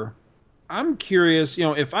 However, I'm curious,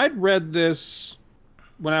 if I'd read this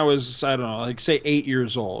when I was, I don't know, like say 8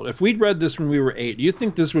 years old. If we'd read this when we were 8, do you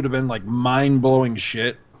think this would have been like mind-blowing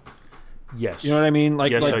shit? Yes. You know what I mean?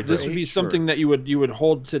 Like, yes, like this would be something that you would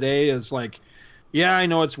hold today as like, yeah, I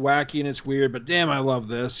know it's wacky and it's weird, but damn, I love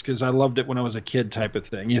this because I loved it when I was a kid type of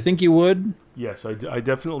thing. You think you would? Yes, I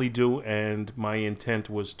definitely do, and my intent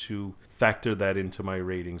was to factor that into my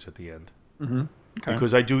ratings at the end. Mm-hmm. Okay.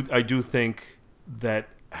 Because I do think that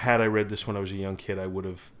had I read this when I was a young kid, I would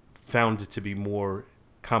have found it to be more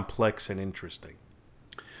complex and interesting.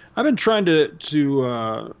 I've been trying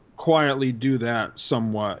to quietly do that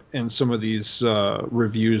somewhat in some of these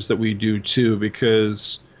reviews that we do too,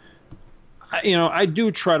 because I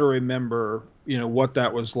do try to remember what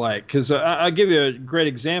that was like. Because I'll give you a great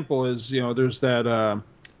example is there's that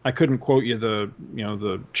I couldn't quote you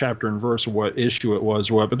the chapter and verse of what issue it was,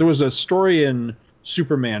 but there was a story in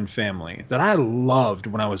Superman Family that I loved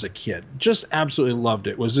when I was a kid. Just absolutely loved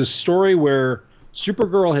it. It was this story where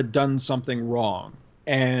Supergirl had done something wrong.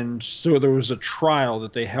 And so there was a trial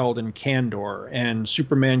that they held in Kandor, and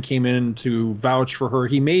Superman came in to vouch for her.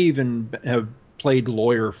 He may even have played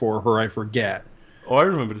lawyer for her, I forget. Oh, I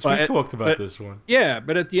remember this. We talked about this one. Yeah,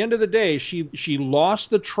 but at the end of the day, she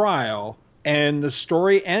lost the trial, and the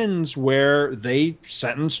story ends where they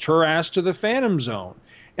sentenced her ass to the Phantom Zone.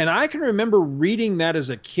 And I can remember reading that as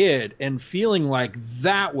a kid and feeling like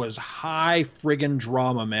that was high friggin'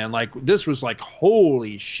 drama, man. Like, this was like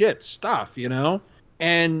holy shit stuff,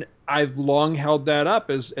 And I've long held that up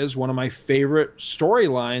as one of my favorite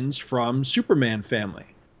storylines from Superman Family.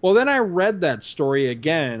 Well, then I read that story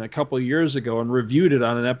again a couple of years ago and reviewed it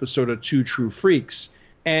on an episode of Two True Freaks,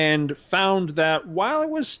 and found that while it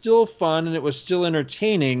was still fun and it was still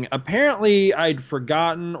entertaining, apparently I'd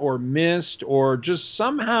forgotten or missed or just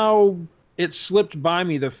somehow it slipped by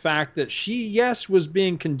me the fact that she, yes, was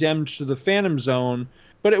being condemned to the Phantom Zone,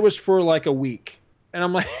 but it was for like a week. And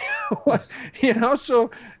I'm like, what?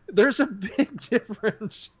 So there's a big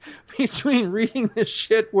difference between reading this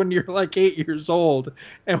shit when you're like 8 years old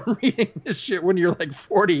and reading this shit when you're like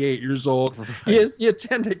 48 years old. Right. You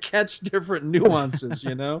tend to catch different nuances,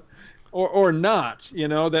 or not,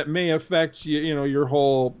 that may affect your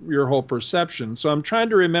whole perception. So I'm trying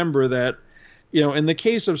to remember that, in the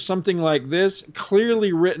case of something like this,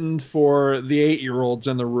 clearly written for the 8-year-olds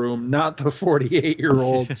in the room, not the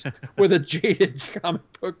 48-year-olds with a jaded comic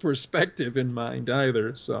book perspective in mind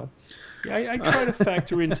either. So yeah, I try to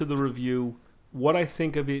factor into the review what I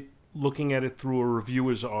think of it, looking at it through a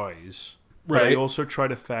reviewer's eyes. But I also try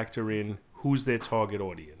to factor in who's their target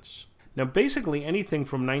audience. Now, basically, anything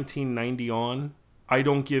from 1990 on, I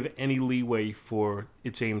don't give any leeway for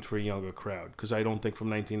it's aimed for a younger crowd, because I don't think from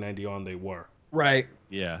 1990 on they were. Right.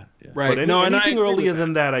 Yeah. Right. But anything earlier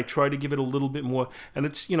than that, I try to give it a little bit more. And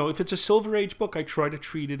it's, if it's a Silver Age book, I try to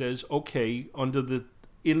treat it as, okay,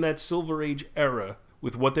 in that Silver Age era,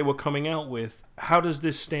 with what they were coming out with, how does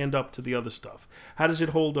this stand up to the other stuff? How does it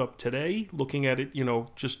hold up today? Looking at it,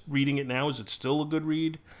 just reading it now, is it still a good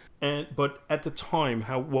read? But at the time,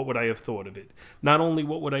 what would I have thought of it? Not only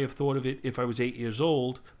what would I have thought of it if I was 8 years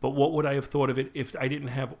old, but what would I have thought of it if I didn't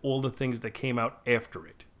have all the things that came out after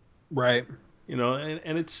it? Right.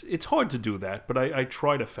 And it's hard to do that, but I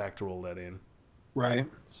try to factor all that in. Right.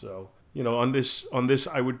 So, on this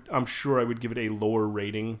I'm sure I would give it a lower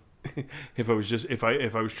rating if I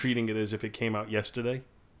was treating it as if it came out yesterday.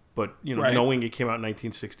 But, knowing it came out in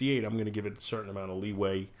 1968, I'm going to give it a certain amount of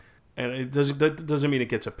leeway. And that doesn't mean it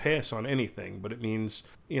gets a pass on anything, but it means,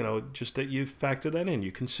 just that you factor that in,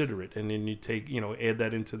 you consider it, and then you take, add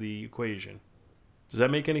that into the equation. Does that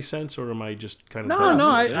make any sense, or am I just kind of...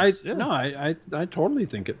 I totally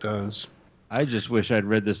think it does. I just wish I'd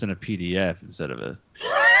read this in a PDF instead of a...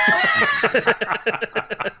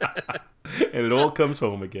 And it all comes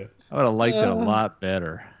home again. I would have liked it a lot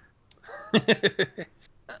better.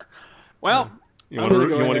 Well, you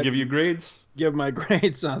want to give your grades? Give my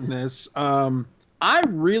grades on this. I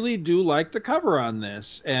really do like the cover on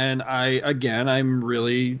this, and I'm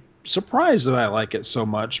really surprised that I like it so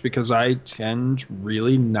much, because I tend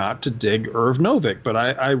really not to dig Irv Novick, but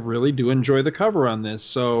I really do enjoy the cover on this.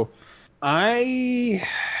 So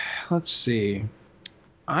let's see.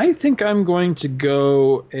 I think I'm going to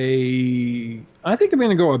go a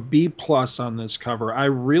B+ on this cover. I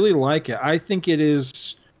really like it. I think it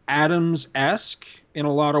is Adams-esque in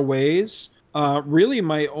a lot of ways. Really,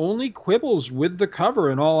 my only quibbles with the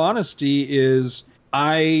cover, in all honesty, is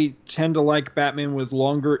I tend to like Batman with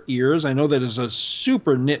longer ears. I know that is a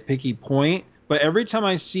super nitpicky point, but every time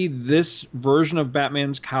I see this version of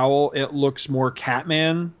Batman's cowl, it looks more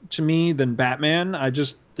Catman to me than Batman. I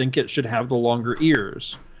just think it should have the longer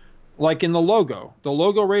ears. Like in the logo. The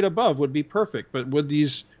logo right above would be perfect, but with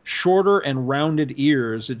these shorter and rounded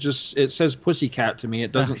ears, it says Pussycat to me.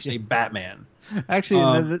 It doesn't say Batman.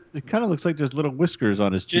 Actually, it kind of looks like there's little whiskers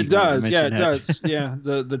on his cheek. It does, yeah, it does. Yeah,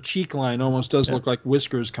 the cheek line almost does look like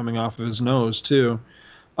whiskers coming off of his nose, too.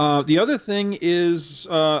 The other thing is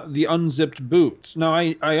the unzipped boots. Now,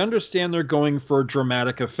 I understand they're going for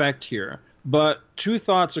dramatic effect here, but two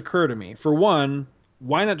thoughts occur to me. For one,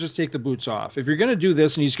 why not just take the boots off? If you're going to do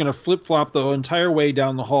this and he's going to flip-flop the entire way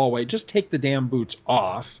down the hallway, just take the damn boots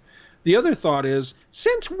off. The other thought is,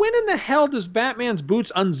 since when in the hell does Batman's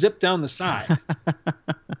boots unzip down the side?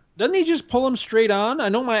 Doesn't he just pull them straight on? I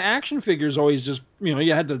know my action figures always just, you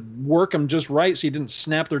had to work them just right so you didn't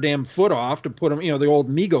snap their damn foot off to put them, the old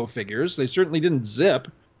Mego figures. They certainly didn't zip.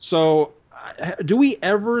 So do we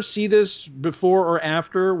ever see this before or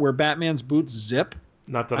after where Batman's boots zip?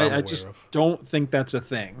 Not that I'm aware I just of. don't think that's a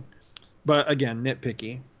thing. But again,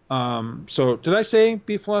 nitpicky. So did I say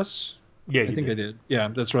B+? Yeah, I think I did. Yeah,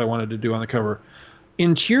 that's what I wanted to do on the cover.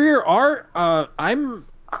 Interior art, I'm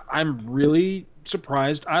really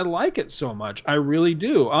surprised I like it so much. I really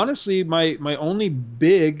do. Honestly, my only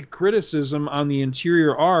big criticism on the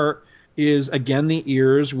interior art is, again, the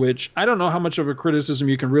ears, which I don't know how much of a criticism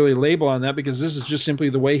you can really label on that, because this is just simply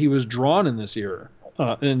the way he was drawn in this era.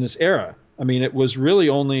 I mean, it was really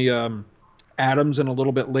only Adams and a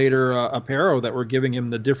little bit later Aparo that were giving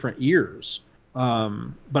him the different ears.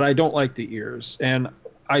 But I don't like the ears. And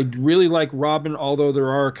I really like Robin, although there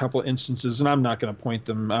are a couple instances, and I'm not going to point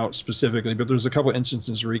them out specifically, but there's a couple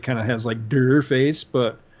instances where he kind of has like der face.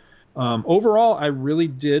 But overall, I really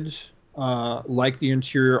did like the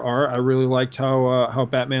interior art. I really liked how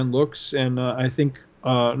Batman looks, and I think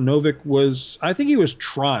Novick was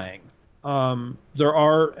trying. There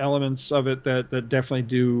are elements of it that definitely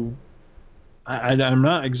do. I'm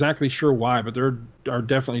not exactly sure why, but there are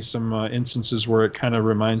definitely some instances where it kind of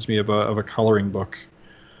reminds me of a coloring book.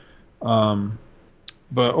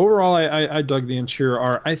 But overall, I dug the interior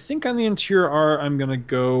art. I think on the interior art, I'm gonna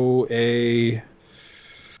go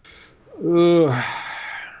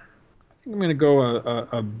I'm going to go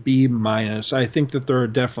a B minus. I think that there are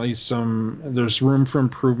definitely there's room for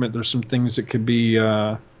improvement. There's some things that could be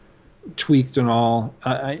tweaked and all.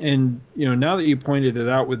 And now that you pointed it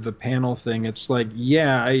out with the panel thing, it's like,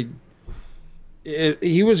 yeah,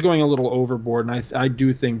 he was going a little overboard, and I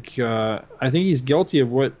do think he's guilty of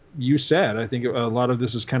what you said. I think a lot of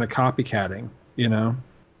this is kind of copycatting,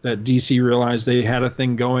 that DC realized they had a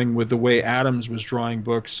thing going with the way Adams was drawing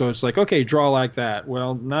books, so it's like, okay, draw like that.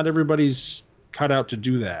 Well, not everybody's cut out to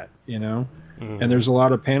do that, And there's a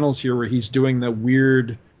lot of panels here where he's doing the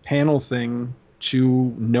weird panel thing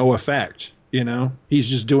to no effect, He's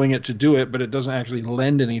just doing it to do it, but it doesn't actually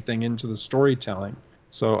lend anything into the storytelling.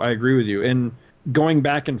 So I agree with you. And going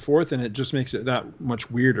back and forth, and it just makes it that much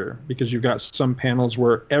weirder, because you've got some panels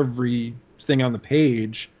where everything on the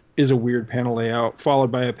page is a weird panel layout,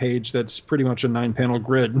 followed by a page that's pretty much a 9-panel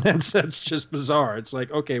grid. And that's just bizarre. It's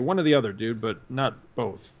like, okay, one or the other, dude, but not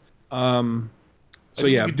both. So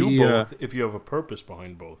yeah, you could do both if you have a purpose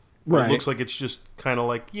behind both. Right. It looks like it's just kind of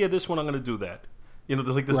like, yeah, this one I'm going to do that.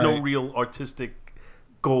 There's no real artistic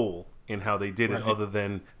goal in how they did it, other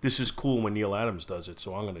than this is cool when Neil Adams does it,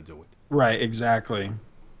 so I'm going to do it. Right, exactly.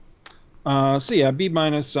 So yeah, B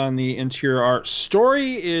minus on the interior art.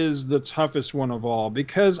 Story is the toughest one of all,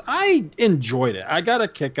 because I enjoyed it. I got a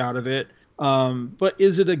kick out of it. But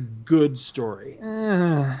is it a good story?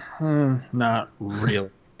 Not really.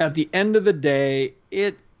 At the end of the day,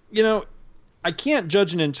 I can't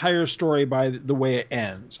judge an entire story by the way it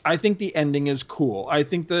ends. I think the ending is cool. I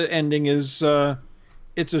think the ending is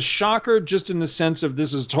it's a shocker, just in the sense of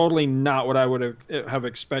this is totally not what I would have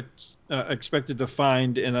expected to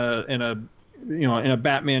find in a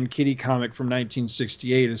Batman Kitty comic from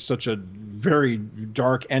 1968. Is such a very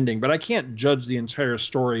dark ending. But I can't judge the entire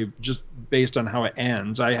story just based on how it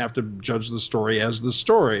ends. I have to judge the story as the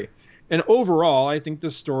story. And overall, I think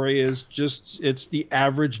the story is it's the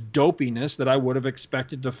average dopiness that I would have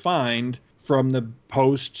expected to find from the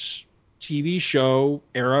post TV show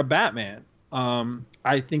era Batman.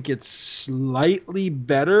 I think it's slightly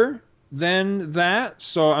better than that,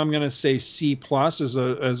 so I'm going to say C plus as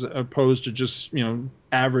opposed to just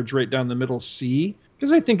average right down the middle C,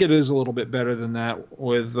 because I think it is a little bit better than that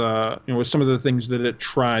with with some of the things that it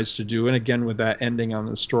tries to do, and again with that ending on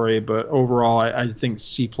the story. But overall, I think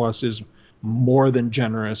C plus is more than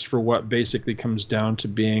generous for what basically comes down to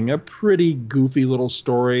being a pretty goofy little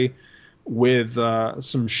story with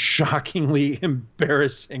some shockingly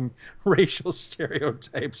embarrassing racial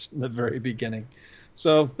stereotypes in the very beginning.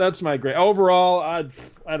 So that's my grade. Overall,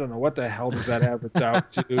 I don't know, what the hell does that average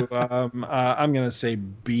out to? I'm going to say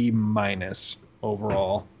B minus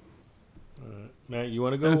overall. Matt, you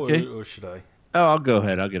want to go, okay, or should I? Oh, I'll go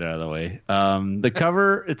ahead. I'll get out of the way. The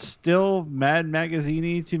cover, it's still Mad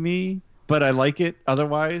Magazine-y to me, but I like it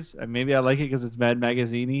otherwise. Maybe I like it because it's Mad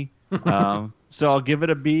Magazine-y. So I'll give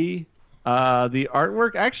it a B. The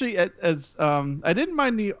artwork, actually, I didn't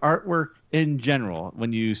mind the artwork in general.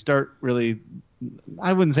 When you start really,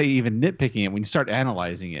 I wouldn't say even nitpicking it, when you start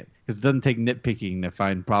analyzing it, because it doesn't take nitpicking to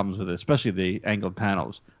find problems with it, especially the angled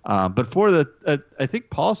panels. But for I think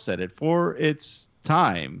Paul said it, for its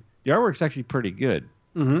time, the artwork's actually pretty good.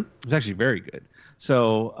 Mm-hmm. It's actually very good.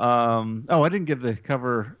 So, I didn't give the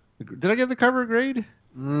cover. Did I give the cover a grade?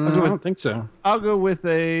 I don't think so. I'll go with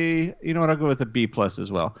I'll go with a B plus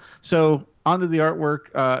as well. So onto the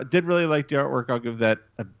artwork. Did really like the artwork. I'll give that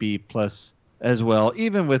a B plus as well.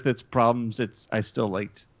 Even with its problems, I still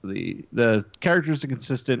liked the characters are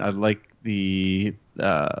consistent. I like the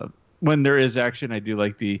when there is action, I do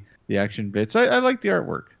like the action bits. I like the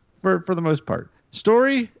artwork for the most part.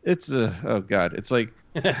 Story, it's oh god, it's like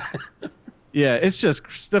yeah, it's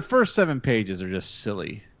just the first 7 pages are just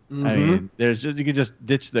silly. Mm-hmm. I mean, you can just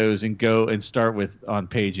ditch those and go and start with on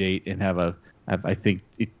page 8 and I think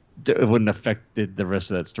it wouldn't affect the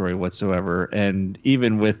rest of that story whatsoever. And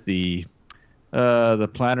even with the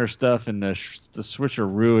planner stuff and the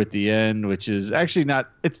switcheroo at the end, which is actually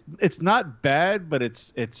it's not bad, but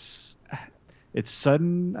it's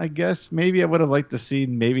sudden, I guess. Maybe I would have liked to see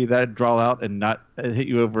maybe that draw out and not hit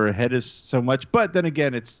you over the head as so much. But then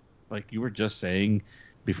again, it's like you were just saying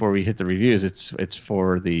before we hit the reviews, it's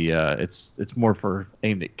for the it's more for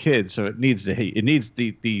aimed at kids, so it needs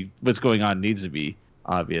the what's going on needs to be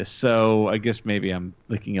obvious. So I guess maybe I'm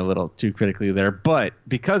looking a little too critically there, but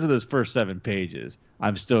because of those first 7 pages,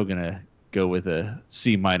 I'm still gonna go with a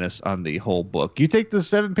C minus on the whole book. You take the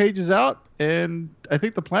 7 pages out, and I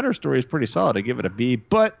think the planner story is pretty solid. I give it a B,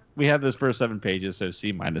 but we have those first 7 pages, so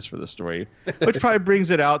C minus for the story, which probably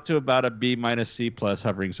brings it out to about a B minus C plus,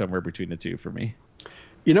 hovering somewhere between the two for me.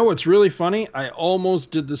 You know what's really funny? I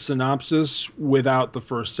almost did the synopsis without the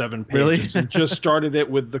first 7 pages and just started it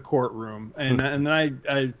with the courtroom. And then I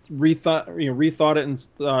rethought it and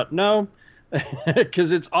thought, no,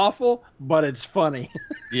 because it's awful, but it's funny.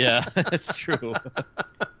 Yeah, that's true.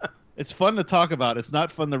 It's fun to talk about. It's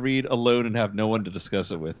not fun to read alone and have no one to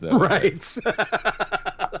discuss it with, though. Right.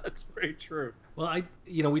 That's very true. Well,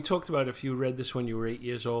 we talked about if you read this when you were 8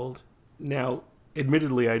 years old. Now,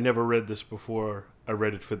 admittedly, I never read this before I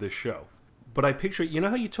read it for this show. But I picture, you know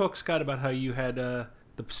how you talk, Scott, about how you had the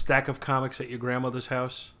stack of comics at your grandmother's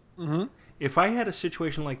house? Mm-hmm. If I had a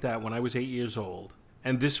situation like that when I was 8 years old,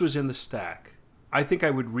 and this was in the stack, I think I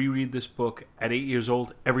would reread this book at 8 years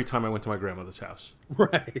old every time I went to my grandmother's house.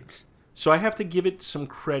 Right. So I have to give it some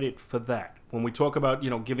credit for that. When we talk about,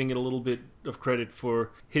 giving it a little bit of credit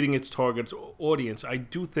for hitting its target audience, I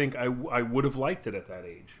do think I would have liked it at that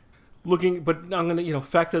age. But I'm going to,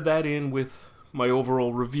 factor that in with my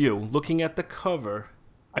overall review. Looking at the cover,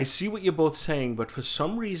 I see what you're both saying, but for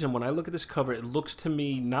some reason, when I look at this cover, it looks to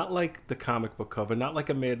me not like the comic book cover, not like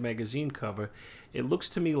a Mad Magazine cover. It looks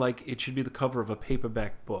to me like it should be the cover of a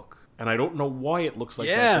paperback book. And I don't know why it looks like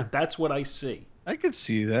that, but that's what I see. I could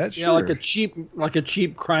see that. Sure. Yeah, like a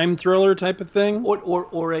cheap crime thriller type of thing,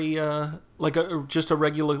 or just a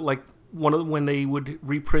regular, like one of when they would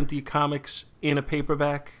reprint the comics in a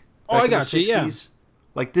paperback. Oh, I got you. Yeah.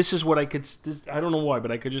 Like this is what I could. I don't know why,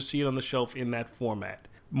 but I could just see it on the shelf in that format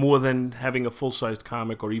more than having a full-sized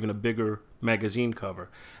comic or even a bigger magazine cover.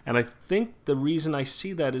 And I think the reason I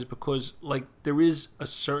see that is because there is a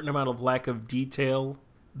certain amount of lack of detail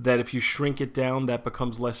that if you shrink it down, that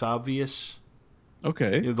becomes less obvious.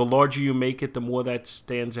 Okay. The larger you make it, the more that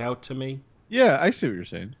stands out to me. Yeah, I see what you're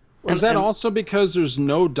saying. Is that also because there's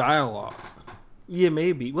no dialogue? Yeah,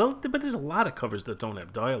 maybe. Well, but there's a lot of covers that don't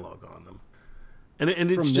have dialogue on them. And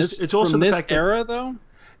it's also from the this fact era, though?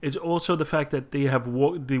 It's also the fact that they have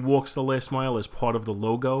the Walks the Last Mile as part of the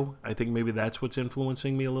logo. I think maybe that's what's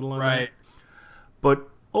influencing me a little on that. But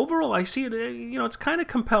overall, I see it, it's kind of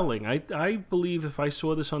compelling. I believe if I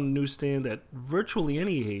saw this on the newsstand at virtually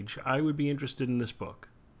any age, I would be interested in this book.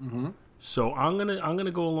 Mm-hmm. So I'm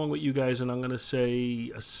gonna go along with you guys, and I'm gonna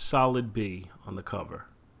say a solid B on the cover.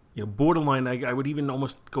 Borderline. I would even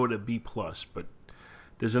almost go to B+, but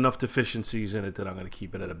there's enough deficiencies in it that I'm gonna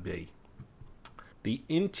keep it at a B. The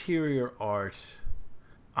interior art,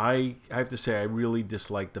 I have to say, I really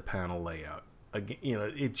dislike the panel layout.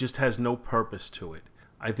 Again, it just has no purpose to it.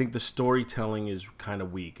 I think the storytelling is kind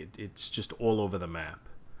of weak. It's just all over the map.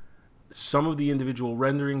 Some of the individual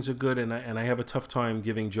renderings are good, and I have a tough time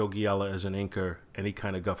giving Joe Giella as an inker any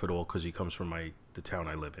kind of guff at all because he comes from the town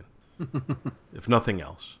I live in. If nothing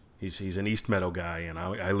else, he's an East Meadow guy, and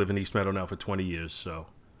I live in East Meadow now for 20 years, so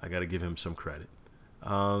I got to give him some credit.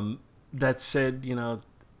 That said,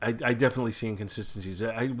 I definitely see inconsistencies.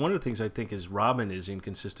 One of the things I think is Robin is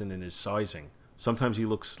inconsistent in his sizing. Sometimes he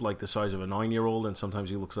looks like the size of a 9-year-old, and sometimes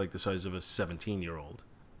he looks like the size of a 17-year-old.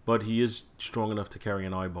 But he is strong enough to carry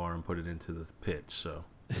an eye-bar and put it into the pit, so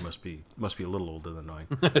he must be a little older than 9.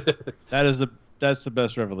 That's the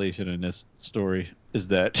best revelation in this story, is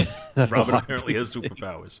that Robin apparently has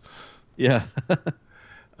superpowers. Yeah.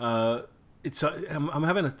 I'm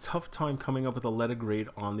having a tough time coming up with a letter grade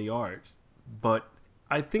on the art, but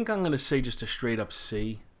I think I'm going to say just a straight up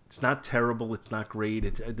C. It's not terrible. It's not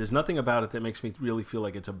great. There's nothing about it that makes me really feel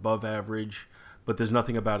like it's above average, but there's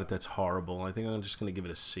nothing about it that's horrible. I think I'm just going to give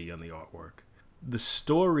it a C on the artwork. The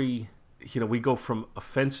story, we go from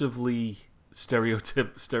offensively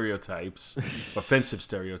stereotypes, offensive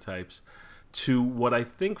stereotypes, to what I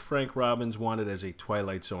think Frank Robbins wanted as a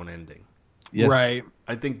Twilight Zone ending. Yes. Right.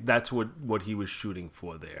 I think that's what he was shooting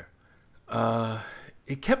for there.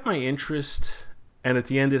 It kept my interest, and at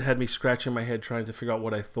the end it had me scratching my head trying to figure out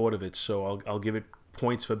what I thought of it, so I'll give it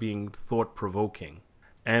points for being thought-provoking.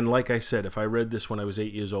 And like I said, if I read this when I was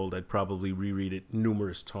 8 years old, I'd probably reread it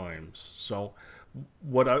numerous times. So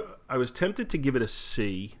what I was tempted to give it a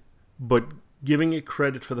C, but giving it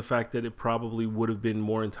credit for the fact that it probably would have been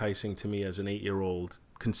more enticing to me as an 8-year-old,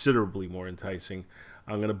 considerably more enticing,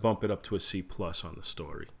 I'm going to bump it up to a C+ on the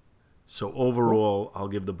story. So overall, I'll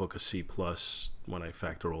give the book a C+ when I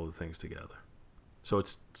factor all the things together. So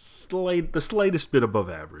it's the slightest bit above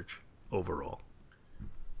average overall.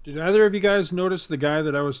 Did either of you guys notice the guy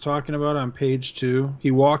that I was talking about on page 2? He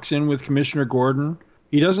walks in with Commissioner Gordon.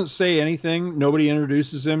 He doesn't say anything. Nobody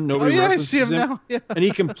introduces him. Nobody references I see him now. Yeah. And he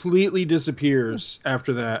completely disappears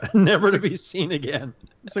after that, never to be seen again.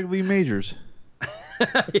 It's like Lee Majors.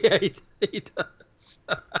 Yeah, he does.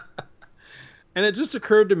 And it just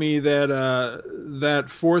occurred to me that that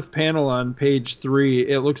fourth panel on page 3,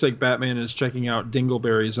 it looks like Batman is checking out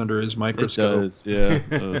dingleberries under his microscope. It does,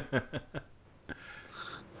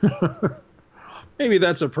 yeah. Maybe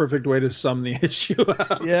that's a perfect way to sum the issue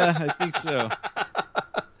up. Yeah, I think so.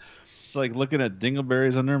 It's like looking at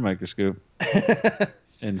dingleberries under a microscope.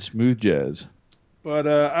 And smooth jazz. But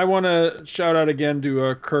I want to shout out again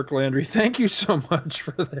to Kirk Landry. Thank you so much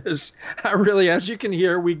for this. I really, as you can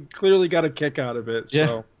hear, we clearly got a kick out of it. Yeah.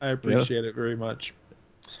 So I appreciate it very much.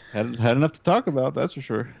 Had enough to talk about, that's for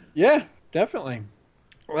sure. Yeah, definitely.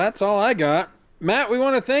 Well, that's all I got. Matt, we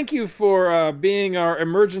want to thank you for being our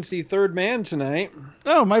emergency third man tonight.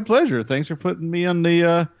 Oh, my pleasure. Thanks for putting me on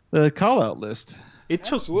the call-out list. It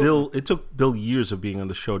took Bill years of being on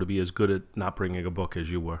the show to be as good at not bringing a book as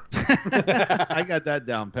you were. I got that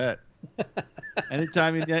down pat.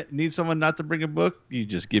 Anytime you need someone not to bring a book, you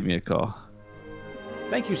just give me a call.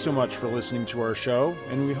 Thank you so much for listening to our show,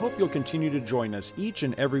 and we hope you'll continue to join us each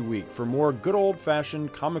and every week for more good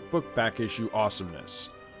old-fashioned comic book back issue awesomeness.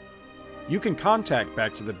 You can contact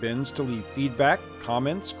Back to the Bins to leave feedback,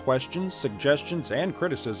 comments, questions, suggestions, and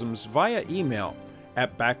criticisms via email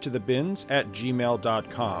at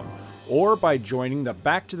backtothebins@gmail.com or by joining the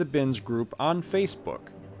Back to the Bins group on Facebook.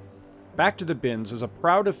 Back to the Bins is a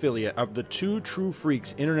proud affiliate of the Two True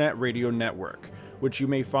Freaks Internet Radio Network, which you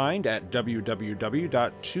may find at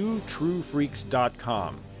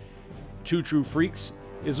www.twotruefreaks.com. Two True Freaks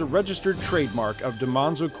is a registered trademark of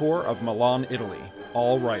DiManzo Corps of Milan, Italy.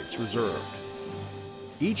 All rights reserved.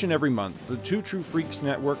 Each and every month, the Two True Freaks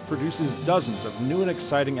Network produces dozens of new and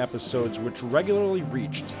exciting episodes which regularly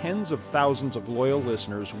reach tens of thousands of loyal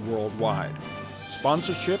listeners worldwide.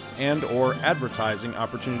 Sponsorship and or advertising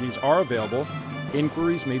opportunities are available.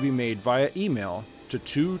 Inquiries may be made via email to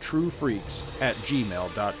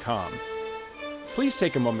twotruefreaks@gmail.com. Please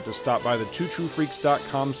take a moment to stop by the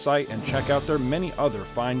twotruefreaks.com site and check out their many other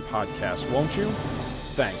fine podcasts, won't you?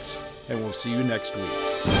 Thanks, and we'll see you next week.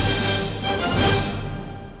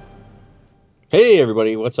 Hey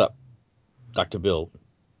everybody, what's up? Dr. Bill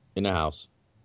in the house.